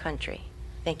and to our country.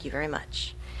 Thank you very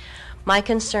much. My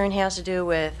concern has to do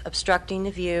with obstructing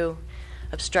the view,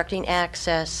 obstructing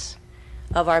access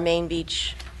of our main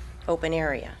beach open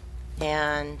area.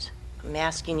 And I'm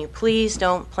asking you, please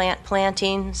don't plant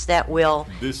plantings that will...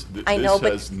 This I know,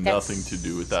 but has nothing to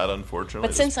do with that, unfortunately.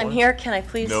 But since I'm here, can I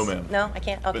please? No, ma'am. No, I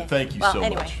can't? Okay. But thank you well, so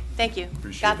anyway, much. Thank you.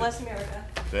 Appreciate God it. bless America.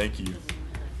 Thank you.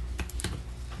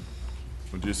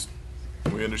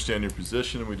 We understand your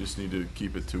position, and we just need to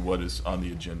keep it to what is on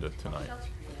the agenda tonight.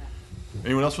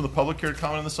 Anyone else from the public care to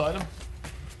comment on this item?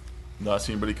 Not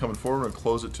seeing anybody coming forward, and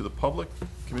close it to the public.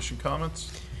 Commission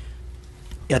comments?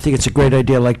 Yeah, I think it's a great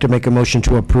idea. I'd like to make a motion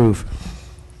to approve.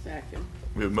 Second.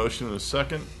 We have a motion and a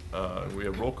second. We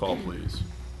have roll call, please.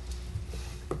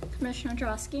 Commissioner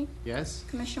Drosky? Yes.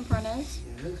 Commissioner Parnas?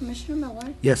 Commissioner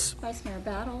Miller? Yes. Vice Mayor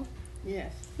Battle?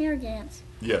 Yes. Mayor Gantz?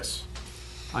 Yes.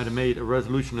 Item 8, a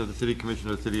resolution of the City Commission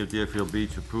of the City of Deerfield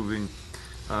Beach approving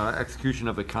execution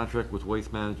of a contract with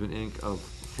Waste Management, Inc. of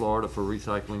Florida for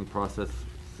recycling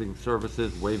processing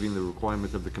services, waiving the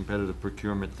requirements of the competitive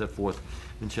procurement set forth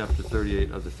in Chapter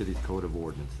 38 of the city's Code of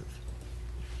Ordinances.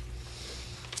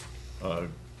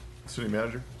 City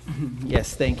Manager?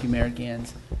 Yes, thank you, Mayor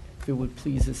Gans. If it would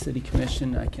please the City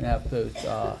Commission, I can have both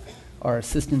our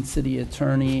Assistant City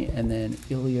Attorney and then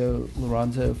Ilio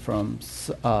Lorenzo from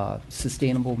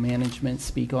Sustainable Management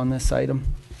speak on this item.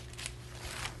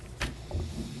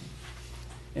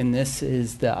 And this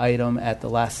is the item at the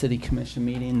last City Commission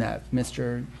meeting that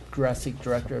Mr. Gressick,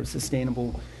 Director of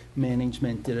Sustainable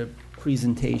Management, did a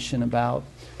presentation about.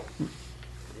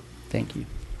 Thank you.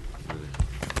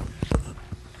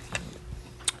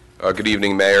 Good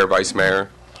evening, Mayor, Vice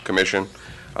Mayor, Commission.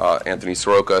 Anthony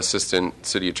Soroka, Assistant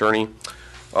City Attorney.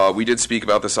 We did speak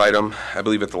about this item, I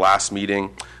believe, at the last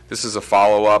meeting. This is a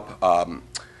follow-up.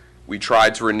 We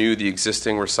tried to renew the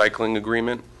existing recycling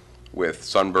agreement with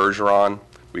Sun Bergeron.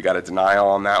 We got a denial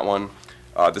on that one.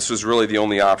 This was really the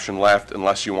only option left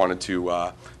unless you wanted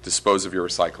to dispose of your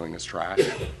recycling as trash.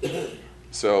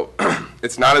 So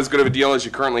it's not as good of a deal as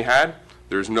you currently had.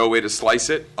 There's no way to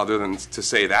slice it other than to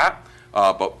say that.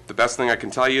 But the best thing I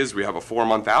can tell you is we have a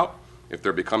 4-month out. If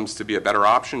there becomes to be a better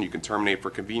option, you can terminate for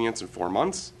convenience in 4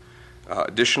 months.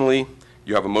 Additionally,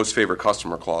 you have a most favored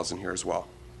customer clause in here as well.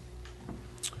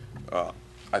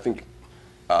 I think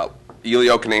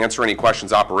Elio can answer any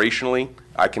questions operationally.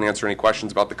 I can answer any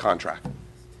questions about the contract.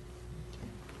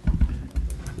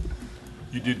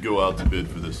 You did go out to bid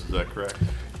for this, is that correct?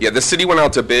 Yeah, the city went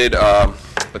out to bid,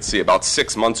 let's see, about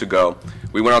 6 months ago.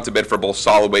 We went out to bid for both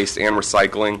solid waste and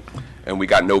recycling, and we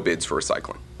got no bids for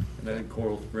recycling. And then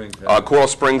Coral Springs. Coral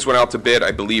Springs went out to bid,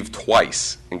 I believe,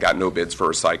 twice and got no bids for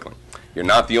recycling. You're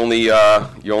not the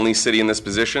only city in this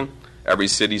position. Every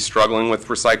city's struggling with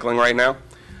recycling right now,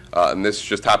 and this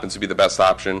just happens to be the best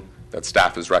option that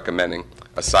staff is recommending,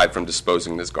 aside from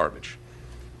disposing this garbage.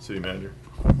 City Manager.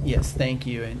 Yes, thank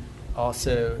you. And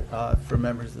also, for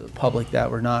members of the public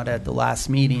that were not at the last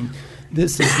meeting,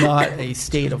 this is not a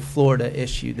state of Florida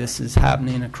issue. This is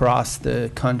happening across the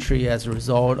country as a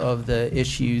result of the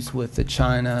issues with the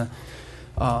China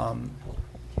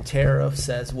tariffs,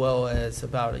 as well as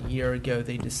about a year and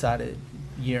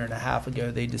a half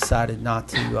ago, they decided not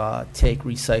to take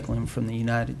recycling from the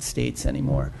United States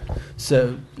anymore.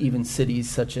 So even cities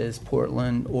such as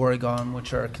Portland, Oregon,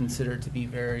 which are considered to be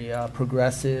very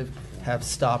progressive, have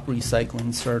stopped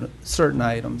recycling certain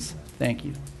items. Thank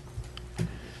you.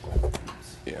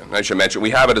 Yeah, and I should mention, we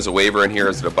have it as a waiver in here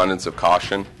as an abundance of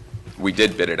caution. We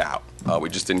did bid it out. We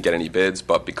just didn't get any bids,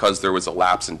 but because there was a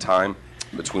lapse in time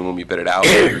between when we bid it out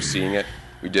and you're seeing it,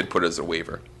 we did put it as a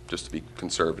waiver, just to be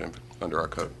conservative under our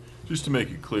code. Just to make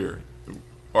it clear,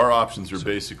 our options are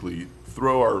basically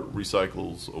throw our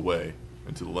recyclables away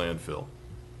into the landfill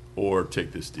or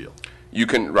take this deal. You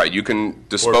can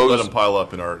dispose. Or let them pile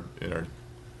up in our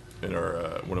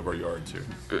one of our yards here.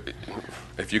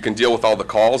 If you can deal with all the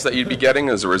calls that you'd be getting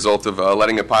as a result of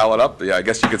letting it pile it up, yeah, I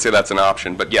guess you could say that's an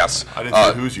option. But yes, I didn't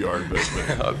say whose yard, but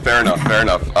fair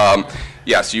enough.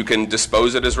 Yes, you can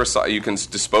dispose it as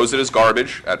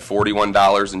garbage at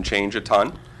 $41 and change a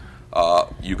ton.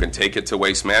 You can take it to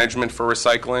Waste Management for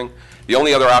recycling. The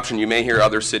only other option you may hear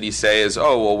other cities say is,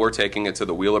 oh, well, we're taking it to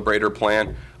the Wheelabrator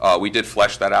plant. We did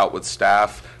flesh that out with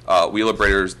staff.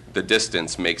 Wheelabrators, the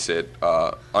distance makes it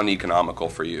uneconomical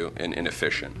for you and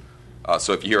inefficient.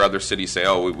 So if you hear other cities say,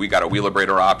 oh, we got a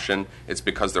Wheelabrator option, it's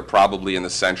because they're probably in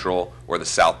the central or the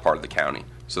south part of the county.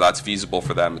 So that's feasible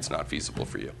for them. It's not feasible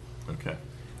for you. Okay.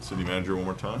 City Manager, one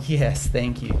more time. Yes,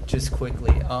 thank you. Just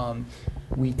quickly,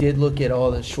 we did look at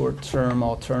all the short-term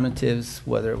alternatives,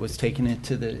 whether it was taking it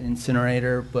to the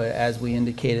incinerator, but as we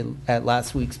indicated at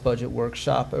last week's budget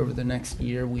workshop, over the next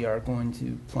year, we are going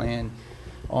to plan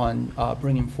on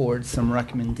bringing forward some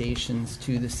recommendations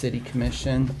to the City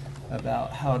Commission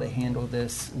about how to handle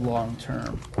this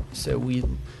long-term. So we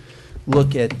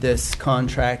look at this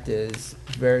contract as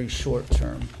very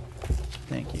short-term.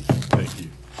 Thank you. Thank you.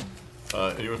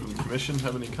 Anyone from the commission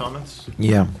have any comments?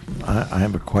 Yeah, I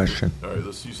have a question. All right,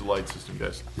 let's use the light system,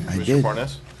 guys. I Commissioner did.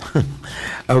 Parnas?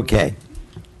 Okay.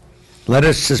 Let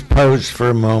us suppose for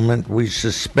a moment we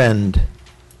suspend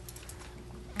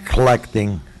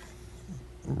collecting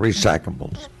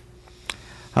recyclables.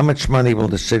 How much money will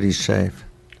the city save?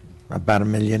 About $1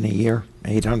 million a year?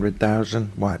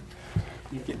 800,000? What?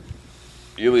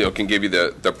 Elio can give you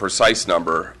the precise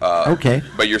number. Okay.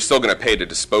 But you're still going to pay to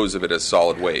dispose of it as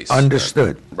solid waste.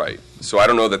 Understood. Right. So I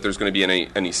don't know that there's going to be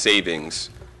any savings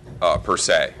per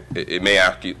se. It may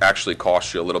actually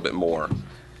cost you a little bit more,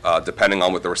 depending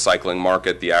on what the recycling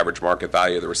market, the average market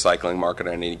value of the recycling market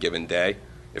on any given day.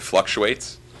 It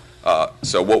fluctuates.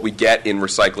 So what we get in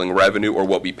recycling revenue or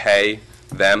what we pay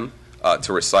them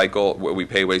to recycle, what we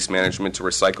pay Waste Management to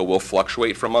recycle will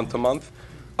fluctuate from month to month.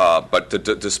 But to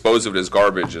dispose of it as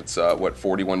garbage, it's what,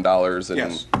 $41 and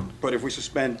Yes, but if we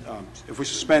suspend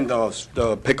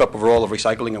the pickup of all of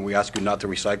recycling and we ask you not to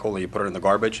recycle and you put it in the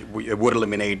garbage, it would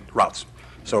eliminate routes.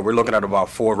 So we're looking at about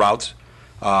 4 routes.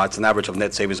 It's an average of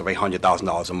net savings of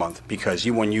 $800,000 a month because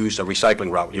you won't use a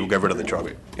recycling route. You will get rid of the truck.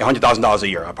 $100,000 a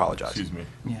year. I apologize. Excuse me.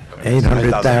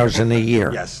 $800,000 a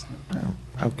year. Yes.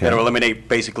 Okay. It'll eliminate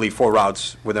basically 4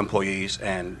 routes with employees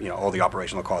and all the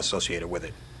operational costs associated with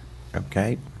it.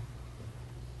 Okay.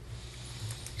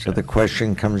 So the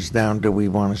question comes down, do we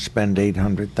want to spend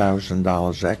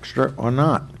 $800,000 extra or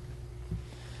not?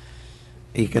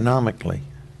 Economically.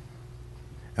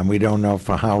 And we don't know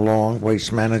for how long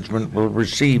Waste Management will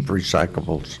receive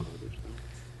recyclables.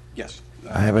 Yes.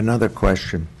 I have another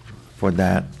question for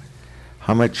that.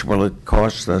 How much will it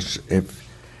cost us if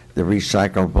the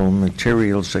recyclable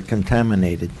materials are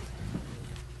contaminated?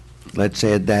 Let's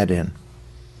add that in.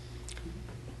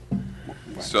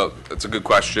 So that's a good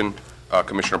question,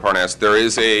 Commissioner Parnas.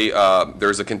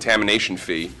 There's a contamination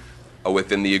fee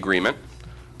within the agreement.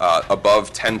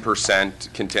 Above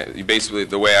 10%, basically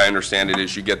the way I understand it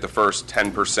is you get the first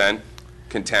 10%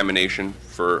 contamination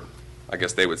for, I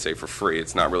guess they would say for free.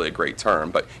 It's not really a great term,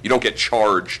 but you don't get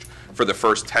charged for the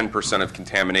first 10% of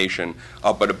contamination,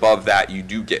 but above that you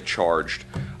do get charged.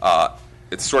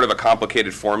 It's sort of a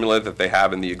complicated formula that they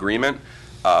have in the agreement,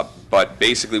 but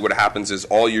basically what happens is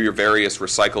all your various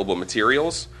recyclable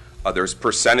materials, there's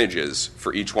percentages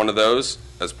for each one of those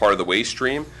as part of the waste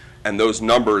stream, and those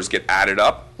numbers get added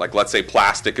up. Like let's say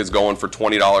plastic is going for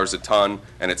 $20 a ton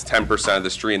and it's 10% of the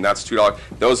stream, that's $2.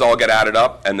 Those all get added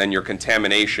up and then your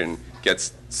contamination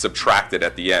gets subtracted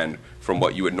at the end from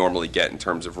what you would normally get in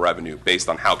terms of revenue based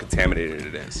on how contaminated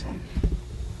it is.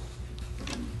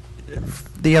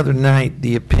 The other night,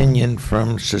 the opinion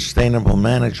from Sustainable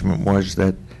Management was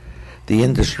that the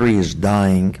industry is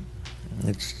dying.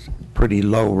 It's pretty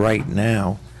low right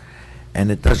now,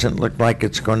 and it doesn't look like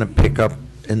it's going to pick up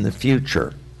in the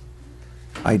future.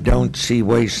 I don't see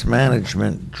Waste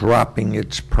Management dropping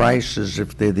its prices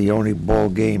if they're the only ball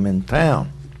game in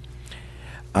town.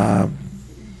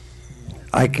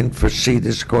 I can foresee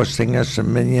this costing us $1.5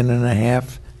 million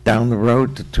down the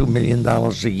road to $2 million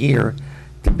a year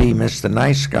to be Mr.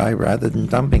 Nice Guy rather than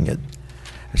dumping it,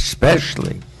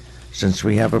 especially since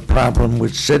we have a problem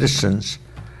with citizens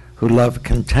who love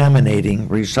contaminating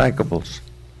recyclables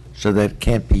so that it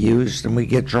can't be used and we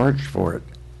get charged for it.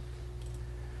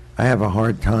 I have a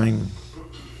hard time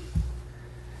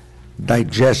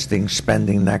digesting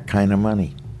spending that kind of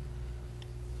money.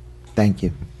 Thank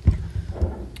you.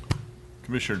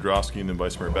 Commissioner Drosky and then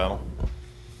Vice Mayor Battle.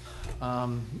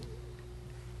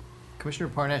 Commissioner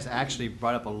Parnas actually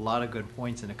brought up a lot of good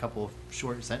points in a couple of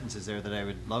short sentences there that I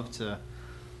would love to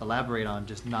elaborate on,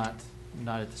 just not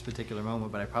at this particular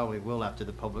moment, but I probably will after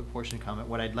the public portion comment.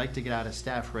 What I'd like to get out of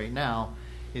staff right now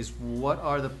is what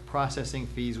are the processing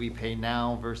fees we pay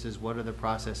now versus what are the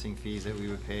processing fees that we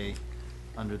would pay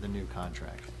under the new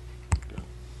contract?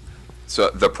 So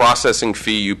the processing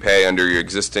fee you pay under your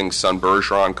existing Sun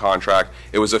Bergeron contract,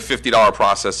 it was a $50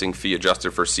 processing fee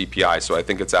adjusted for CPI, so I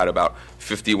think it's at about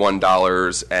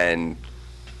 $51 and,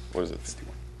 what is it,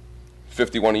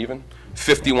 51 even?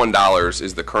 $51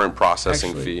 is the current processing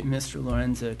Actually, fee. Mr.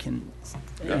 Lorenzo can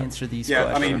answer these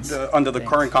Yeah, questions. I mean, under the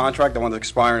current contract, the one that's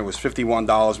expiring was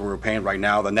 $51 we're paying right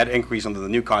now. The net increase under the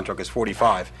new contract is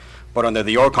 $45. But under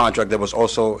the old contract, there was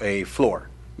also a floor,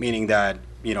 meaning that,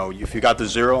 you know, if you got the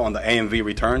 0 on the AMV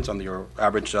returns, on your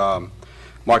average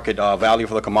market value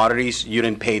for the commodities, you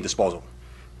didn't pay disposal.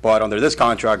 But under this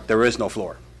contract, there is no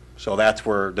floor. So that's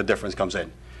where the difference comes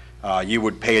in. You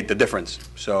would pay the difference.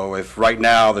 So if right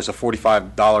now there's a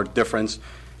 $45 difference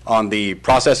on the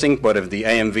processing, but if the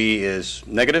AMV is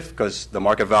negative because the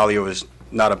market value is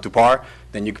not up to par,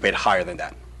 then you can pay it higher than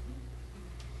that.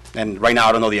 And right now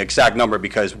I don't know the exact number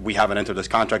because we haven't entered this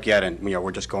contract yet, and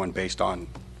we're just going based on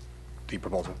the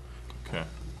proposal. Okay.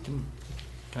 Can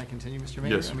I continue, Mr.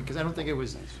 Mayor? Yes. Because I don't think it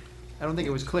was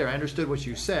clear. I understood what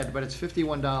you said, but it's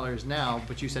 $51 now,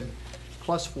 but you said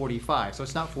plus 45. So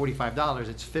it's not $45,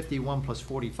 it's 51 plus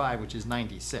 45, which is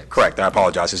 96. Correct, I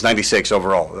apologize. It's 96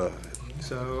 overall.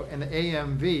 So, and the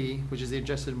AMV, which is the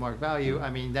adjusted mark value, I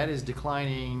mean, that is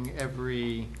declining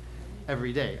every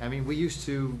every day. I mean, we used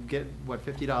to get, what,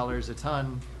 $50 a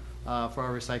ton for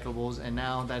our recyclables, and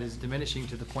now that is diminishing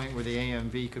to the point where the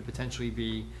AMV could potentially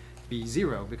be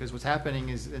zero, because what's happening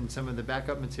is, in some of the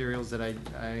backup materials that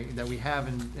that we have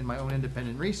in my own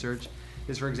independent research,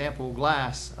 is, for example,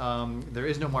 glass. There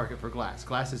is no market for glass.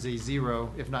 Glass is a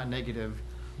zero, if not negative,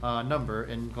 number,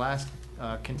 and glass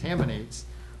contaminates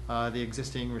the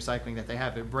existing recycling that they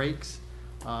have. It breaks,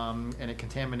 and it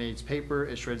contaminates paper.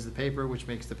 It shreds the paper, which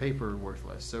makes the paper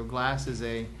worthless. So glass is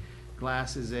a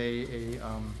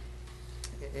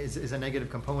negative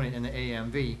component in the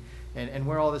AMV. And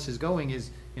where all this is going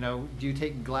is, do you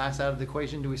take glass out of the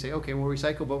equation? Do we say, okay, we'll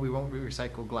recycle, but we won't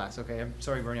recycle glass? Okay, I'm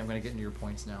sorry, Bernie, I'm going to get into your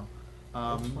points now.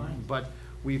 But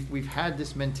we've had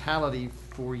this mentality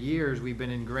for years. We've been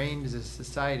ingrained as a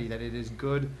society that it is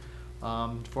good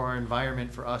for our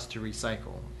environment for us to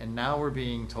recycle. And now we're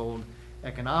being told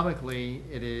economically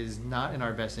it is not in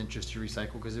our best interest to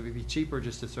recycle, because it would be cheaper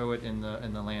just to throw it in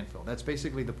the landfill. That's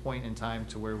basically the point in time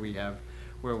to where we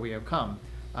have come.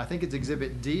 I think it's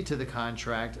Exhibit D to the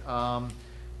contract,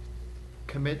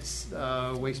 commits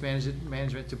waste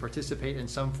management to participate in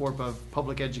some form of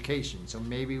public education. So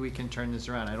maybe we can turn this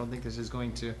around. I don't think this is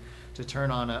going to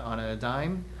turn on a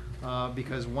dime,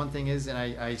 because one thing is, and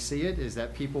I see it, is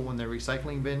that people, when their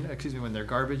when their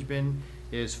garbage bin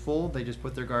is full, they just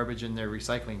put their garbage in their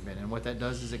recycling bin. And what that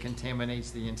does is it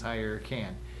contaminates the entire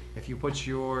can. If you put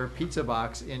your pizza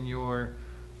box in your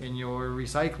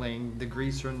recycling, the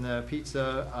grease from the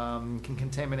pizza can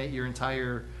contaminate your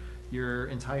entire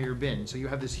bin. So you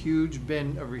have this huge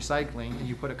bin of recycling, and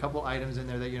you put a couple items in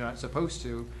there that you're not supposed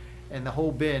to, and the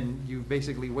whole bin, you've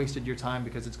basically wasted your time,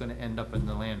 because it's going to end up in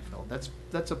the landfill.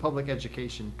 That's a public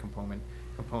education component.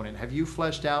 Have you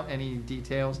fleshed out any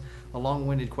details? A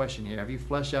long-winded question here. Have you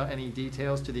fleshed out any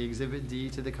details to the Exhibit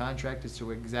D to the contract as to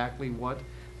exactly what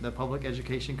the public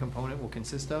education component will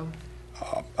consist of?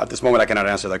 At this moment, I cannot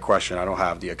answer that question. I don't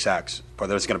have the exacts, but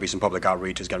there's going to be some public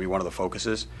outreach. It's going to be one of the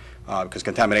focuses, because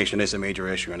contamination is a major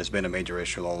issue, and it's been a major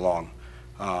issue all along,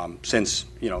 since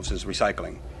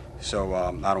recycling. So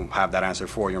I don't have that answer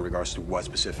for you in regards to what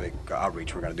specific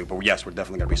outreach we're going to do. But yes, we're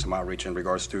definitely going to be some outreach in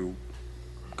regards to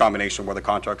combination with the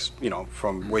contracts,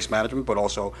 from waste management, but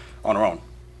also on our own.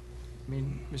 I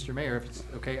mean, Mr. Mayor, if it's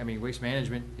okay, I mean, waste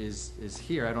management is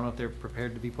here. I don't know if they're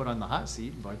prepared to be put on the hot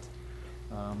seat, but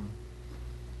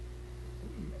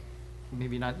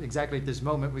maybe not exactly at this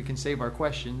moment. We can save our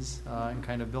questions and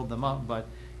kind of build them up, but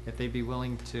if they'd be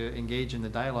willing to engage in the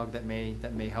dialogue, that may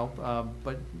help.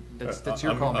 But that's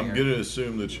your call, Mayor. I'm going to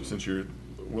assume that since you're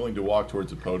willing to walk towards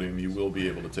the podium, you will be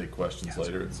able to take questions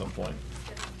later at some point.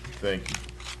 Thank you.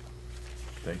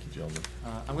 Thank you, gentlemen.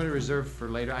 I'm going to reserve for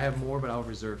later. I have more, but I'll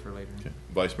reserve for later. Okay.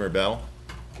 Vice Mayor Battle?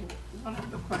 One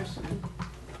other question.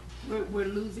 We're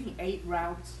losing 8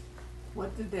 routes.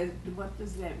 What does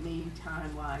that mean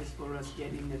time-wise for us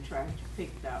getting the trash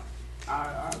picked up?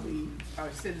 Are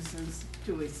citizens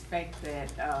to expect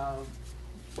that,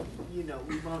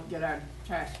 we won't get our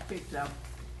trash picked up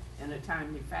in a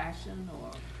timely fashion,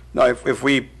 or? No, if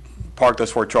we park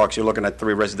those 4 trucks, you're looking at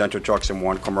 3 residential trucks and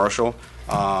 1 commercial.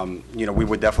 We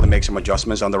would definitely make some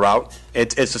adjustments on the route.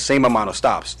 It's the same amount of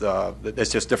stops.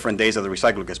 It's just different days that the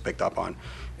recycler gets picked up on.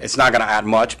 It's not going to add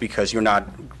much, because you're not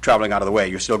traveling out of the way.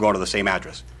 You're still going to the same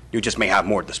address. You just may have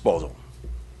more disposal.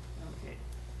 Okay.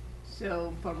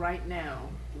 So for right now,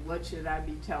 what should I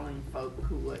be telling folk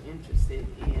who are interested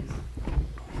in?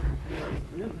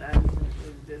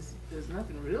 There's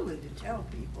nothing really to tell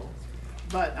people.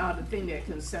 But the thing that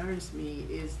concerns me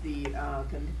is the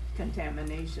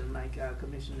contamination, like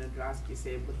Commissioner Drosky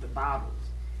said, with the bottles.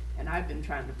 And I've been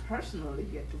trying to personally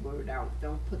get the word out.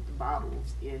 Don't put the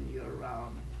bottles in your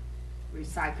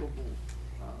recyclable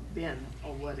bin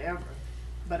or whatever.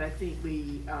 But I think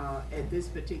we, at this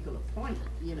particular point,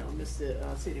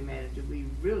 Mr. City Manager, we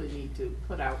really need to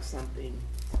put out something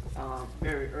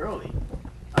very early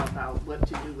about what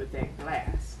to do with that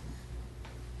glass.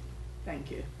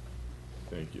 Thank you.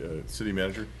 Thank you. City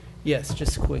Manager? Yes,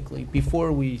 just quickly.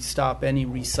 Before we stop any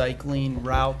recycling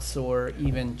routes or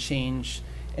even change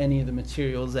any of the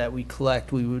materials that we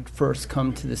collect, we would first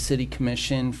come to the City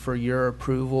Commission for your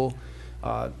approval.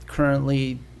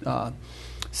 Currently,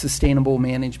 Sustainable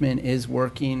Management is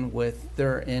working with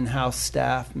their in-house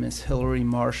staff, Ms. Hillary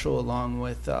Marshall, along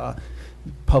with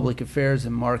Public Affairs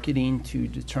and Marketing, to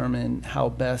determine how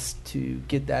best to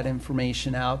get that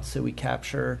information out so we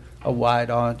capture a wide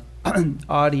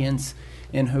audience,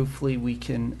 and hopefully we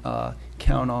can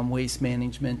count on Waste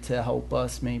Management to help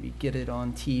us maybe get it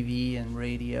on TV and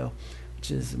radio,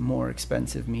 which is a more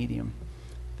expensive medium.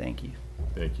 Thank you.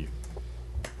 Thank you.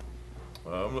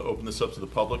 I'm going to open this up to the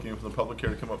public. Anyone from the public care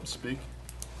to come up and speak?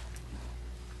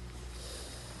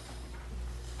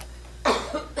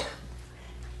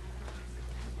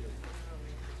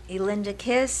 Elinda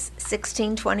Kiss,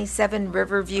 1627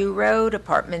 Riverview Road,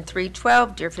 apartment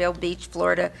 312, Deerfield Beach,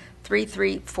 Florida,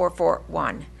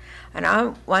 33441. And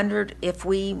I wondered if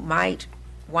if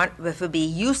it would be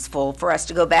useful for us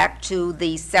to go back to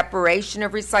the separation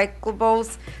of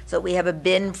recyclables, so we have a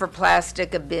bin for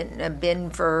plastic, a bin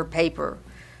for paper.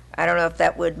 I don't know if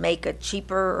that would make it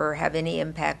cheaper or have any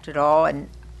impact at all. And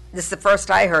this is the first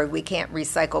I heard we can't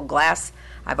recycle glass.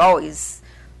 I've always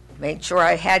made sure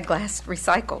I had glass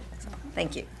recycled. So,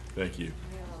 thank you. Thank you.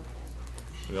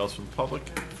 Anyone else from the public?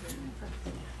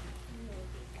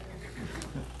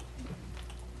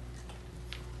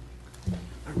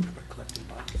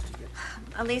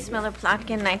 Elise Miller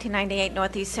Plotkin, 1998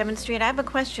 Northeast 7th Street. I have a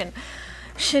question.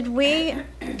 Should we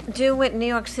do what New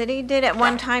York City did at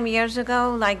one time years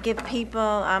ago, like give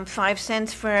people 5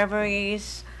 cents for every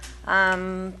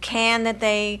can that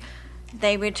they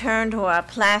returned, or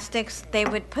plastics? They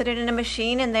would put it in a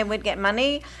machine and they would get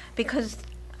money, because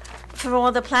for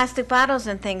all the plastic bottles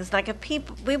and things, like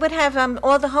we would have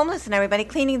all the homeless and everybody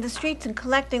cleaning the streets and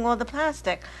collecting all the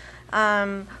plastic.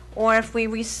 Or if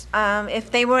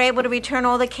if they were able to return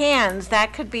all the cans,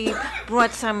 that could be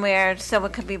brought somewhere so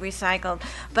it could be recycled.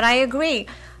 But I agree.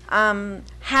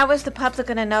 How is the public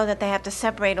going to know that they have to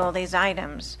separate all these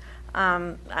items?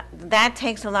 That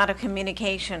takes a lot of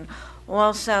communication.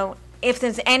 Also, if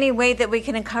there's any way that we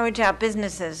can encourage our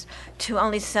businesses to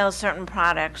only sell certain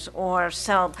products, or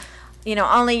sell,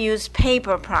 only use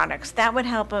paper products, that would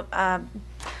help a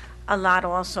lot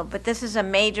also. But this is a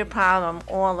major problem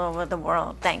all over the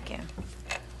world. Thank you.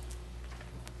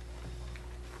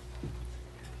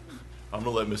 I'm going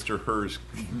to let Mr. Hers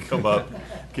come up in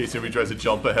case anybody tries to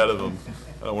jump ahead of him.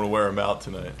 I don't want to wear him out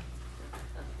tonight.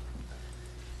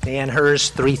 Dan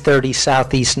Hers, 330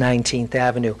 Southeast 19th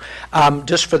Avenue.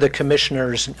 Just for the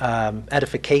commissioner's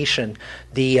edification,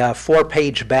 the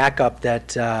 4-page backup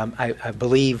that I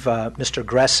believe Mr.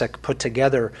 Gressick put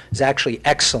together is actually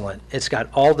excellent. It's got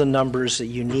all the numbers that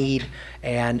you need,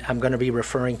 and I'm going to be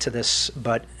referring to this,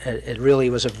 but it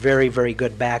really was a very, very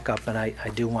good backup, and I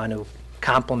do want to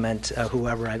compliment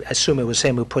whoever, I assume it was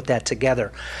him who put that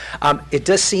together. It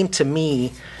does seem to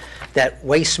me that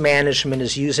Waste Management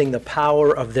is using the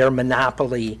power of their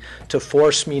monopoly to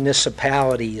force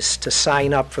municipalities to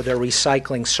sign up for their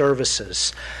recycling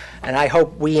services. And I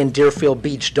hope we in Deerfield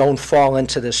Beach don't fall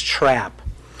into this trap.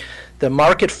 The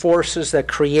market forces that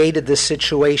created this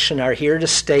situation are here to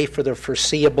stay for the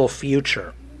foreseeable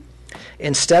future.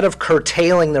 Instead of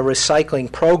curtailing the recycling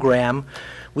program,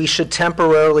 we should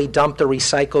temporarily dump the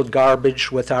recycled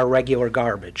garbage with our regular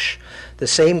garbage. The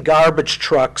same garbage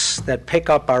trucks that pick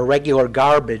up our regular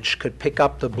garbage could pick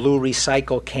up the blue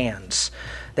recycle cans.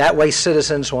 That way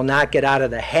citizens will not get out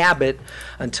of the habit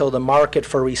until the market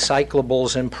for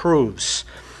recyclables improves.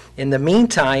 In the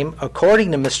meantime,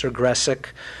 according to Mr.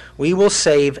 Gressick, we will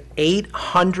save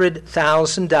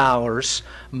 $800,000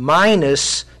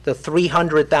 minus the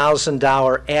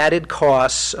 $300,000 added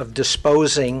costs of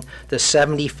disposing the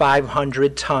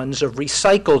 7,500 tons of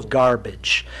recycled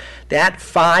garbage. That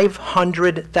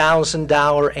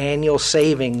 $500,000 annual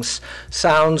savings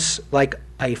sounds like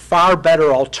a far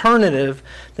better alternative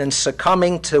than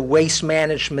succumbing to Waste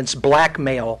Management's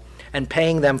blackmail and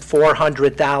paying them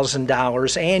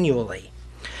 $400,000 annually.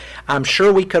 I'm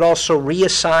sure we could also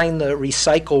reassign the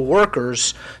recycle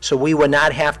workers so we would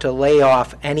not have to lay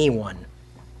off anyone.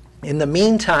 In the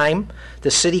meantime,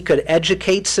 the city could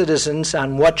educate citizens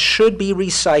on what should be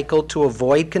recycled to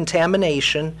avoid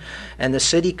contamination, and the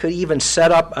city could even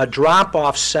set up a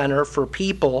drop-off center for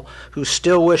people who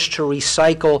still wish to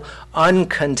recycle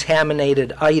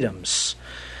uncontaminated items.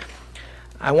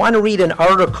 I want to read an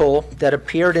article that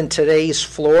appeared in today's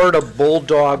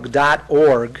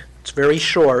FloridaBulldog.org. It's very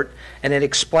short, and it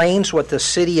explains what the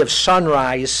city of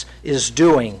Sunrise is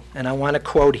doing, and I want to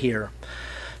quote here.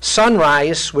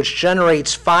 Sunrise, which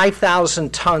generates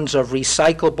 5,000 tons of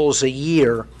recyclables a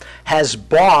year, has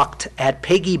balked at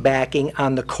piggybacking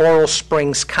on the Coral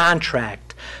Springs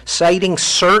contract, citing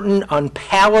certain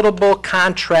unpalatable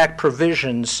contract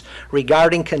provisions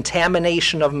regarding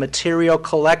contamination of material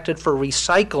collected for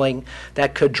recycling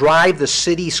that could drive the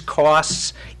city's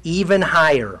costs even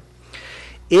higher.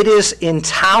 It is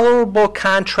intolerable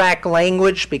contract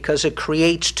language because it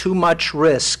creates too much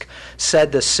risk,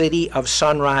 said the City of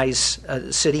Sunrise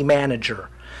city manager.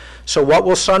 So what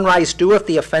will Sunrise do if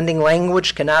the offending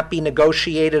language cannot be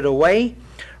negotiated away?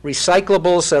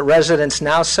 Recyclables that residents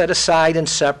now set aside in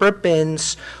separate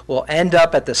bins will end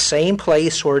up at the same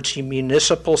place where its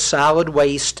municipal solid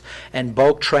waste and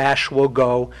bulk trash will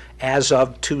go as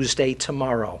of Tuesday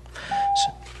tomorrow.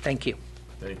 So, thank you.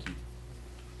 Thank you.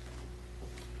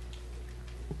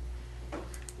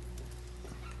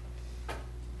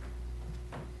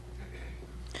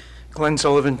 Glenn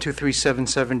Sullivan,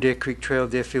 2377 Deer Creek Trail,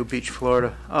 Deerfield Beach,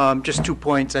 Florida. Just 2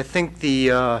 points. I think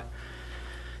the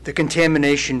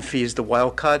contamination fee is the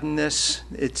wild card in this.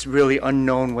 It's really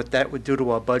unknown what that would do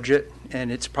to our budget,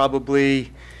 and it's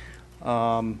probably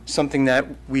something that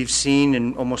we've seen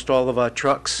in almost all of our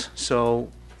trucks.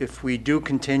 So if we do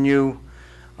continue,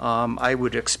 I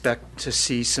would expect to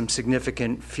see some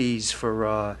significant fees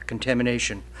for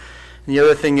contamination. And the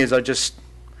other thing is, I'll just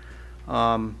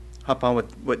hop on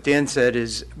with what Dan said,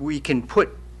 is we can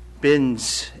put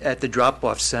bins at the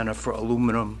drop-off center for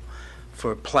aluminum,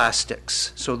 for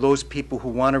plastics. So those people who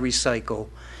want to recycle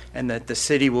and that the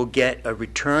city will get a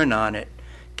return on it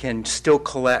can still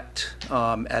collect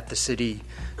at the city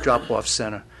drop-off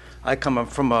center. I come up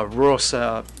from a rural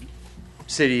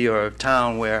city or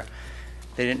town where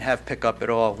they didn't have pickup at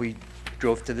all. We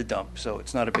drove to the dump, so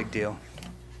it's not a big deal.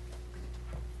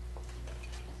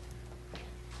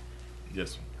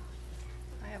 Yes.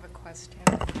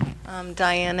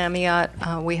 Diane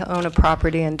Emiot. We own a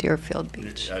property in Deerfield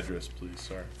Beach. Your address, please.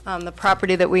 Sorry. The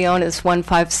property that we own is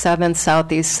 157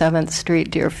 Southeast 7th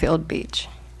Street, Deerfield Beach.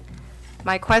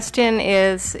 My question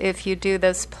is, if you do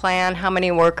this plan, how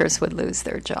many workers would lose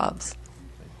their jobs?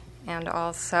 And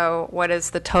also, what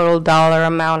is the total dollar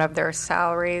amount of their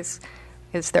salaries?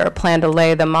 Is there a plan to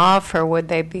lay them off, or would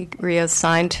they be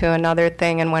reassigned to another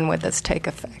thing, and when would this take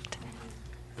effect?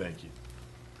 Thank you.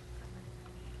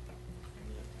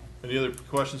 Any other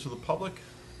questions for the public?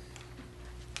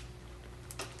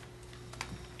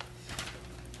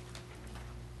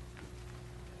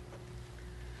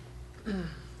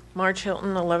 Marge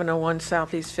Hilton, 1101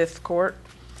 Southeast 5th Court.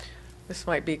 This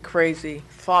might be a crazy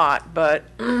thought, but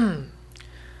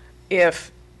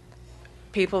if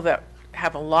people that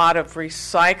have a lot of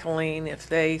recycling, if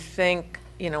they think,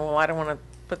 well, I don't want to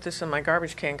put this in my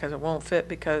garbage can because it won't fit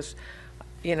because,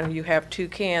 you have 2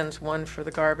 cans, one for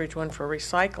the garbage, one for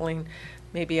recycling,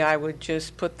 maybe I would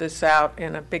just put this out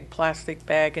in a big plastic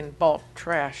bag in bulk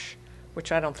trash,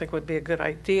 which I don't think would be a good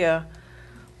idea,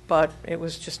 but it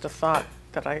was just a thought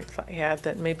that I had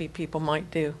that maybe people might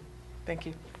do. Thank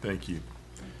you. Thank you.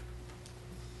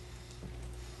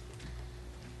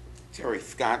 Terry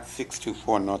Scott,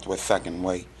 624 Northwest 2nd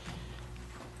Way.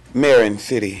 Mayor and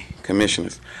City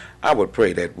Commissioners, I would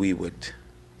pray that we would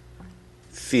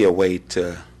see a way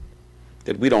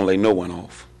that we don't lay no one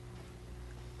off,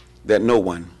 that no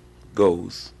one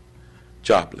goes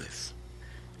jobless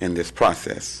in this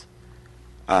process.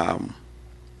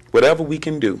 Whatever we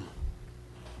can do,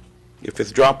 if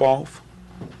it's drop-off,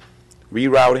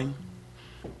 rerouting,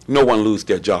 no one lose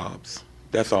their jobs.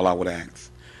 That's all I would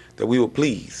ask, that we would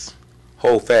please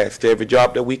hold fast to every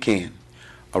job that we can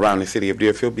around the city of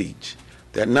Deerfield Beach,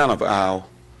 that none of our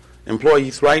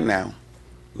employees right now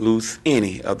lose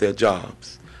any of their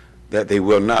jobs, that they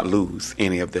will not lose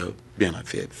any of their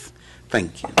benefits.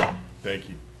 Thank you. Thank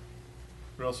you.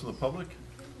 Anyone else from the public?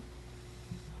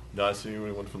 Not seeing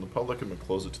anyone from the public, I'm going to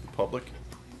close it to the public.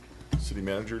 City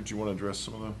Manager, do you want to address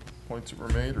some of the points that were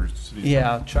made, or City?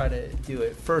 Yeah, I'll try to do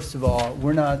it. First of all,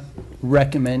 we're not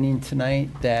recommending tonight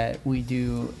that we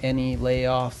do any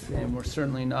layoffs, and we're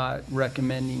certainly not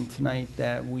recommending tonight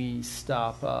that we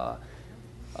stop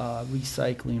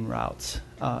recycling routes.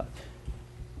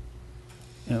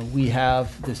 We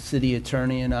have, the city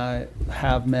attorney and I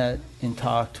have met and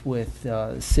talked with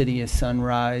the city of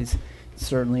Sunrise.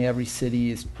 Certainly every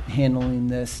city is handling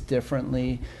this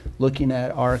differently, looking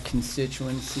at our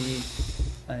constituency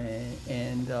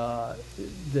and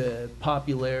the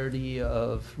popularity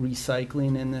of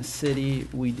recycling in this city.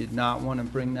 We did not want to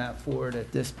bring that forward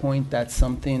at this point. That's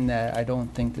something that I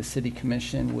don't think the city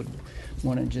commission would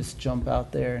want to just jump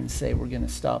out there and say we're going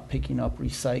to stop picking up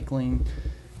recycling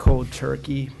cold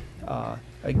turkey.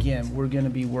 Again, we're going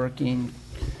to be working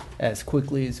as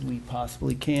quickly as we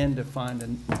possibly can to find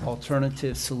an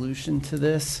alternative solution to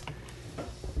this.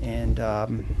 And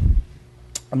I'm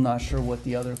not sure what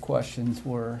the other questions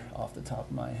were off the top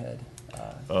of my head.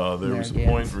 There was a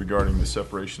point regarding the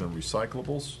separation of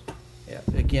recyclables. Yeah,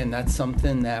 again, that's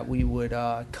something that we would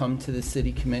come to the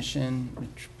city commission,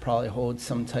 which probably hold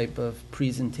some type of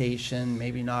presentation,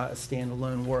 maybe not a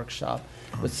standalone workshop,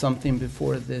 but something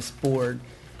before this board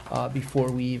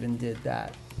before we even did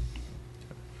that.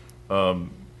 One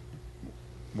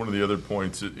of the other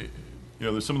points,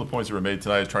 there's some of the points that were made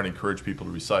tonight is trying to encourage people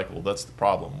to recycle. Well, that's the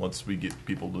problem. Once we get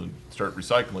people to start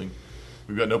recycling,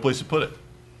 we've got no place to put it.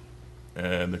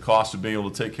 And the cost of being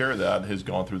able to take care of that has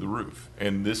gone through the roof.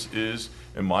 And this is,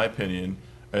 in my opinion,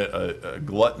 a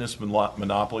gluttonous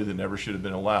monopoly that never should have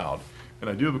been allowed. And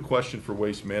I do have a question for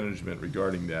Waste Management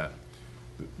regarding that.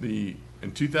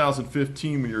 In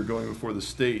 2015, when you were going before the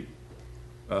state,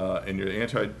 and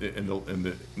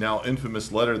the now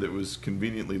infamous letter that was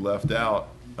conveniently left out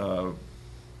of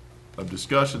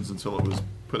discussions until it was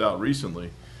put out recently,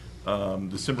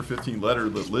 December 15 letter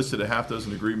that listed a half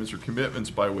dozen agreements or commitments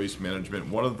by Waste Management.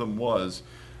 One of them was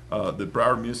that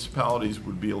Broward municipalities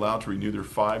would be allowed to renew their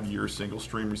 5-year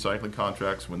single-stream recycling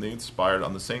contracts when they expired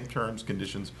on the same terms,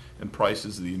 conditions, and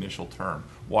prices of the initial term.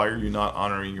 Why are you not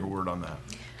honoring your word on that?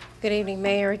 Good evening,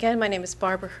 Mayor. Again, my name is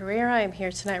Barbara Herrera. I am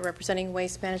here tonight representing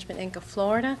Waste Management, Inc. of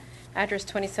Florida, address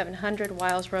 2700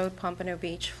 Wiles Road, Pompano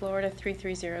Beach, Florida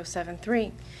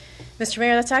 33073. Mr.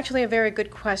 Mayor, that's actually a very good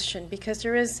question because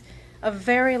there is a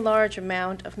very large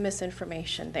amount of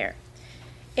misinformation there.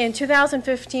 In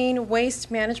 2015, Waste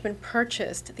Management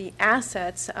purchased the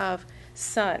assets of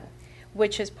Sun,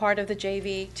 which is part of the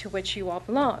JV to which you all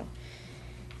belong.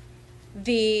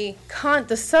 The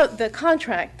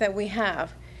contract that we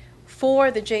have for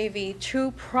the JV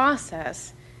to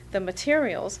process the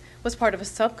materials was part of a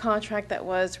subcontract that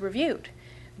was reviewed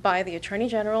by the Attorney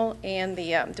General and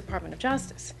the Department of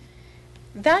Justice.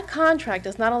 That contract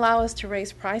does not allow us to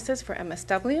raise prices for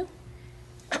MSW,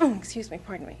 excuse me,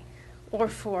 pardon me, or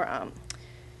for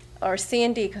our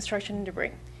C&D, construction and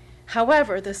debris.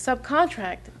 However, the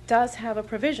subcontract does have a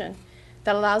provision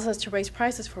that allows us to raise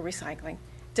prices for recycling,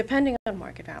 depending on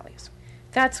market values.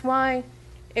 That's why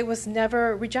it was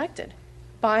never rejected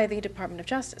by the Department of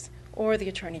Justice or the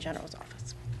Attorney General's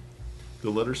office. The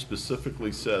letter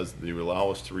specifically says that they will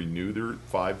allow us to renew their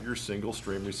 5-year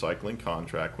single-stream recycling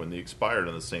contract when they expired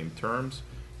on the same terms,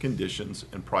 conditions,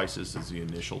 and prices as the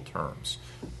initial terms.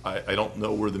 I don't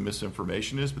know where the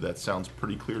misinformation is, but that sounds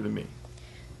pretty clear to me.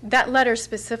 That letter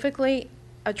specifically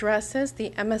addresses the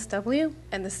MSW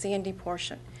and the C&D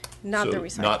portion, not the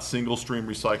recycling. Not single-stream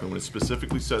recycling. When it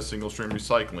specifically says single-stream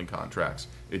recycling contracts,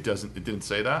 it didn't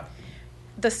say that?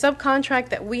 The subcontract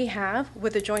that we have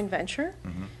with the joint venture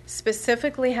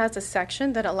specifically has a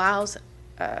section that allows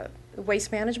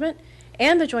Waste Management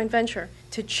and the joint venture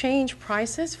to change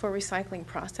prices for recycling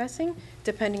processing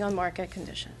depending on market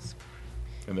conditions.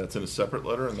 And that's in a separate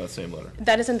letter in that same letter?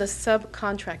 That is in the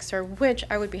subcontract, sir, which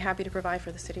I would be happy to provide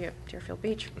for the city of Deerfield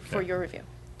Beach for your review.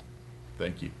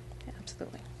 Thank you. Yeah,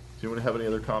 absolutely. Do you want to have any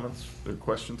other comments or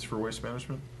questions for Waste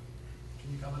Management?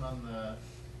 Can you comment on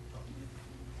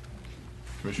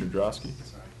Commissioner Drosky?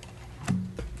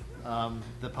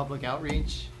 the public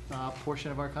outreach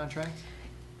portion of our contract?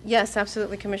 Yes,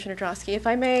 absolutely, Commissioner Drosky. If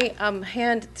I may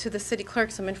hand to the city clerk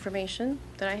some information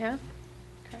that I have.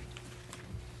 Okay.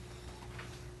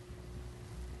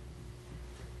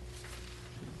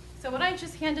 So what I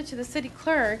just handed to the city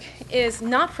clerk is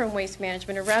not from Waste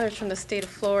Management, or rather it's from the state of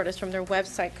Florida. It's from their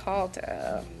website called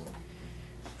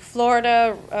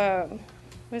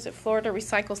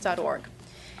floridarecycles.org.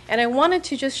 And I wanted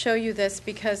to just show you this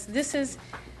because this is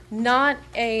not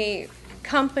a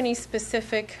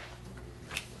company-specific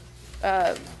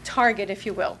target, if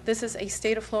you will. This is a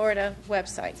state of Florida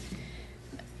website.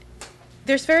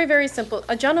 There's very, very simple.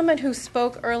 A gentleman who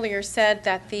spoke earlier said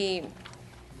that the,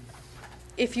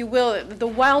 if you will, the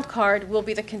wild card will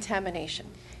be the contamination.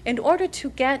 In order to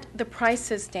get the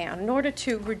prices down, in order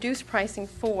to reduce pricing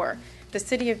for the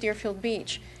city of Deerfield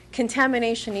Beach,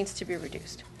 contamination needs to be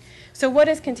reduced. So what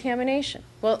is contamination?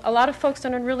 Well, a lot of folks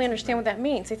don't really understand what that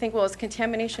means. They think, well, is it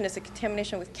contamination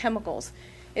with chemicals?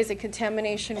 Is it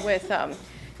contamination with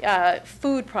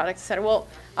food products, et cetera? Well,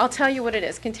 I'll tell you what it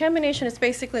is. Contamination is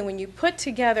basically when you put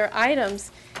together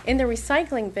items in the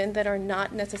recycling bin that are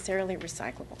not necessarily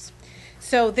recyclables.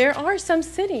 So there are some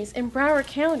cities in Broward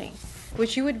County,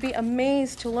 which you would be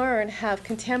amazed to learn have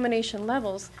contamination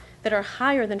levels that are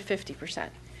higher than 50%,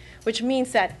 which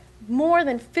means that more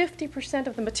than 50%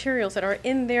 of the materials that are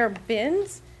in their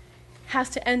bins has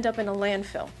to end up in a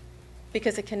landfill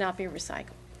because it cannot be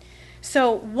recycled.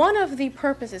 So one of the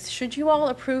purposes, should you all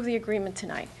approve the agreement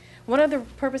tonight, one of the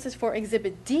purposes for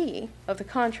Exhibit D of the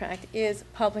contract is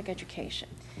public education.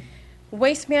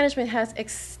 Waste Management has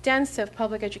extensive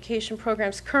public education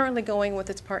programs currently going with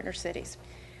its partner cities.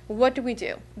 What do we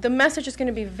do? The message is going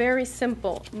to be very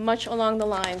simple, much along the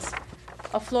lines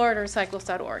of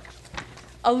floridarecycles.org.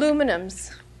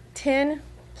 Aluminums, tin,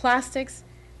 plastics,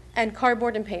 and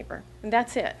cardboard and paper, and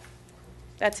that's it.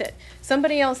 That's it.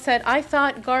 Somebody else said, I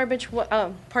thought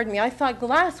I thought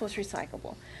glass was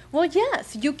recyclable. Well,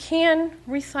 yes, you can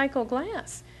recycle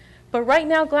glass, but right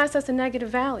now glass has a negative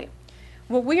value.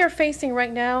 What we are facing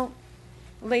right now,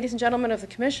 ladies and gentlemen of the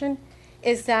Commission,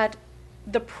 is that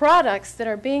the products that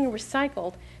are being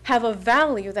recycled have a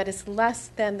value that is less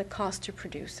than the cost to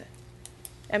produce it.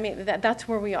 I mean, that's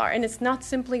where we are. And it's not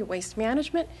simply waste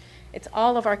management. It's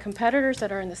all of our competitors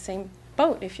that are in the same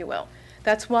boat, if you will.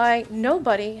 That's why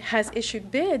nobody has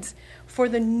issued bids for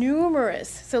the numerous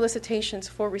solicitations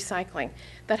for recycling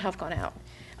that have gone out.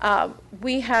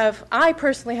 I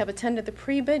personally have attended the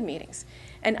pre-bid meetings,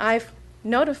 and I've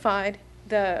notified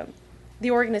the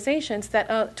organizations that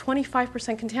a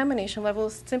 25% contamination level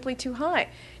is simply too high.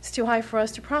 It's too high for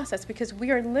us to process because we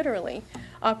are literally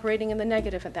operating in the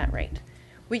negative at that rate.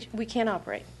 We can't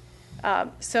operate.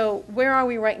 So where are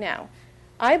we right now?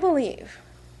 I believe,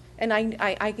 and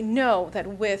I know that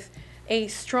with a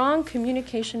strong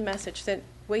communication message that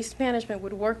Waste Management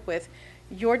would work with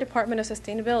your Department of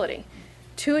Sustainability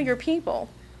to your people,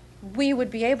 we would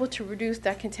be able to reduce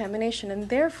that contamination, and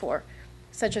therefore,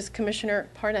 such as Commissioner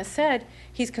Parnas said,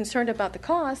 he's concerned about the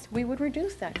cost, we would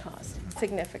reduce that cost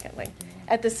significantly.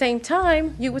 At the same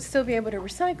time, you would still be able to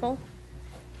recycle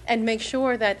and make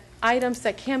sure that items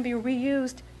that can be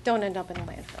reused don't end up in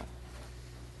the landfill.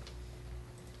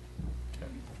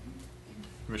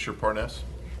 Commissioner Parnas?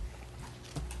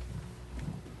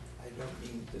 I don't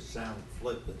mean to sound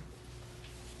flippant,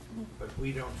 but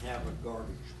we don't have a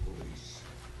garbage police.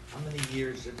 How many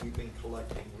years have you been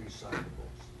collecting recyclables?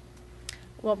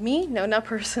 Well, me? No, not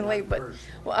personally, but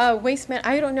Waste Man.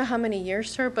 I don't know how many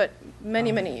years, sir, but many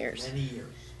years. Many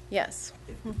years. Yes.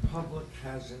 If the public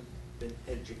hasn't been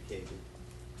educated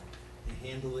to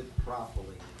handle it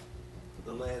properly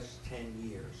for the last 10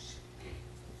 years,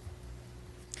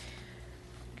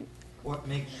 what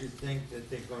makes you think that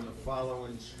they're going to follow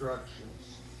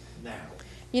instructions now?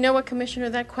 You know what, Commissioner?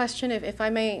 That question, if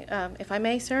I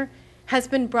may, sir, has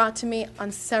been brought to me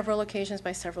on several occasions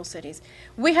by several cities.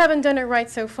 We haven't done it right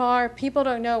so far. People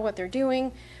don't know what they're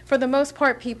doing. For the most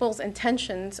part, people's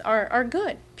intentions are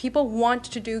good. People want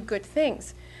to do good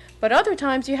things. But other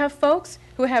times you have folks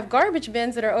who have garbage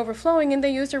bins that are overflowing and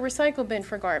they use their recycle bin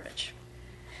for garbage.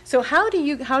 So how do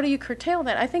you curtail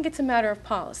that? I think it's a matter of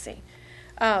policy.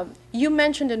 You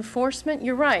mentioned enforcement.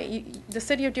 You're right. The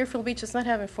city of Deerfield Beach does not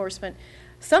have enforcement.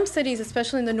 Some cities,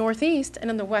 especially in the Northeast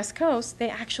and on the West Coast, they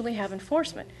actually have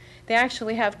enforcement. They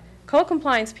actually have code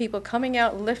compliance people coming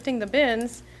out, lifting the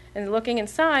bins and looking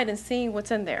inside and seeing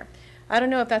what's in there. I don't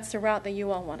know if that's the route that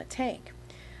you all want to take.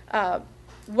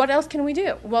 What else can we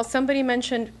do? Well, somebody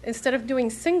mentioned instead of doing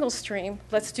single stream,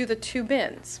 let's do the 2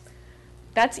 bins.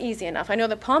 That's easy enough. I know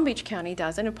that Palm Beach County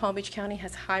does it, and Palm Beach County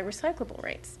has high recyclable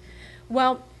rates.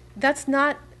 Well, that's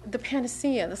not the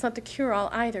panacea. That's not the cure-all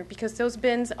either, because those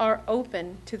bins are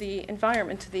open to the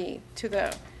environment,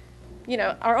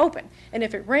 are open. And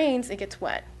if it rains, it gets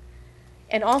wet.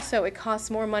 And also, it costs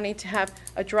more money to have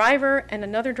a driver and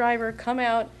another driver come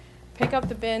out, pick up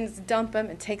the bins, dump them.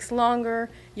 It takes longer.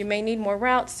 You may need more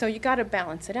routes, so you got to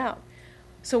balance it out.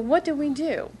 So what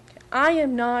do? I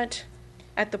am not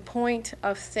at the point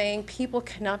of saying people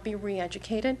cannot be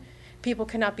re-educated. People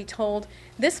cannot be told,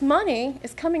 this money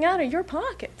is coming out of your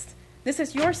pockets. This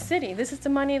is your city. This is the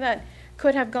money that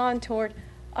could have gone toward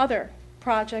other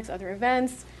projects, other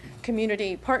events,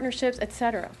 community partnerships,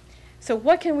 etc. So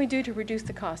what can we do to reduce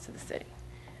the cost of the city?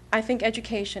 I think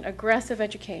education, aggressive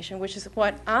education, which is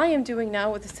what I am doing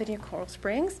now with the city of Coral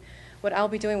Springs, what I'll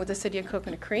be doing with the city of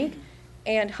Coconut Creek,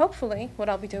 and hopefully what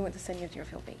I'll be doing with the city of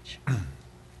Deerfield Beach.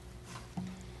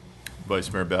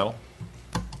 Vice Mayor Battle?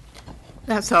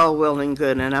 That's all well and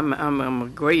good, and I'm a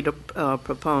great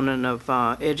proponent of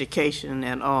education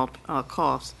at all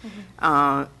costs.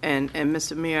 And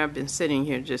Mr. Mayor, I've been sitting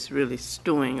here just really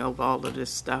stewing over all of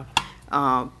this stuff.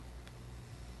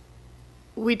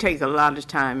 We take a lot of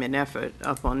time and effort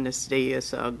up on this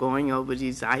dais going over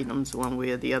these items one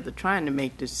way or the other, trying to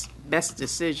make this best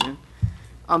decision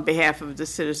on behalf of the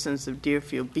citizens of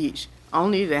Deerfield Beach,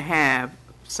 only to have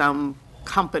some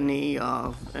company,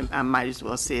 I might as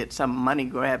well say it, some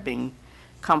money-grabbing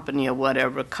company or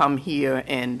whatever, come here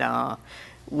and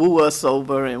woo us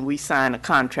over, and we sign a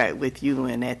contract with you,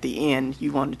 and at the end,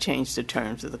 you want to change the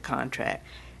terms of the contract.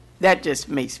 That just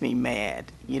makes me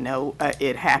mad.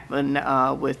 It happened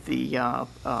with the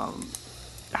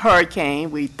hurricane.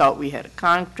 We thought we had a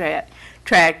contract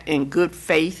in good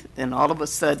faith, and all of a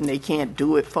sudden they can't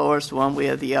do it for us one way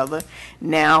or the other.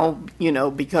 Now,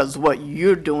 because what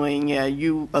you're doing,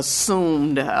 you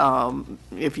assumed,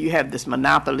 if you have this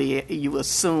monopoly, you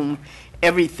assume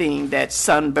everything that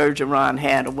Sun Bergeron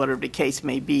had or whatever the case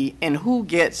may be, and who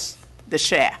gets the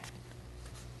shaft?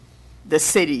 the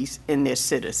cities and their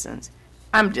citizens.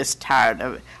 I'm just tired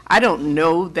of it. I don't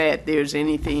know that there's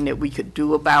anything that we could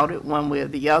do about it one way or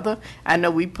the other. I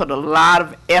know we put a lot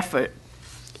of effort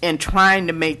in trying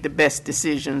to make the best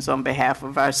decisions on behalf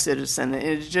of our citizens, and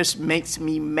it just makes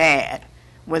me mad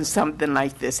when something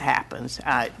like this happens.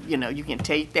 You know, you can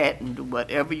take that and do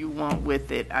whatever you want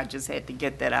with it. I just had to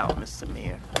get that out, Mr.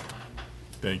 Mayor.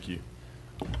 Thank you.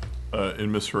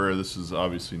 And Ms. Herrera, this is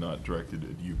obviously not directed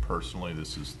at you personally.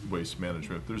 This is Waste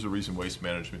Management. There's a reason Waste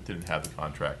Management didn't have the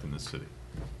contract in this city.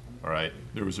 All right?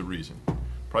 There was a reason.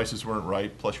 Prices weren't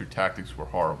right, plus your tactics were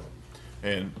horrible.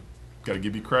 And got to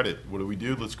give you credit. What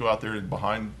do? Let's go out there and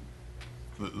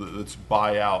let's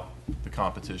buy out the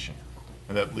competition.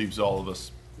 And that leaves all of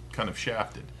us kind of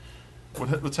shafted.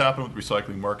 What's happened with the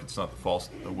recycling market? It's not the fault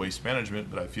of Waste Management,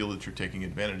 but I feel that you're taking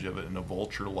advantage of it in a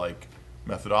vulture-like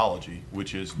methodology,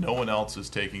 which is no one else is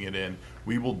taking it in.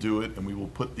 We will do it, and we will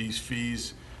put these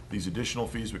fees, these additional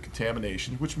fees with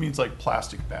contamination, which means like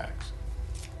plastic bags.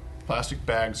 Plastic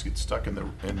bags get stuck in the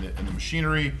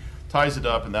machinery, ties it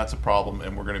up, and that's a problem,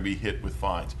 and we're going to be hit with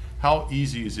fines. How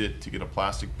easy is it to get a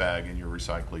plastic bag in your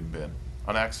recycling bin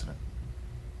on accident?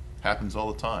 Happens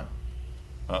all the time,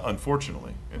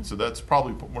 unfortunately. And so that's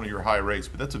probably one of your high rates,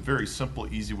 but that's a very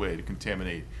simple, easy way to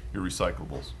contaminate your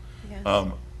recyclables.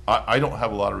 Yes. I don't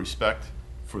have a lot of respect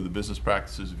for the business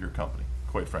practices of your company,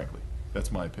 quite frankly. That's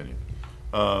my opinion.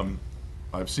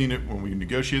 I've seen it when we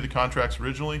negotiated the contracts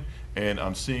originally, and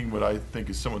I'm seeing what I think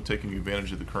is someone taking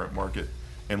advantage of the current market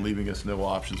and leaving us no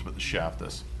options but to shaft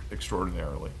us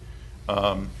extraordinarily.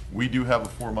 We do have a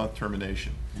 4-month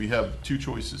termination. We have 2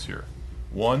 choices here.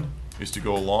 One is to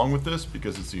go along with this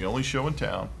because it's the only show in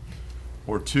town,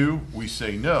 or 2, we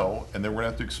say no, and then we're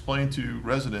going to have to explain to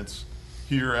residents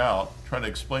here out, trying to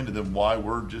explain to them why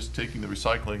we're just taking the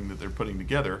recycling that they're putting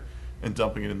together and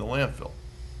dumping it in the landfill.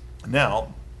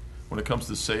 Now, when it comes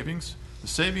to the savings,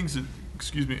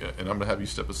 excuse me, and I'm going to have you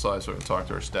step aside so I can talk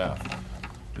to our staff.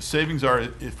 The savings are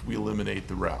if we eliminate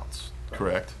the routes,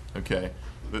 correct? Okay.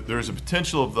 There's a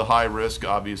potential of the high risk,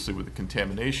 obviously, with the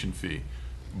contamination fee,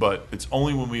 but it's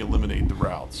only when we eliminate the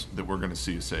routes that we're going to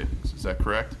see a savings. Is that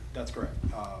correct? That's correct.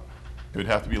 It would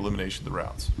have to be elimination of the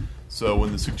routes. So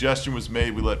when the suggestion was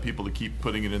made, we let people to keep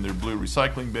putting it in their blue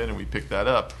recycling bin and we pick that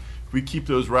up. If we keep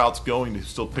those routes going to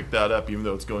still pick that up, even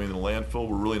though it's going in the landfill,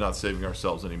 we're really not saving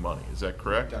ourselves any money. Is that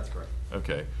correct? That's correct.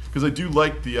 Okay. Because I do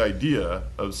like the idea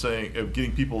of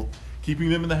getting people, keeping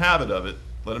them in the habit of it,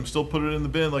 let them still put it in the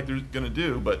bin like they're going to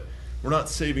do, but we're not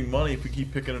saving money if we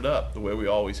keep picking it up the way we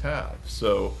always have.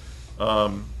 So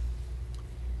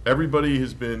everybody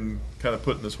has been kind of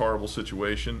put in this horrible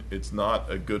situation. It's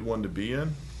not a good one to be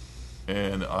in,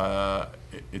 and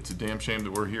it's a damn shame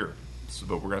that we're here. So,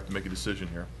 but we're going to have to make a decision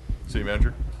here. City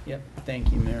Manager? Yep,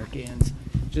 thank you, Mayor Gans.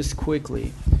 Just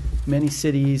quickly, many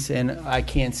cities, and I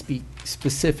can't speak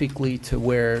specifically to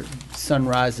where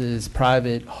Sunrise's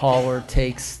private hauler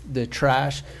takes the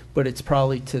trash, but it's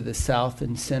probably to the south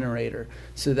incinerator.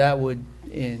 So that would,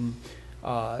 in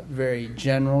very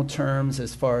general terms,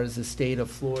 as far as the state of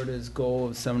Florida's goal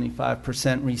of 75%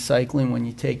 recycling, when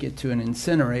you take it to an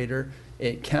incinerator,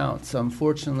 it counts.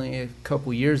 Unfortunately, a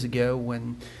couple years ago,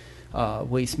 when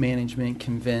Waste Management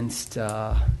convinced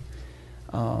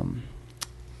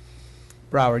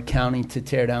Broward County to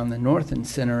tear down the north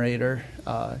incinerator,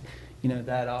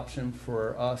 that option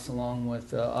for us, along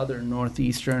with other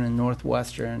northeastern and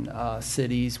northwestern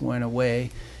cities, went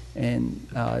away, and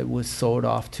it was sold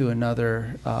off to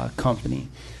another company.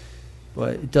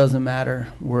 But it doesn't matter.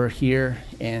 We're here,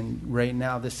 and right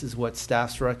now this is what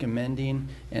staff's recommending.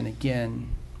 And again,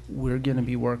 we're going to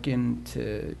be working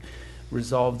to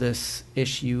resolve this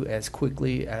issue as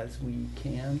quickly as we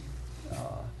can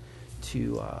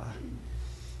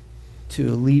to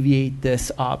alleviate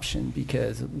this option,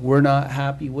 because we're not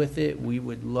happy with it. We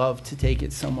would love to take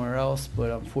it somewhere else,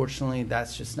 but unfortunately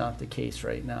that's just not the case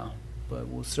right now. But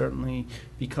we'll certainly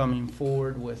be coming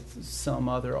forward with some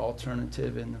other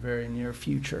alternative in the very near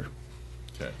future.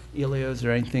 Okay. Elio, is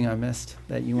there anything I missed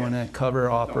that you want to cover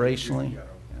operationally?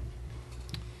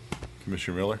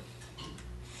 Commissioner Miller?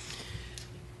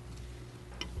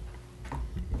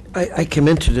 I came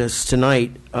into this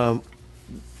tonight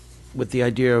with the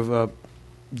idea of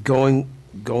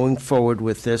going forward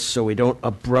with this so we don't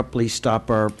abruptly stop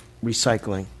our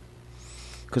recycling,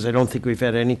 because I don't think we've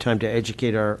had any time to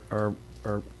educate our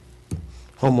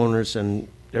homeowners and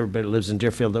everybody that lives in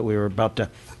Deerfield that we were about to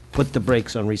put the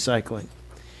brakes on recycling.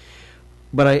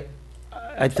 But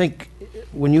I think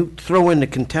when you throw in the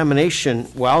contamination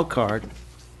wild card,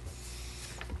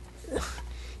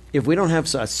 if we don't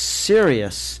have a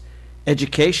serious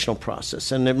educational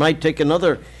process, and it might take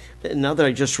another now that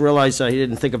I just realized I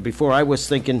didn't think of before, I was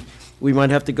thinking we might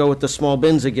have to go with the small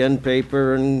bins again,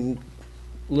 paper and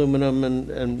aluminum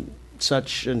and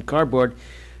such, and cardboard.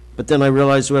 But then I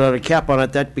realized without a cap on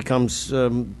it, that becomes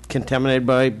contaminated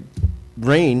by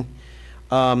rain.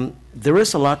 There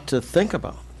is a lot to think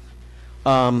about.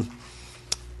 But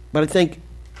I think,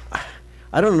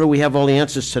 I don't know, we have all the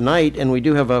answers tonight, and we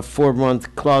do have a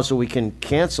 4-month clause so we can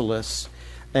cancel this.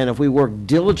 And if we work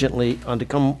diligently on to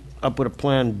come up with a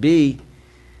plan B,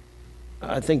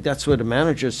 I think that's what the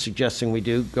manager's suggesting we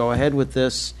do. Go ahead with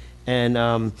this,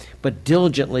 and but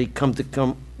diligently come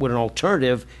with an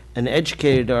alternative and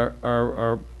educate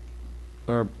our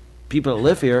people that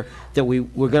live here that we're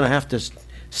going to have to.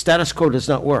 Status quo does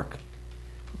not work.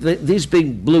 These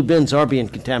big blue bins are being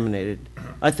contaminated.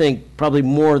 I think probably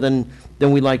more than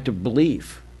we like to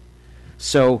believe.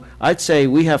 So I'd say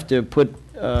we have to put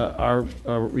our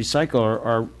recycle,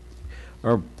 our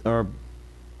or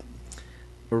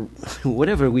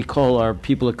whatever we call our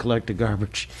people that collect the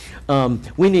garbage,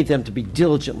 we need them to be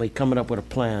diligently coming up with a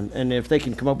plan. And if they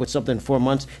can come up with something in 4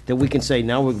 months, that we can say,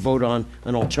 now we'll vote on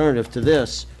an alternative to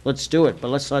this, let's do it. But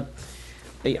let's not,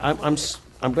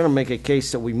 I'm going to make a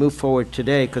case that we move forward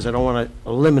today, because I don't want to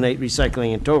eliminate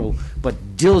recycling in total,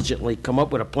 but diligently come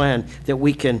up with a plan that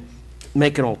we can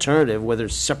make an alternative, whether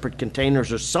it's separate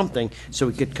containers or something, so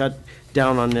we could cut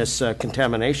down on this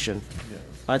contamination.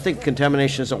 I think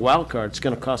contamination is a wild card. It's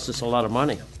going to cost us a lot of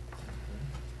money.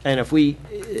 And if we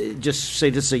just say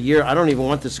this is a year, I don't even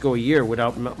want this to go a year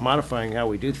without modifying how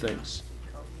we do things.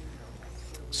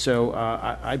 So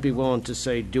I'd be willing to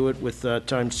say do it with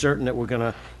time certain that we're going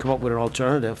to come up with an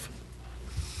alternative,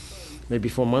 maybe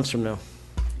 4 months from now.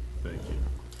 Thank you.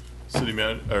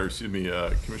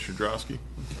 Commissioner Drosky?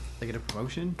 They get a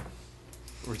promotion?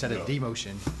 Or is that a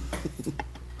demotion?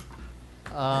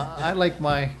 I like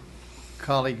my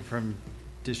colleague from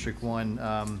District 1.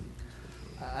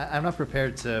 I'm not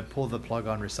prepared to pull the plug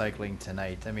on recycling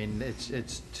tonight. I mean,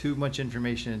 it's too much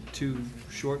information in too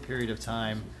short period of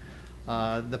time.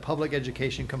 The public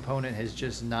education component has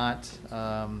just not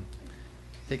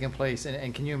taken place.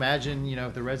 And can you imagine,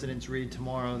 if the residents read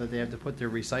tomorrow that they have to put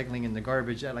their recycling in the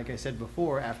garbage, like I said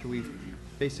before, after we've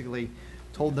basically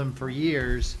told them for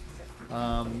years,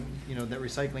 that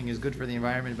recycling is good for the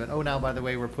environment, but now by the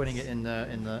way, we're putting it in the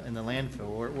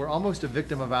landfill. We're almost a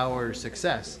victim of our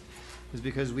success, is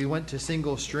because we went to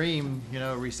single stream,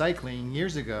 recycling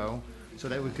years ago, so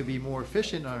that we could be more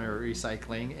efficient on our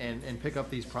recycling and pick up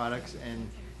these products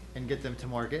and get them to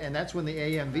market. And that's when the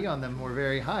AMV on them were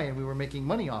very high, and we were making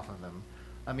money off of them.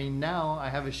 I mean, now I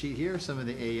have a sheet here, some of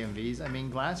the AMVs. I mean,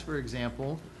 glass, for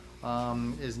example,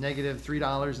 is negative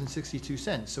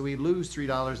 $3.62. So we lose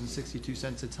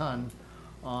 $3.62 a ton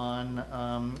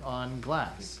on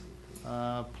glass.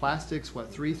 Plastics,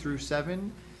 3 through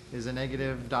 7 is a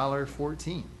negative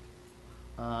 $1.14.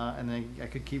 And then I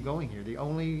could keep going here. The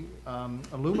only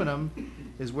aluminum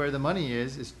is where the money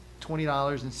is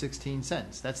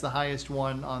 $20.16. That's the highest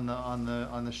one on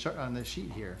the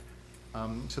sheet here.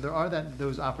 So there are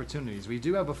those opportunities. We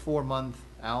do have a 4-month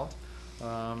out.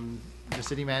 The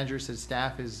city manager said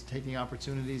staff is taking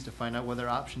opportunities to find out whether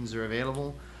options are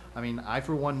available. I mean, I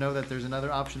for one know that there's another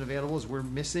option available. Is we're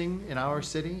missing in our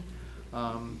city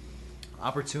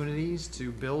opportunities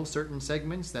to build certain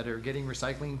segments that are getting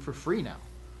recycling for free now.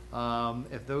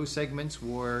 If those segments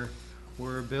were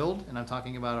built, and I'm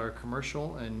talking about our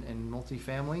commercial and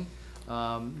multifamily,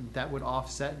 that would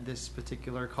offset this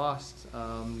particular cost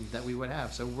that we would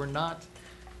have. So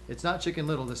it's not Chicken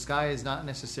Little. The sky is not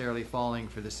necessarily falling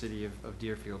for the city of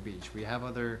Deerfield Beach. We have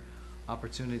other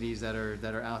opportunities that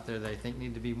are out there that I think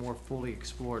need to be more fully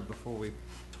explored before we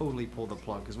totally pull the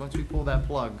plug. Because once we pull that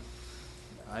plug,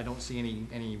 I don't see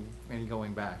any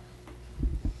going back.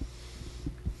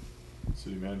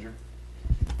 City Manager?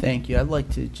 Thank you. I'd like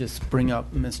to just bring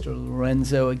up Mr.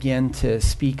 Lorenzo again to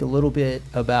speak a little bit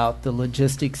about the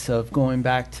logistics of going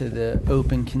back to the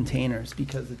open containers,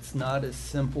 because it's not as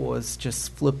simple as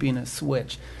just flipping a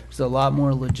switch. There's a lot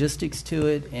more logistics to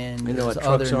it, and there's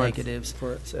other negatives.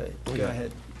 Go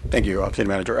ahead. Thank you, City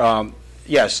Manager.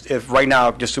 Yes, if right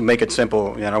now, just to make it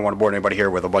simple, I don't want to bore anybody here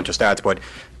with a bunch of stats, but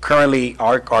currently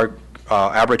our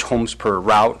average homes per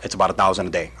route, it's about 1,000 a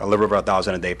day, a little over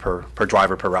 1,000 a day per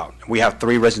driver per route. We have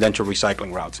 3 residential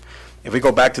recycling routes. If we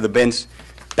go back to the bins,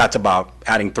 that's about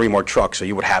adding 3 more trucks, so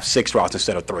you would have 6 routes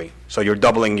instead of 3. So you're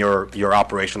doubling your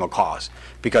operational cost,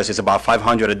 because it's about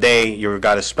 500 a day. You've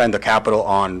got to spend the capital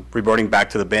on reverting back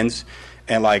to the bins.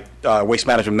 And like Waste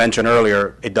Management mentioned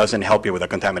earlier, it doesn't help you with the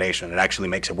contamination. It actually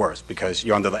makes it worse because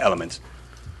you're under the elements.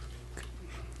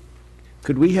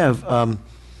 Could we have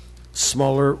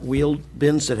smaller wheeled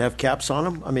bins that have caps on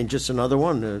them? I mean, just another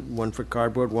one for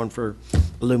cardboard, one for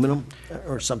aluminum,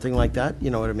 or something like that, you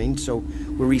know what I mean? So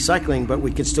we're recycling, but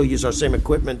we can still use our same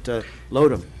equipment to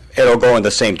load them. It'll go in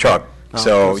the same truck.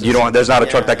 So you don't, there's not a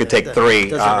truck that could take three.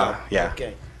 Doesn't help. Yeah.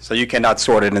 Okay. So you cannot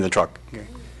sort it in the truck.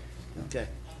 Okay.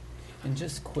 And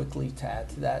just quickly to add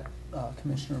to that,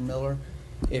 Commissioner Miller,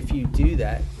 if you do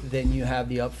that, then you have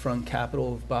the upfront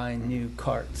capital of buying new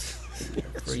carts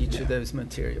for each of those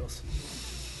materials.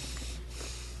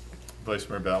 Vice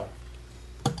Mayor Battle?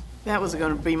 That was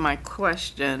going to be my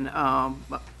question.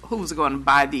 Who's going to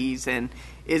buy these, and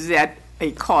is that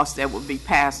a cost that would be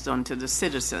passed on to the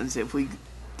citizens if we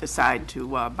decide to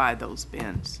buy those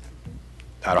bins?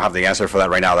 I don't have the answer for that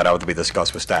right now. That would be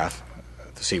discussed with staff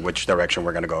to see which direction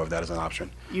we're going to go if that is an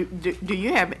option. Do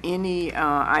you have any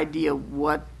idea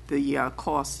what the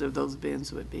cost of those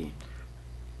bins would be?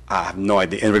 I have no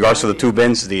idea. In regards to the two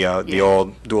bins, the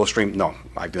old dual stream, no,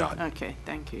 I do not. Okay,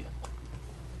 thank you.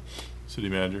 City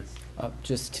Manager?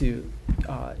 Just to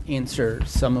answer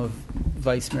some of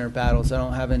Vice Mayor Battle's, I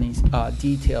don't have any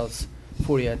details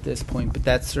for you at this point, but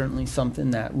that's certainly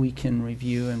something that we can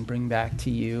review and bring back to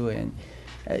you. And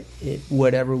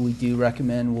whatever we do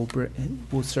recommend,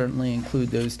 we'll certainly include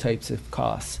those types of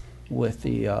costs with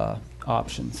the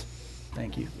options.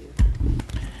 Thank you.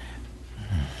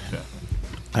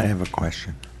 I have a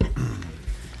question,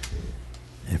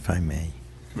 if I may.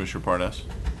 Commissioner Parnas?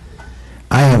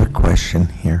 I have a question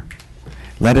here.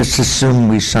 Let us assume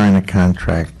we sign a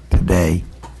contract today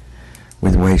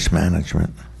with Waste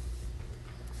Management.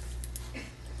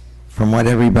 From what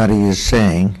everybody is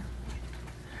saying,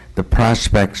 the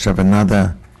prospects of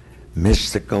another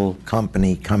mystical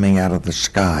company coming out of the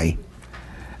sky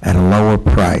at a lower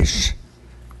price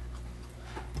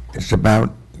is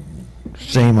about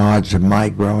same odds of my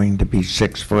growing to be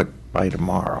 6 foot by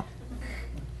tomorrow.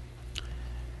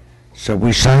 So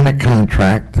we sign a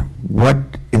contract. What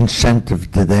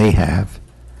incentive do they have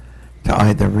to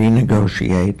either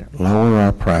renegotiate, lower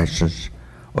our prices,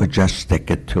 or just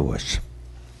stick it to us?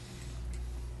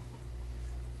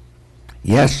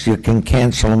 Yes, you can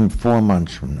cancel them 4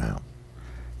 months from now,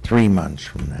 3 months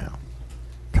from now,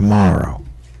 tomorrow.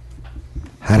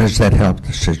 How does that help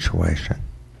the situation?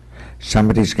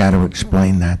 Somebody's got to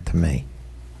explain that to me,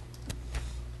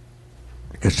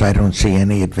 because I don't see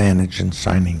any advantage in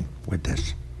signing with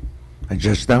this. I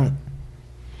just don't.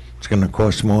 It's going to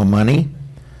cost more money.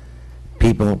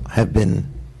 People have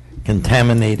been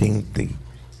contaminating the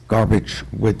garbage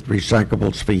with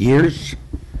recyclables for years.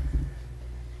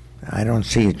 I don't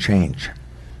see a change.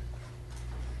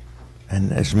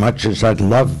 And as much as I'd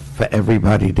love for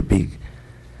everybody to be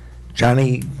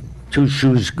Johnny Two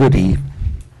Shoes Goody,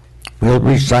 we'll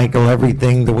recycle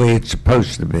everything the way it's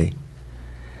supposed to be.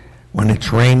 When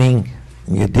it's raining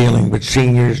and you're dealing with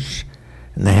seniors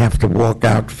and they have to walk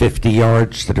out 50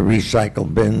 yards to the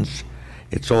recycle bins,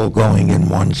 it's all going in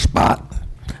one spot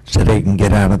so they can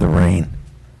get out of the rain.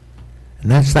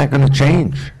 And that's not going to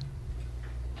change.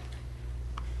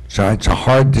 So it's a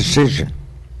hard decision.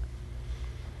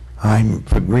 I'm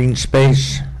for green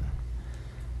space,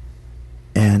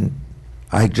 and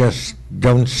I just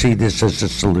don't see this as a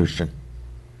solution.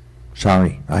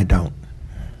 Sorry, I don't.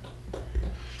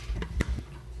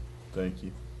 Thank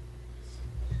you.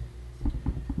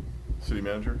 City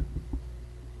Manager?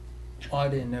 I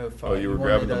didn't know if you were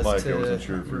grabbing the mic. I to wasn't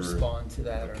sure if you were... respond to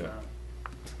that Okay. or not.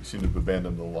 You seem to have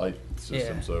abandoned the light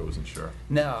system, Yeah. so I wasn't sure.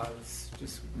 No, I was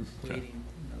just waiting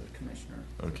another commissioner.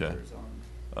 Okay. was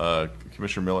on.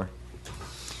 Commissioner Miller?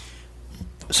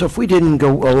 So if we didn't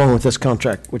go along with this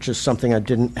contract, which is something I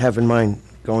didn't have in mind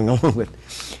going along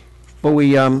with, but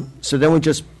we, so then we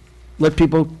just let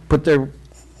people put their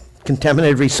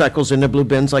contaminated recycles in their blue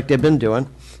bins like they've been doing.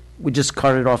 We just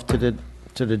cart it off to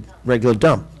the regular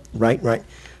dump, right? Right.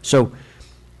 So,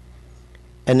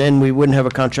 and then we wouldn't have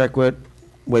a contract with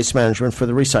Waste Management for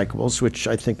the recyclables, which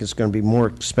I think is going to be more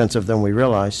expensive than we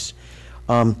realize.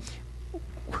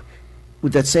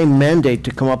 With that same mandate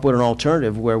to come up with an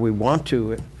alternative where we want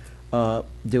to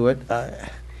do it, I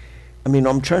mean,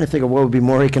 I'm trying to think of what would be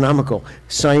more economical.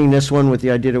 Signing this one with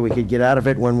the idea that we could get out of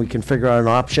it when we can figure out an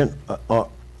option,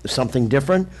 something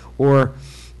different, or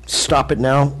stop it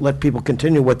now, let people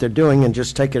continue what they're doing and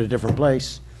just take it a different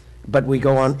place. But we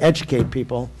go on, educate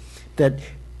people that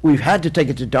we've had to take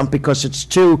it to dump because it's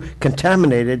too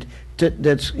contaminated.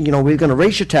 That's, you know, we're going to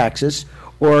raise your taxes,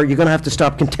 or you're going to have to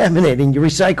stop contaminating your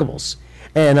recyclables.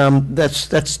 And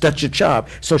that's your job.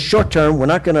 So short term, we're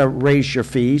not going to raise your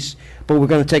fees, but we're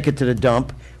going to take it to the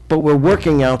dump. But we're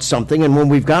working out something, and when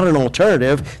we've got an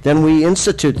alternative, then we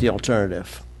institute the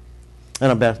alternative.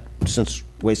 And I bet since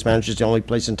Waste Management's the only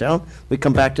place in town, we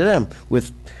come back to them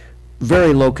with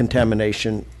very low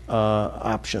contamination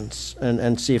options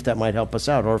and see if that might help us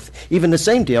out. Or if, even the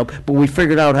same deal, but we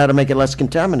figured out how to make it less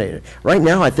contaminated. Right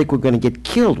now, I think we're going to get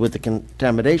killed with the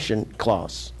contamination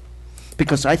clause.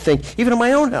 Because I think, even in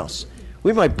my own house,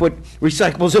 we might put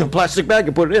recyclables in a plastic bag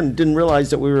and put it in and didn't realize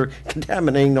that we were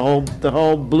contaminating the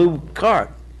whole blue cart.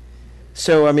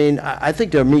 So, I mean, I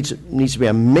think there needs to be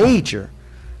a major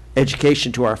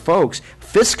education to our folks.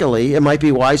 Fiscally, it might be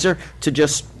wiser to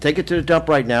just take it to the dump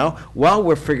right now while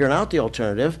we're figuring out the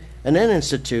alternative and then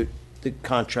institute the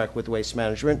contract with Waste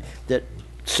Management.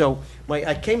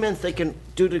 I came in thinking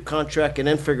do the contract and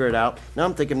then figure it out. Now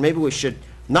I'm thinking maybe we should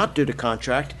not do the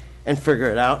contract and figure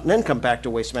it out and then come back to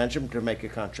Waste Management to make a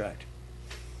contract.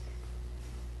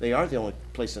 They are the only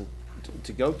place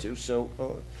to go to,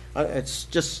 so it's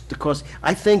just the cost.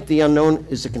 I think the unknown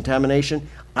is the contamination.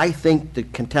 I think the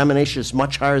contamination is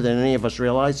much higher than any of us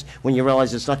realize when you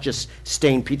realize it's not just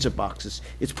stained pizza boxes.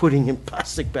 It's putting in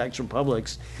plastic bags from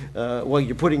Publix.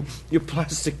 You're putting your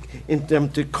plastic in them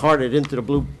to cart it into the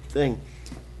blue thing.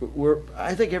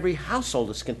 I think every household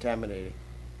is contaminating.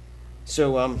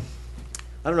 So I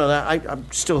don't know.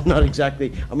 I'm still not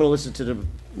exactly. I'm going to listen to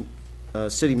the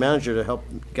city manager to help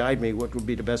guide me what would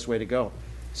be the best way to go.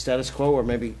 Status quo, or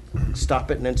maybe stop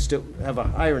it and then still have a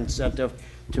higher incentive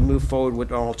to move forward with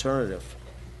an alternative.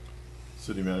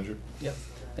 City manager? Yep,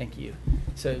 thank you.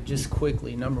 So just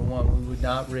quickly, number one, we would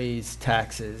not raise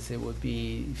taxes. It would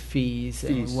be fees,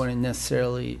 and we wouldn't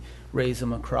necessarily raise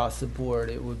them across the board.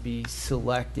 It would be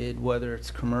selected, whether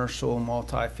it's commercial,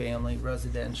 multifamily,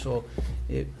 residential.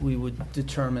 We would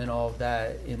determine all of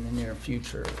that in the near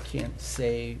future. Can't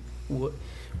say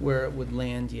where it would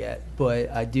land yet, but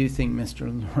I do think Mr.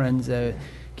 Lorenzo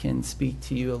can speak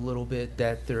to you a little bit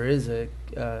that there is a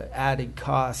added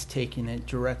cost taking it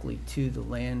directly to the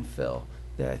landfill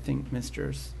that I think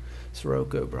Mr.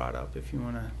 Sirocco brought up. If you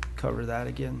want to cover that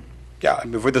again. Yeah,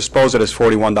 if we dispose it as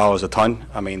 $41 a ton,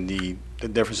 I mean, the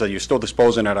difference is that you're still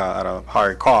disposing at a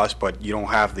higher cost, but you don't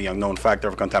have the unknown factor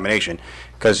of contamination.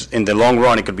 Because in the long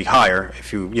run, it could be higher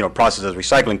if you process as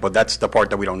recycling, but that's the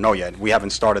part that we don't know yet. We haven't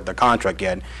started the contract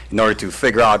yet in order to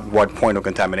figure out what point of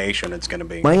contamination it's going to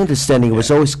be. My understanding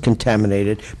was always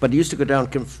contaminated, but it used to go down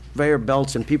conveyor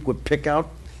belts and people would pick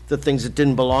out the things that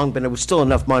didn't belong, but it was still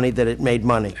enough money that it made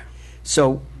money.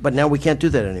 So, but now we can't do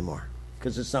that anymore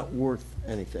because it's not worth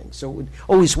anything. So it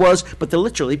always was, but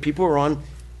literally people were on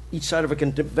each side of a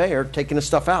conveyor taking the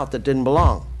stuff out that didn't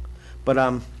belong. But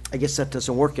I guess that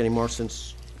doesn't work anymore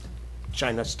since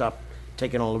China stopped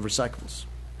taking all the recyclables.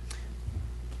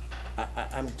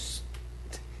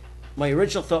 My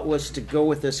original thought was to go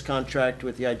with this contract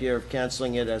with the idea of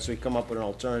canceling it as we come up with an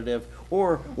alternative,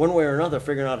 or one way or another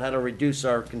figuring out how to reduce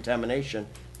our contamination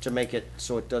to make it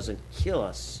so it doesn't kill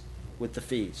us with the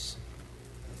fees.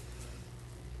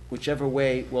 Whichever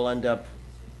way will end up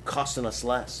costing us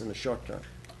less in the short term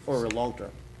or the long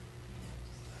term.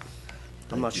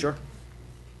 I'm not sure.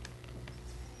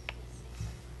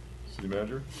 City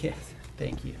manager? Yes,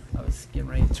 thank you. I was getting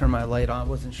ready to turn my light on. I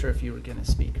wasn't sure if you were going to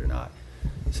speak or not.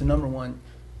 So number one,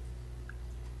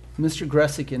 Mr.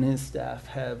 Gressick and his staff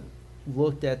have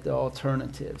looked at the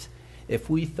alternatives. If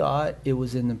we thought it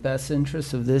was in the best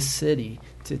interest of this city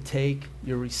to take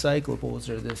your recyclables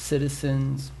or the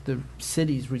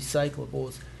city's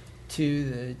recyclables to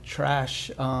the trash,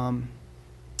 to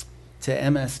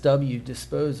MSW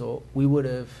disposal, we would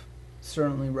have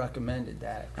certainly recommended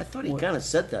that. I thought he kind of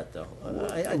said that, though.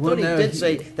 I thought he did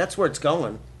say that's where it's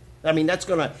going. I mean, that's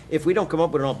going to, if we don't come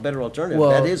up with a better alternative,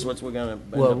 that is what we're going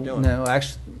to end up doing. No,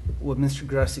 actually, what Mr.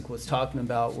 Gressick was talking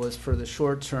about was for the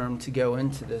short term to go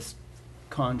into this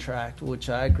contract, which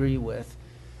I agree with,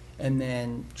 and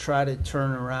then try to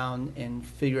turn around and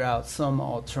figure out some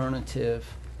alternative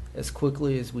as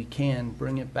quickly as we can,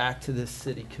 bring it back to this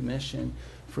city commission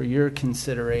for your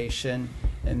consideration,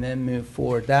 and then move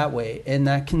forward that way. And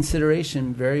that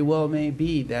consideration very well may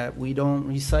be that we don't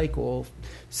recycle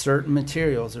certain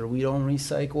materials or we don't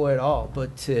recycle at all.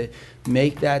 But to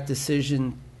make that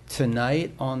decision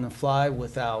tonight on the fly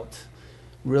without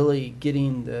really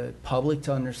getting the public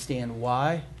to understand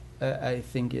why, I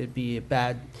think it'd be a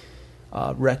bad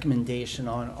recommendation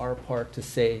on our part to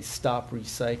say stop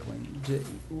recycling.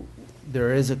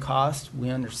 There is a cost, we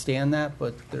understand that,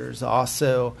 but there's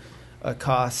also a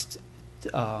cost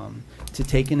to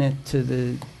taking it to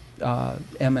the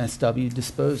MSW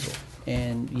disposal.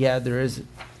 And yeah, there is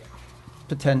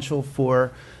potential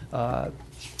for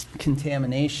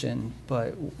contamination,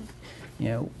 but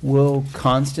we'll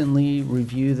constantly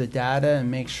review the data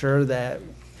and make sure that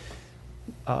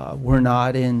we're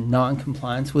not in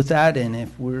non-compliance with that, and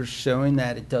if we're showing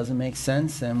that it doesn't make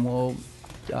sense, then we'll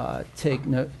take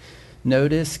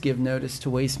notice, give notice to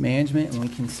Waste Management, and we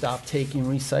can stop taking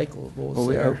recyclables.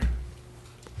 Well,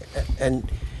 and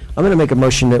I'm going to make a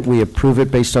motion that we approve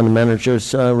it based on the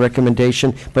manager's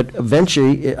recommendation, but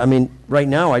eventually, I mean, right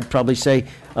now, I'd probably say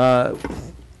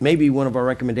maybe one of our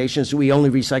recommendations, we only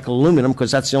recycle aluminum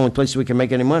because that's the only place we can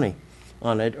make any money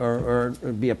on it, or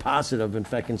be a positive, in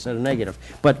fact, instead of negative.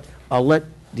 But I'll let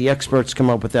the experts come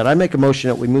up with that. I make a motion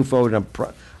that we move forward and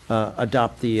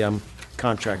adopt the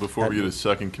contract. Before we get a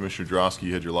second, Commissioner Drosky,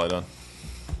 you had your light on.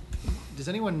 Does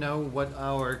anyone know what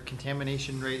our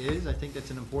contamination rate is? I think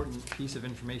that's an important piece of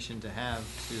information to have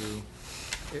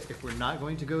to, if we're not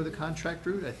going to go the contract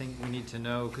route, I think we need to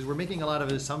know, because we're making a lot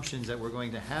of assumptions that we're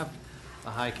going to have a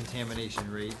high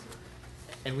contamination rate,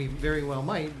 and we very well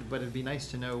might, but it'd be nice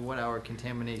to know what our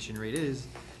contamination rate is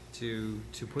to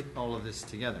put all of this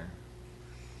together.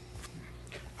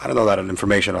 I don't know that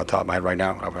information on top of my head right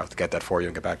now. I'll have to get that for you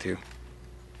and get back to you.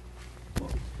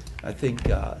 I think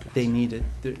they need it.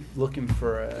 They're looking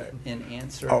for an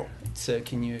answer. Oh. So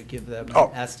can you give them an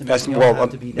Oh, estimate? that's, You don't well, have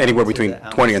to be down anywhere to between the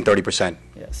ounce. 20 and 30%.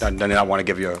 Yes. Then I want to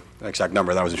give you an exact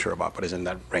number that I wasn't sure about, but it's in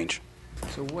that range.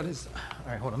 So what is,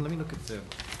 all right, hold on, let me look at the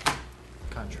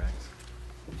contracts.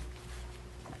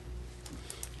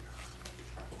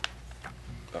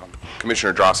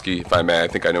 Commissioner Drosky, if I may, I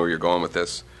think I know where you're going with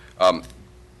this.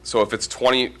 So if it's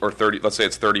 20 or 30, let's say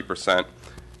it's 30%,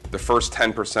 the first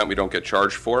 10% we don't get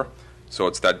charged for, so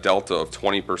it's that delta of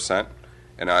 20%.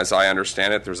 And as I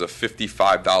understand it, there's a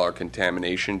 $55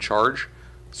 contamination charge,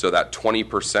 so that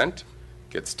 20%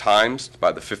 gets times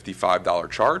by the $55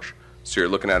 charge. So you're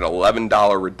looking at an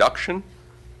 $11 reduction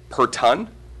per ton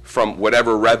from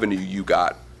whatever revenue you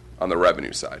got on the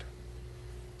revenue side.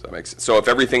 Does that make sense? So if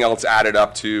everything else added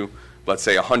up to, let's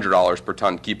say, $100 per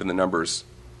ton, keeping the numbers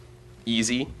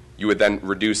easy, you would then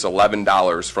reduce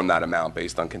 $11 from that amount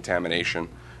based on contamination.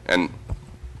 And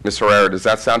Ms. Herrera, does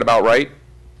that sound about right,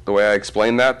 the way I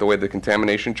explained that, the way the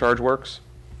contamination charge works?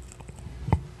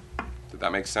 Did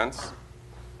that make sense?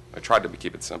 I tried to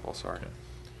keep it simple, sorry. Okay.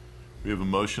 We have a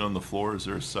motion on the floor. Is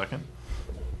there a second?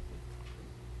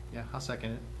 Yeah, I'll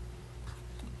second it.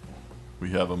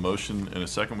 We have a motion and a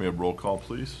second. We have roll call,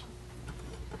 please.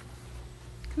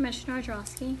 Commissioner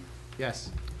Drosky,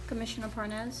 Yes. Commissioner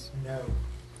Parnes, No.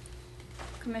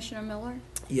 Commissioner Miller,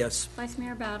 Yes. Vice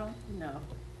Mayor Battle, No.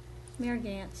 Mayor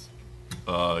Gantz.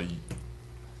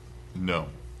 No.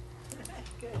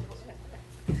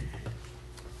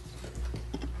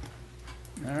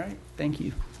 All right, thank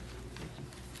you.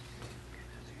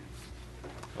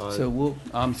 Uh, So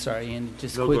I'm sorry, Andy,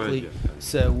 just No, go ahead, quickly. yeah.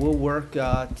 So we'll work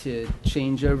to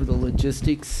change over the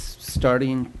logistics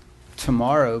starting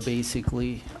tomorrow,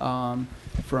 basically,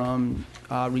 from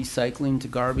recycling to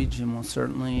garbage, and we'll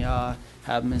certainly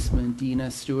have Ms. Medina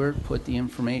Stewart put the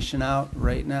information out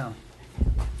right now.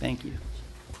 Thank you.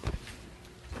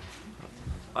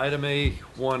 Item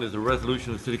A1 is a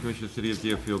resolution of the City Commission of the City of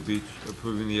Deerfield Beach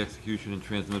approving the execution and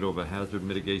transmittal of a hazard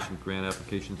mitigation grant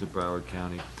application to Broward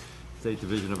County State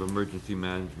Division of Emergency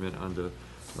Management under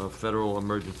Federal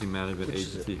Emergency Management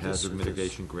Agency Hazard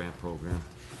Mitigation Grant Program.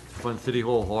 To fund City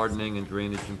Hall hardening and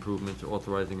drainage improvements,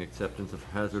 authorizing acceptance of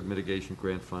hazard mitigation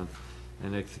grant funds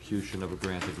and execution of a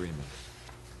grant agreement.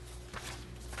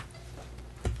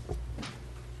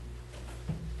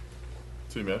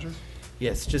 City Manager?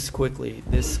 Yes, just quickly,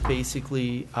 this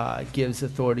basically gives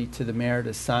authority to the mayor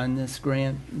to sign this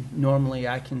grant. Normally,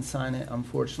 I can sign it.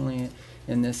 Unfortunately,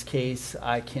 in this case,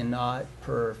 I cannot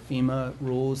per FEMA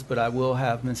rules, but I will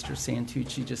have Mr.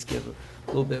 Santucci just give a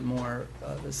little bit more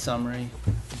of a summary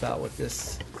about what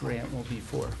this grant will be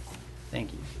for.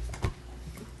 Thank you.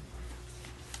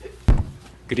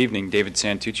 Good evening, David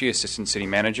Santucci, Assistant City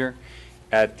Manager.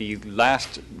 At the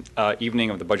last evening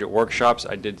of the budget workshops,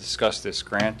 I did discuss this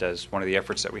grant as one of the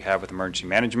efforts that we have with emergency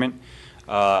management.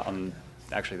 On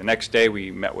actually the next day, we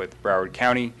met with Broward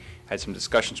County, had some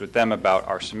discussions with them about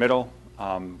our submittal,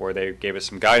 where they gave us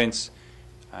some guidance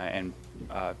and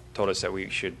told us that we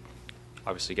should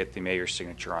obviously get the mayor's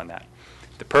signature on that.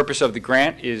 The purpose of the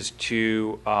grant is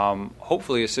to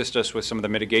hopefully assist us with some of the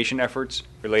mitigation efforts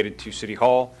related to City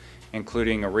Hall,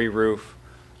 including a re-roof,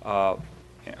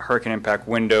 hurricane impact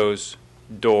windows,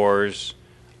 doors,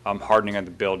 hardening of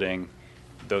the building,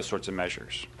 those sorts of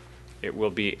measures. It will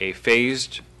be a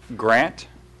phased grant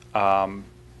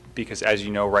because, as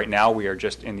you know, right now we are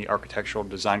just in the architectural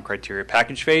design criteria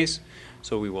package phase.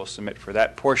 So we will submit for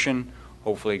that portion,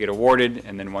 hopefully get awarded,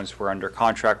 and then once we're under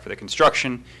contract for the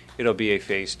construction, it'll be a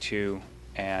phase 2,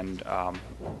 and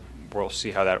we'll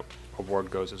see how that award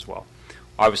goes as well.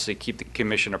 obviously keep the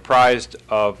commission apprised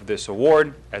of this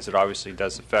award, as it obviously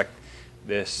does affect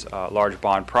this large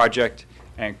bond project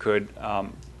and could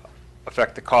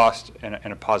affect the cost in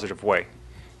a positive way.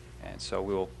 And so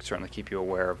we will certainly keep you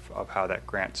aware of how that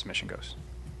grant submission goes.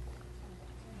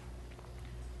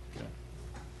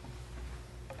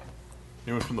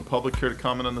 Anyone from the public care to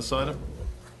comment on this item?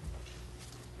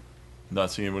 Not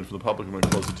seeing anyone from the public, I'm going to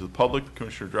close it to the public.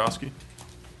 Commissioner Drosky?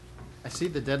 I see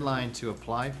the deadline to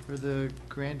apply for the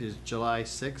grant is July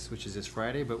 6th, which is this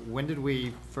Friday, but when did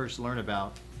we first learn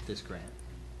about this grant?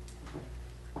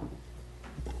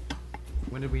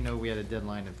 When did we know we had a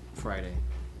deadline of Friday?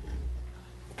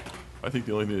 I think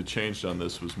the only thing that changed on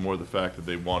this was more the fact that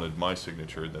they wanted my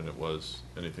signature than it was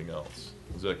anything else.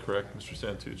 Is that correct, Mr.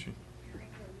 Santucci?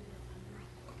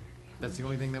 That's the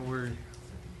only thing that we're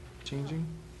changing?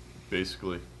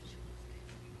 Basically.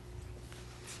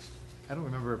 I don't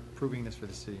remember approving this for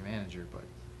the city manager, but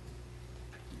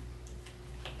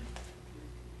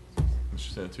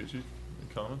Mr. Santucci, any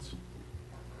comments?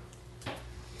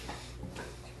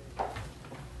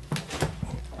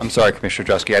 I'm sorry, Commissioner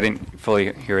Drosky, I didn't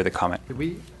fully hear the comment. did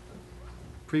we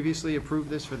previously approve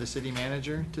this for the city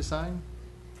manager to sign?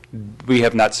 We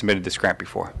have not submitted this grant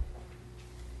before.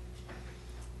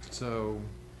 So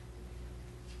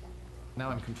now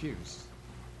I'm confused.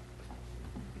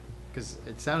 Because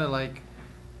it sounded like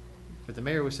what the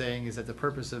mayor was saying is that the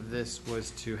purpose of this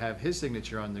was to have his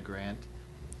signature on the grant,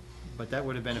 but that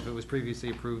would have been if it was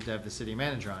previously approved to have the city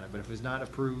manager on it. But if it was not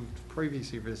approved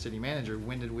previously for the city manager,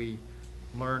 when did we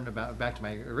learn about, back to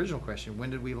my original question, when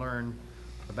did we learn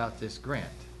about this grant?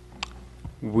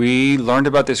 We learned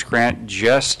about this grant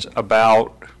just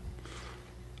about,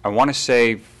 I want to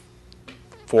say,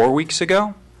 4 weeks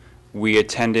ago. We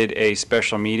attended a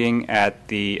special meeting at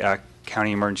the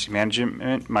County Emergency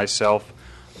Management, myself,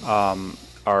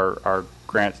 our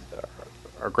grant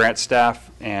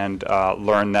staff, and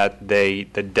learned that the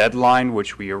deadline,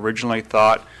 which we originally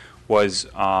thought was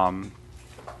August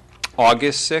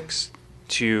 6th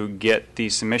to get the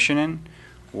submission in,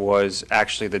 was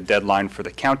actually the deadline for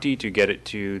the county to get it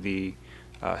to the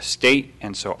state,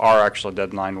 and so our actual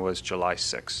deadline was July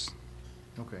 6th.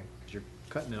 Okay, because you're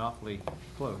cutting it awfully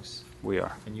close. We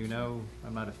are. And you know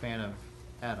I'm not a fan of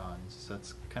add-ons, so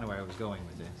that's kind of where I was going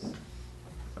with this.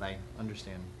 But I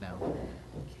understand now.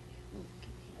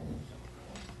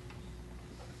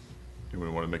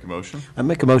 Anyone want to make a motion? I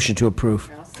make a motion to approve.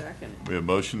 I'll second. We have a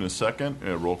motion and a second.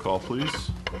 Roll call,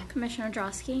 please. Commissioner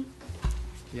Drosky?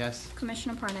 Yes.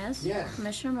 Commissioner Parnes? Yes.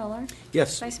 Commissioner Miller?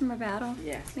 Yes. Vice Mayor Battle?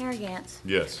 Yes. Mayor Gantz?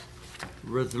 Yes.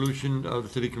 Resolution of the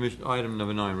City Commission, item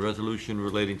number 9, resolution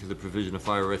relating to the provision of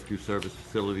fire rescue service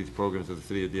facilities programs of the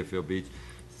City of Deerfield Beach,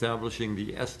 establishing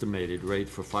the estimated rate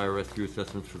for fire rescue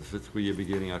assessments for the fiscal year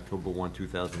beginning October 1,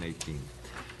 2018.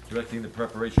 Directing the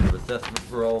preparation of assessment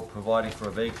roll, providing for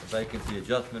a vacancy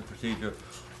adjustment procedure,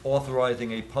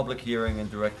 authorizing a public hearing, and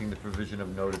directing the provision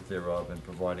of notice thereof, and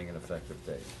providing an effective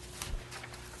date.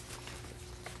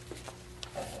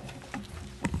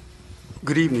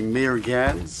 Good evening, Mayor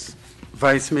Gantz,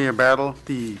 Vice Mayor Battle.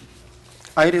 The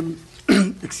item,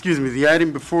 the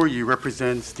item before you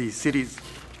represents the city's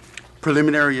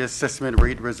preliminary assessment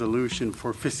rate resolution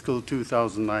for fiscal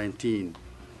 2019.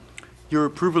 Your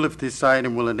approval of this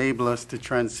item will enable us to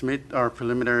transmit our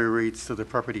preliminary rates to the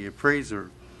property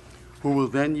appraiser, who will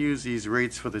then use these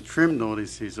rates for the trim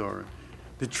notices, or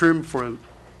the trim for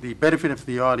the benefit of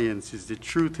the audience is the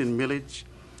truth in millage,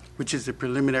 which is the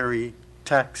preliminary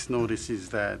tax notices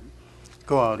that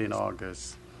go out in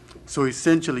August. So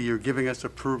essentially, you're giving us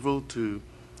approval to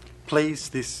place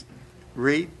this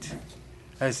rate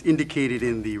as indicated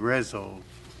in the reso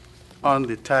on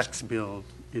the tax bill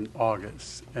in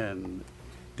August. And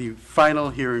the final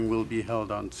hearing will be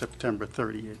held on September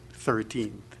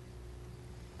 13th.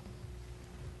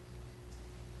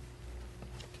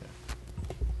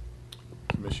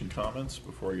 Commission comments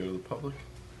before I go to the public?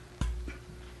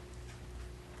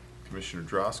 Commissioner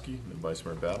Drosky and then Vice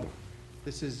Mayor Battle.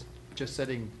 This is just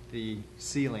setting the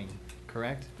ceiling,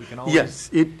 correct? We can always. Yes,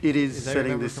 it is As I setting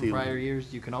remember the from ceiling. prior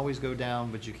years, you can always go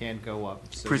down, but you can't go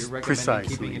up. So Pre- you're recommending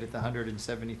precisely. keeping it at the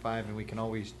 175, and we can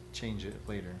always change it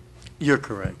later. You're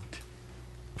correct.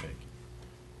 Thank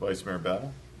you. Vice Mayor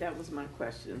Battle. That was my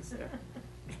question, sir.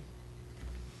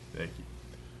 Thank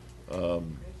you.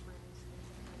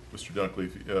 Mr.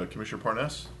 Dunkley, Commissioner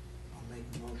Parnes? I'll make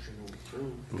a motion to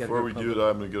approve. Before we do it,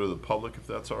 I'm going to go to the public, if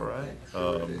that's all right.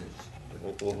 Sure it is.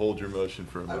 We'll hold your motion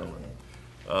for a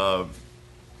moment.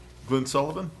 Glenn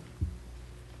Sullivan?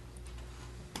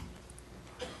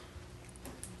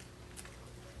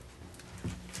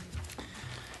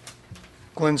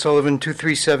 Glenn Sullivan,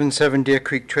 2377 Deer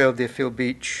Creek Trail, Deerfield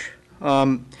Beach.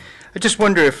 I just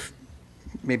wonder if,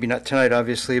 maybe not tonight,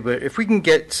 obviously, but if we can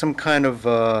get some kind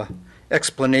of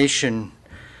explanation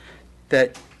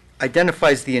that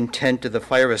identifies the intent of the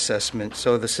fire assessment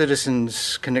so the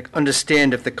citizens can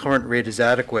understand if the current rate is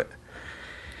adequate.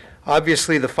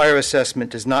 Obviously, the fire assessment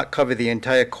does not cover the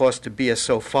entire cost of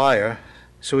BSO fire,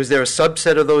 so is there a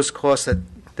subset of those costs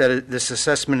that this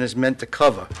assessment is meant to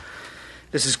cover?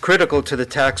 This is critical to the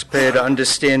taxpayer to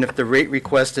understand if the rate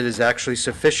requested is actually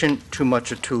sufficient, too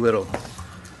much, or too little.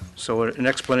 So an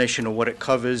explanation of what it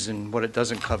covers and what it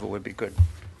doesn't cover would be good.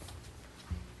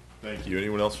 Thank you.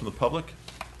 Anyone else from the public?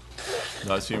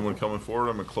 Not seeing anyone coming forward,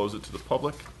 I'm going to close it to the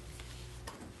public.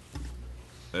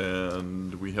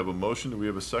 And we have a motion. Do we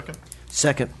have a second?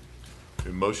 Second. We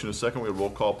have a motion and a second. We have a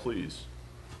roll call, please.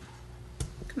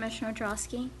 Commissioner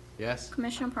Drosky? Yes.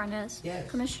 Commissioner Parnes? Yes.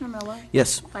 Commissioner Miller?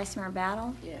 Yes. Vice Mayor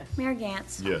Battle? Yes. Mayor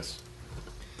Gantz? Yes.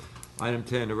 Item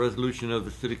 10, a resolution of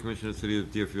the City Commission of the City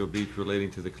of Deerfield Beach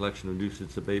relating to the collection of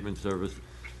nuisance abatement services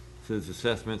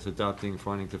assessments, adopting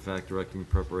findings of fact, directing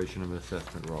preparation of an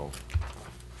assessment roll.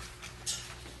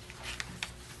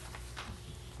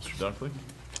 Mr. Dunkley?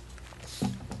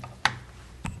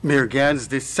 Mayor Gans,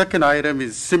 the second item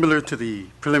is similar to the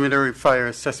preliminary fire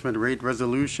assessment rate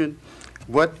resolution.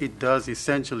 What it does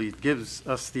essentially, it gives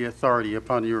us the authority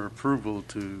upon your approval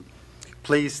to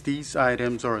place these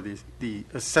items or the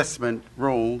assessment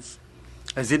rolls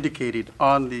as indicated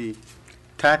on the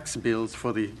tax bills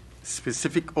for the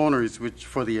specific owners which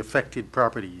for the affected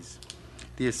properties.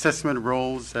 The assessment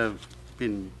rolls have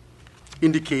been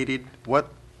indicated what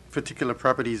particular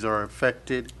properties are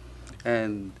affected,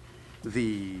 and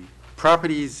the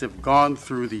properties have gone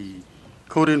through the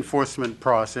code enforcement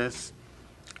process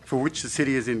for which the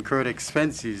city has incurred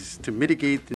expenses to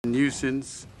mitigate the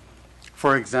nuisance,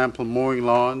 for example, mowing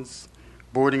lawns,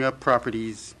 boarding up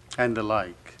properties, and the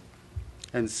like.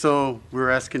 And so we're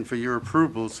asking for your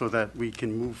approval so that we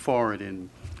can move forward in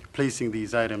placing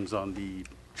these items on the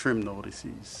trim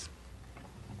notices.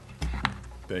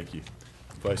 Thank you.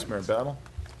 Vice Mayor Battle?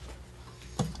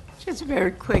 Just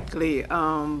very quickly,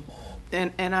 and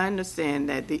I understand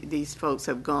that these folks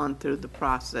have gone through the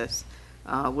process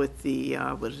with the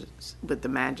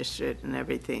magistrate and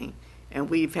everything, and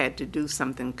we've had to do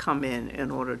something, come in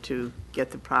order to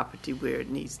get the property where it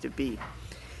needs to be.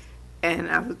 And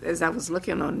as I was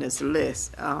looking on this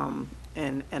list, and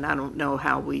I don't know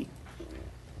how we,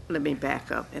 let me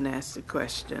back up and ask the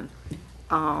question.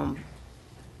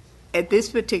 At this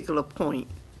particular point,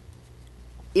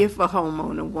 if a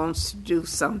homeowner wants to do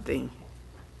something,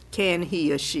 can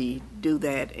he or she do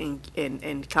that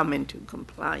and come into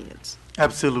compliance?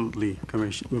 Absolutely,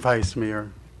 Vice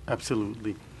Mayor,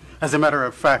 absolutely. As a matter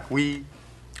of fact, we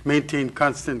maintain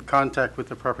constant contact with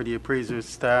the property appraiser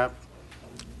staff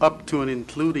up to and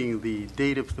including the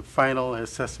date of the final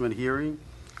assessment hearing,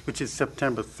 which is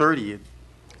September 30th.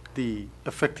 The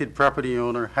affected property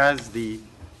owner has the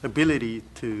ability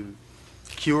to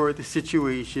cure the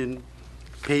situation,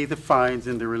 pay the fines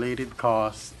and the related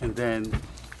costs, and then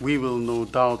we will no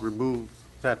doubt remove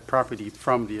that property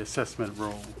from the assessment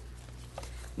roll.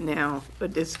 Now,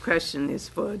 but this question is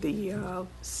for the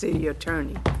city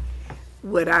attorney.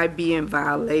 Would I be in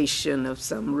violation of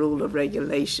some rule or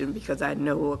regulation, because I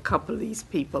know a couple of these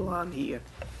people on here,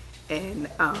 and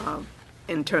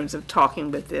in terms of talking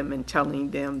with them and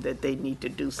telling them that they need to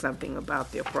do something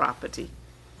about their property?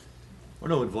 Well,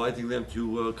 no, advising them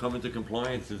to come into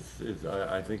compliance is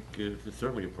I think, is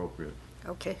certainly appropriate.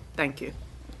 Okay, thank you.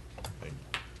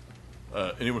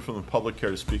 Anyone from the public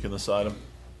care to speak on this item?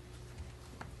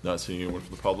 Not seeing anyone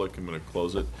from the public, I'm going to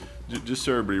close it. Just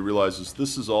so everybody realizes,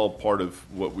 this is all part of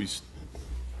what we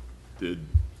did,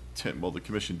 the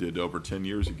commission did over 10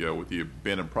 years ago with the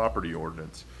abandoned property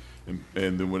ordinance.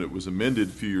 And then when it was amended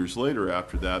a few years later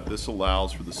after that, this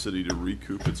allows for the city to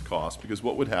recoup its costs, because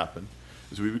what would happen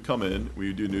is we would come in, we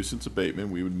would do nuisance abatement,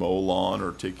 we would mow a lawn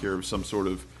or take care of some sort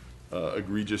of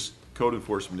egregious code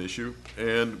enforcement issue,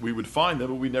 and we would fine them,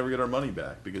 but we'd never get our money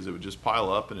back because it would just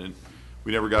pile up, and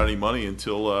we never got any money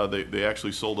until they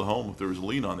actually sold a home. If there was a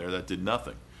lien on there, that did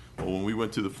nothing. Well, when we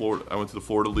went to I went to the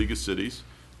Florida League of Cities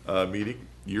meeting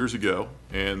years ago,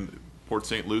 and Port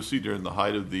St. Lucie during the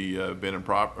height of the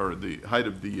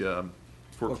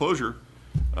foreclosure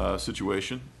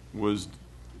situation was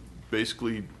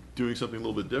basically doing something a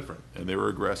little bit different, and they were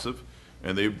aggressive,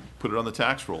 and they put it on the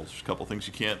tax rolls. There's a couple things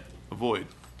you can't avoid: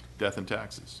 death and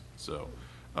taxes. So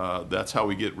that's how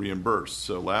we get reimbursed.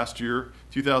 So last year,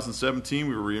 2017,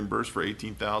 we were reimbursed for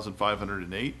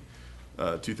 $18,508.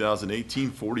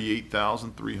 2018,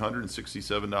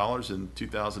 $48,367. In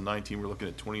 2019, we're looking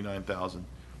at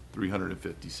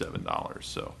 $29,357.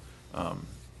 So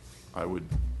I would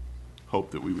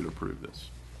hope that we would approve this.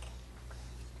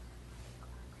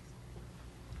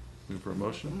 Looking for a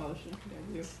motion? Motion that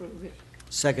we approve it.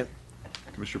 Second.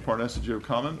 Commissioner Parnas, did you have a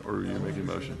comment, or are you making a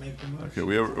motion? Okay,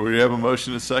 we have a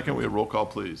motion and a second. We have roll call,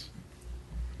 please.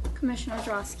 Commissioner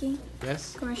Drosky?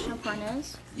 Yes. Commissioner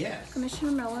Parnas? Yes.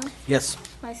 Commissioner Miller? Yes.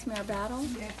 Vice Mayor Battle?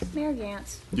 Mayor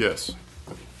Gantz? Yes.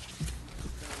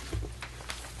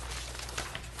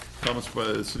 Comments by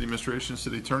the city administration,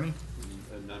 city attorney?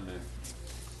 None, Mayor.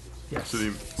 Yes.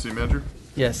 City manager?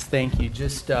 Yes, thank you.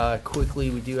 Just quickly,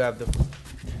 we do have the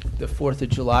 4th of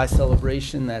July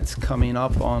celebration that's coming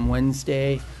up on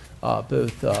Wednesday.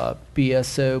 Both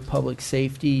BSO Public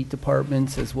Safety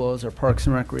Departments as well as our Parks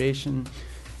and Recreation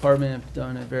Department have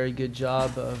done a very good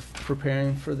job of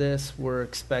preparing for this. We're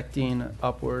expecting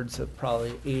upwards of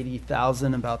probably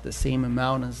 80,000, about the same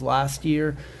amount as last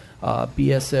year.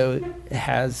 BSO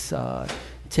has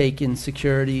taken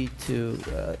security to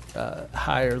a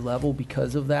higher level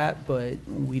because of that, but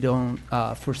we don't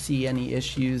foresee any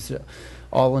issues.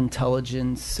 All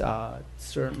intelligence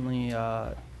certainly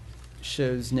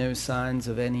shows no signs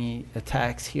of any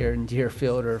attacks here in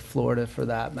Deerfield or Florida for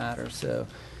that matter, so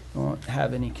I don't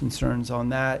have any concerns on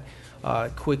that.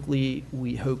 Quickly,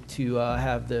 we hope to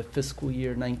have the fiscal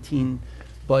year 19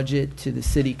 budget to the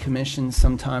City Commission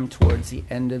sometime towards the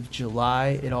end of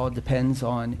July. It all depends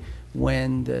on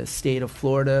when the state of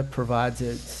Florida provides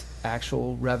its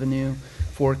actual revenue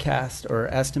forecast or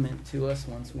estimate to us.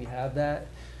 Once we have that,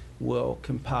 we'll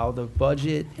compile the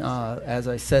budget. As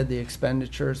I said, the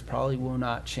expenditures probably will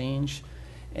not change.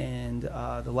 And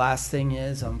the last thing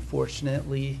is,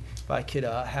 unfortunately, if I could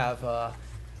have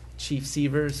Chief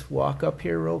Sievers walk up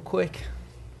here real quick.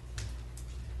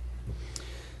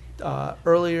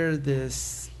 Earlier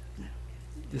this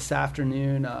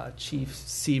afternoon, Chief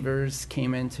Sievers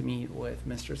came in to meet with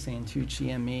Mr.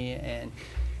 Santucci and me, and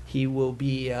he will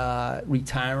be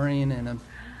retiring in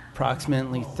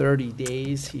approximately 30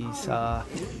 days. He's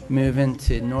moving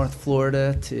to North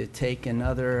Florida to take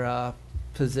another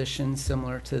position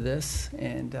similar to this,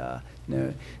 and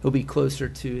he'll be closer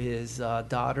to his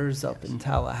daughters up in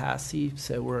Tallahassee.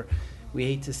 So we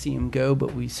hate to see him go,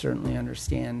 but we certainly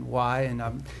understand why. And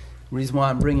the reason why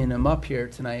I'm bringing him up here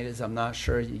tonight is I'm not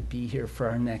sure he'd be here for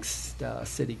our next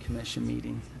City Commission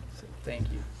meeting. So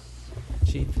thank you.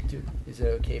 Chief, is it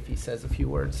okay if he says a few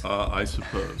words? I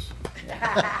suppose.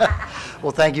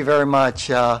 Well, thank you very much.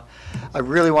 I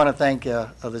really want to thank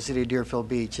the City of Deerfield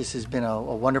Beach. This has been a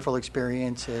wonderful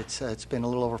experience. It's been a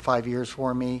little over 5 years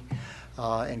for me.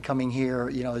 And coming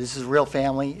here, this is a real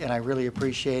family, and I really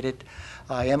appreciate it.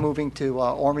 I am moving to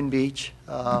Ormond Beach.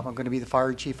 I'm going to be the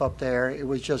fire chief up there. It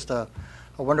was just a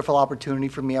wonderful opportunity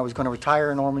for me. I was going to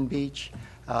retire in Ormond Beach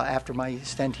after my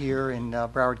stint here in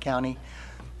Broward County.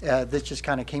 This just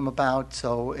kind of came about,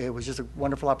 so it was just a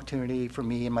wonderful opportunity for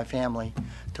me and my family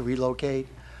to relocate.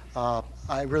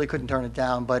 I really couldn't turn it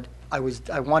down, but I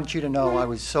want you to know I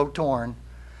was so torn.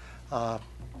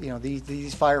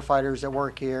 These firefighters that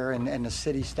work here and the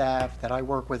city staff that I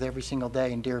work with every single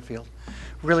day in Deerfield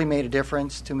really made a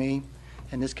difference to me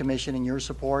and this commission and your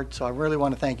support. So I really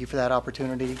want to thank you for that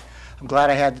opportunity. I'm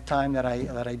glad I had the time that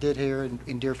I did here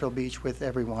in Deerfield Beach with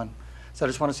everyone. So I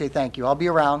just want to say thank you. I'll be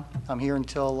around. I'm here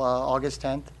until August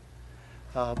 10th.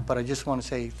 But I just want to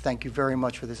say thank you very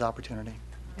much for this opportunity.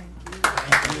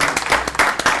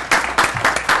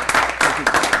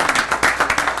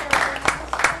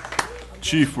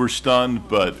 Chief, we're stunned,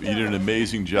 but you did an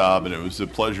amazing job, and it was a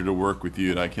pleasure to work with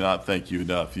you, and I cannot thank you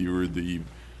enough. You were the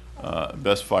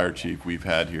best fire chief we've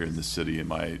had here in the city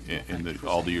in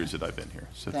all the years that I've been here.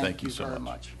 So thank you so very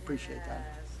much. Appreciate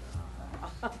that.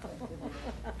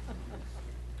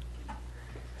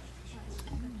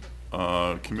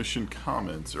 Commission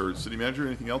comments, or city manager,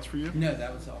 anything else for you? No,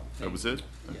 that was all. That was it?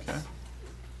 Yes. Okay.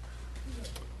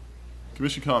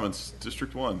 Commission comments,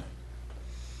 District 1.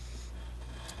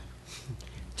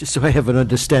 Just so I have an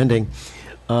understanding,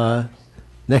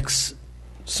 next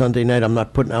Sunday night, I'm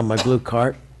not putting out my blue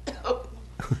cart.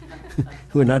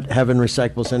 We're not having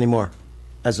recyclables anymore,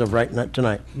 as of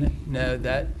tonight. No,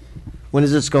 that. When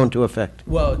is this going to effect?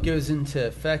 Well, it goes into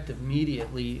effect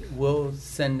immediately. We'll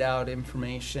send out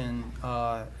information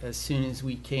as soon as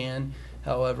we can.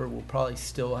 However, we'll probably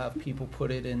still have people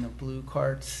put it in the blue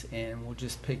carts, and we'll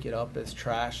just pick it up as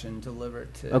trash and deliver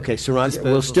it to. Okay, so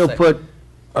we'll still put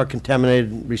our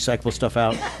contaminated recyclable stuff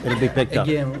out. It'll be picked up.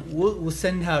 Again, we'll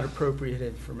send out appropriate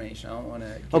information. I don't want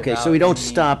to. Okay, so we don't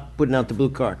stop putting out the blue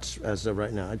carts as of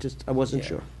right now. I wasn't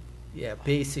sure. yeah,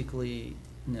 basically,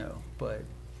 no, but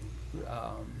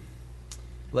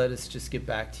let us just get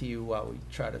back to you while we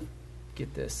try to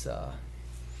get this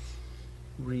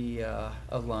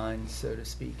realigned, so to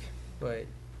speak. But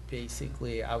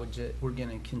basically, we're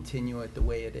going to continue it the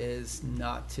way it is,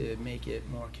 not to make it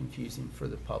more confusing for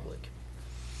the public.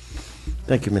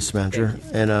 Thank you, Mr. Manager.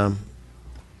 And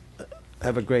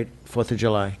have a great 4th of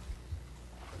July.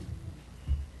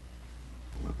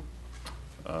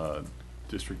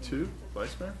 District 2,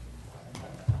 Vice Mayor?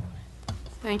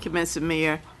 Thank you, Mr.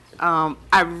 Mayor. I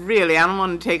don't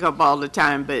want to take up all the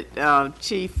time, but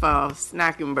Chief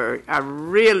Snackenberg, I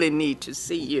really need to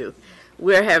see you.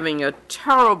 We're having a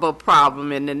terrible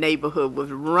problem in the neighborhood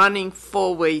with running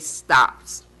four-way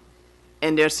stops.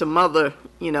 And there's some other,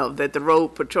 that the road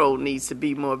patrol needs to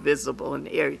be more visible in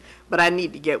the area. But I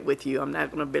need to get with you. I'm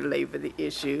not going to belabor the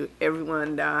issue.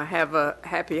 Everyone, have a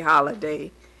happy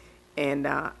holiday. And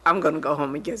I'm going to go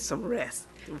home and get some rest.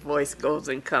 The voice goes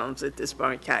and comes with this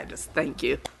bronchitis. Thank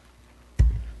you.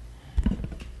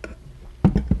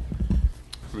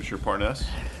 Commissioner Parnas?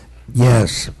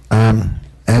 Yes.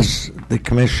 As the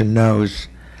commission knows,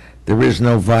 there is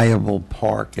no viable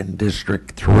park in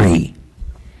District 3.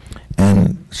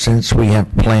 And since we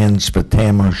have plans for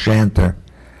Tam O'Shanter,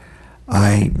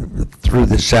 I threw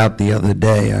this out the other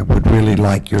day. I would really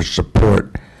like your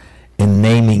support in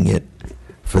naming it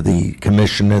for the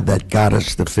commissioner that got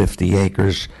us the 50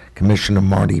 acres, Commissioner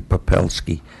Marty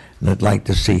Popelski. And I'd like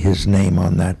to see his name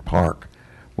on that park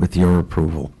with your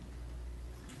approval.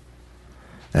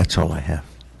 That's all I have.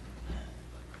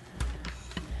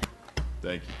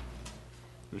 Thank you.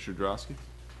 Commissioner Drosky?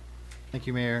 Thank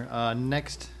you, Mayor.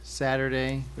 Next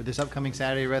Saturday, or this upcoming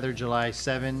Saturday, rather, July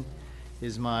 7,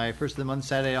 is my first of the month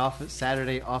Saturday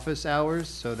office hours,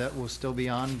 so that will still be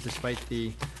on despite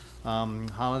the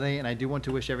holiday. And I do want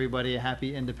to wish everybody a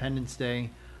happy Independence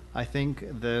Day. I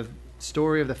think the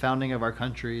story of the founding of our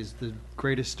country is the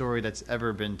greatest story that's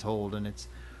ever been told, and it's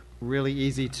really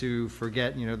easy to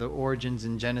forget, the origins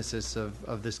and genesis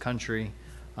of this country.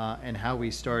 And how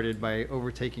we started by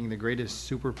overtaking the greatest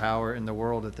superpower in the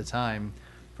world at the time,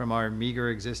 from our meager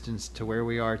existence to where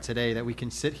we are today, that we can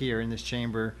sit here in this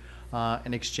chamber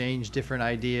and exchange different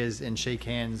ideas and shake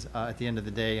hands at the end of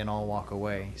the day and all walk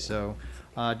away. So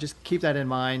just keep that in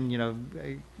mind.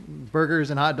 Burgers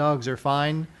and hot dogs are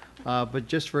fine, but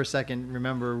just for a second,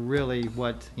 remember really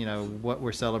what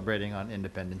we're celebrating on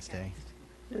Independence Day.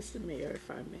 Mr. Mayor, if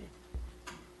I may.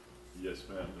 Yes,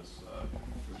 ma'am.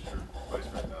 Commissioner Vice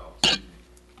Mayor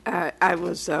now. I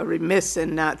was remiss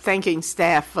in not thanking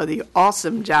staff for the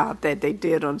awesome job that they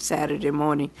did on Saturday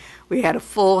morning. We had a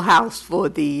full house for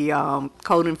the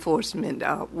code enforcement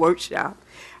workshop.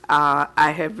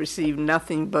 I have received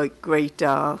nothing but great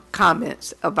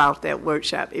comments about that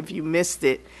workshop. If you missed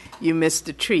it, you missed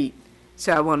a treat.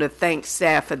 So I want to thank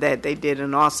staff for that. They did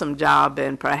an awesome job,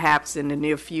 and perhaps in the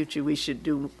near future we should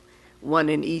do one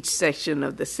in each section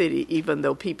of the city, even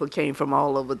though people came from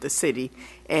all over the city.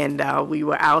 And we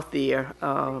were out there,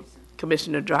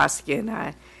 Commissioner Drosky and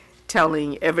I,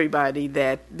 telling everybody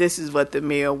that this is what the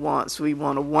mayor wants. We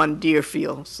want a one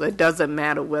Deerfield. So it doesn't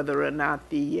matter whether or not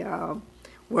the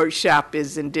workshop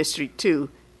is in District 2.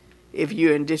 If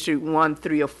you're in District 1,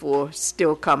 3, or 4,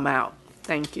 still come out.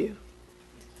 Thank you.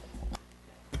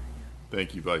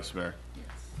 Thank you, Vice Mayor.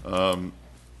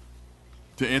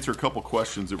 To answer a couple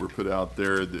questions that were put out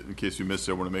there, that in case you missed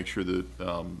it, I want to make sure that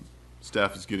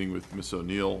staff is getting with Ms.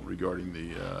 O'Neill regarding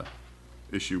the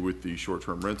issue with the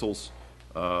short-term rentals.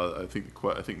 I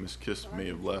think Ms. Kiss may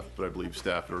have left, but I believe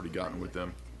staff had already gotten with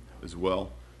them as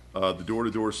well. The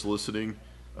door-to-door soliciting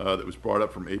that was brought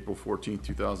up from April 14,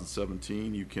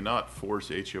 2017, you cannot force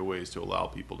HOAs to allow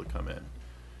people to come in.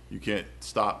 You can't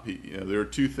stop. There are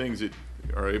two things that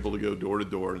are able to go door to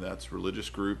door, and that's religious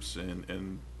groups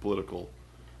and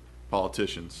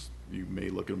politicians. You may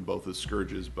look at them both as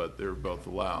scourges, but they're both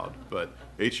allowed. But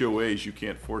HOAs, you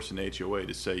can't force an HOA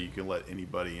to say you can let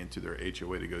anybody into their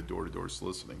HOA to go door to door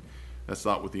soliciting. That's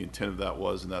not what the intent of that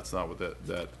was, and that's not what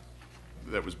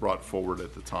that was brought forward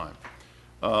at the time.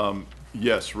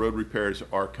 Yes, road repairs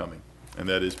are coming, and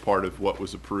that is part of what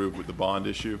was approved with the bond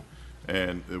issue.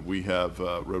 And we have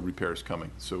road repairs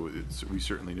coming, so we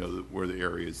certainly know where the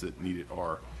areas that need it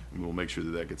are, and we'll make sure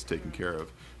that gets taken care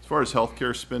of. As far as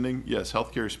healthcare spending, yes,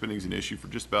 healthcare spending is an issue for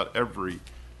just about every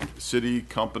city,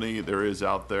 company there is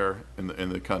out there in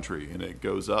the country, and it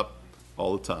goes up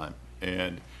all the time.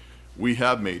 And we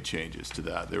have made changes to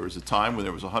that. There was a time when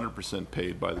there was 100%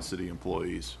 paid by the city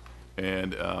employees,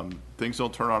 and things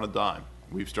don't turn on a dime.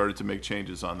 We've started to make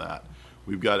changes on that.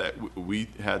 We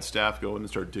had staff go in and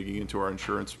start digging into our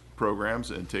insurance programs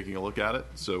and taking a look at it.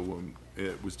 So when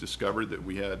it was discovered that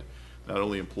we had not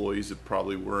only employees that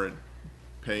probably weren't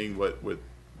paying what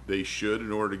they should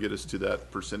in order to get us to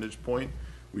that percentage point,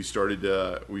 we started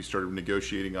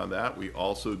negotiating on that. We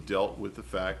also dealt with the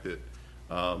fact that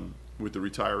with the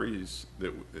retirees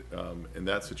that in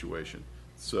that situation.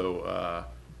 So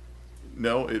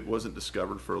no, it wasn't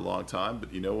discovered for a long time,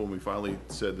 but when we finally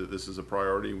said that this is a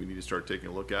priority, we need to start taking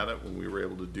a look at it. When we were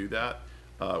able to do that,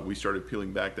 we started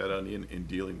peeling back that onion and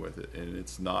dealing with it. And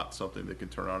it's not something that can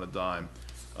turn on a dime,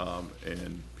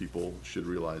 and people should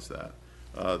realize that.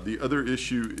 The other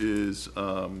issue is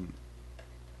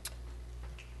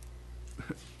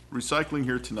recycling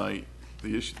here tonight.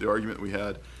 The argument we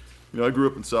had. I grew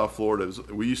up in South Florida.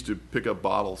 We used to pick up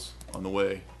bottles on the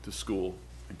way to school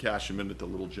and cash them in at the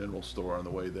little general store on the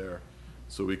way there,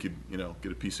 so we could,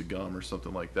 get a piece of gum or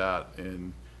something like that.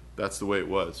 And that's the way it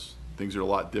was. Things are a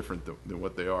lot different than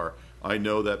what they are. I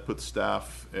know that put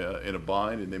staff in a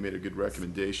bind, and they made a good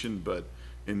recommendation. But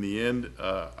in the end,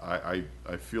 I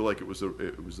feel like it was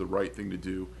the right thing to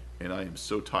do. And I am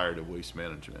so tired of Waste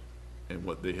Management and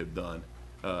what they have done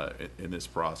in this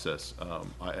process.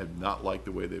 I have not liked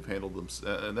the way they've handled them,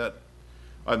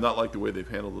 I've not liked the way they've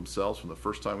handled themselves from the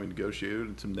first time we negotiated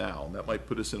until now. And that might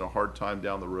put us in a hard time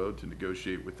down the road to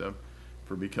negotiate with them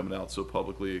for me coming out so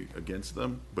publicly against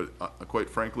them. But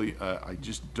quite frankly, I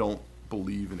just don't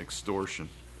believe in extortion.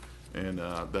 And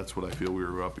that's what I feel we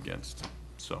were up against.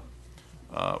 So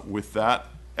with that,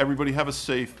 everybody have a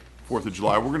safe 4th of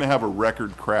July. We're going to have a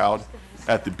record crowd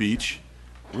at the beach.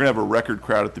 We're going to have a record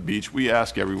crowd at the beach. We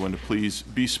ask everyone to please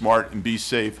be smart and be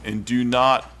safe, and do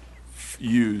not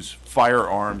use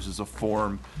firearms as a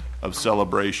form of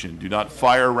celebration. Do not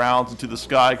fire rounds into the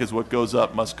sky, because what goes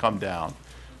up must come down.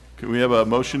 Can we have a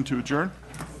motion to adjourn?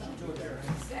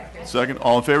 Second.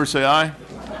 All in favor say aye.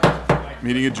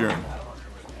 Meeting adjourned.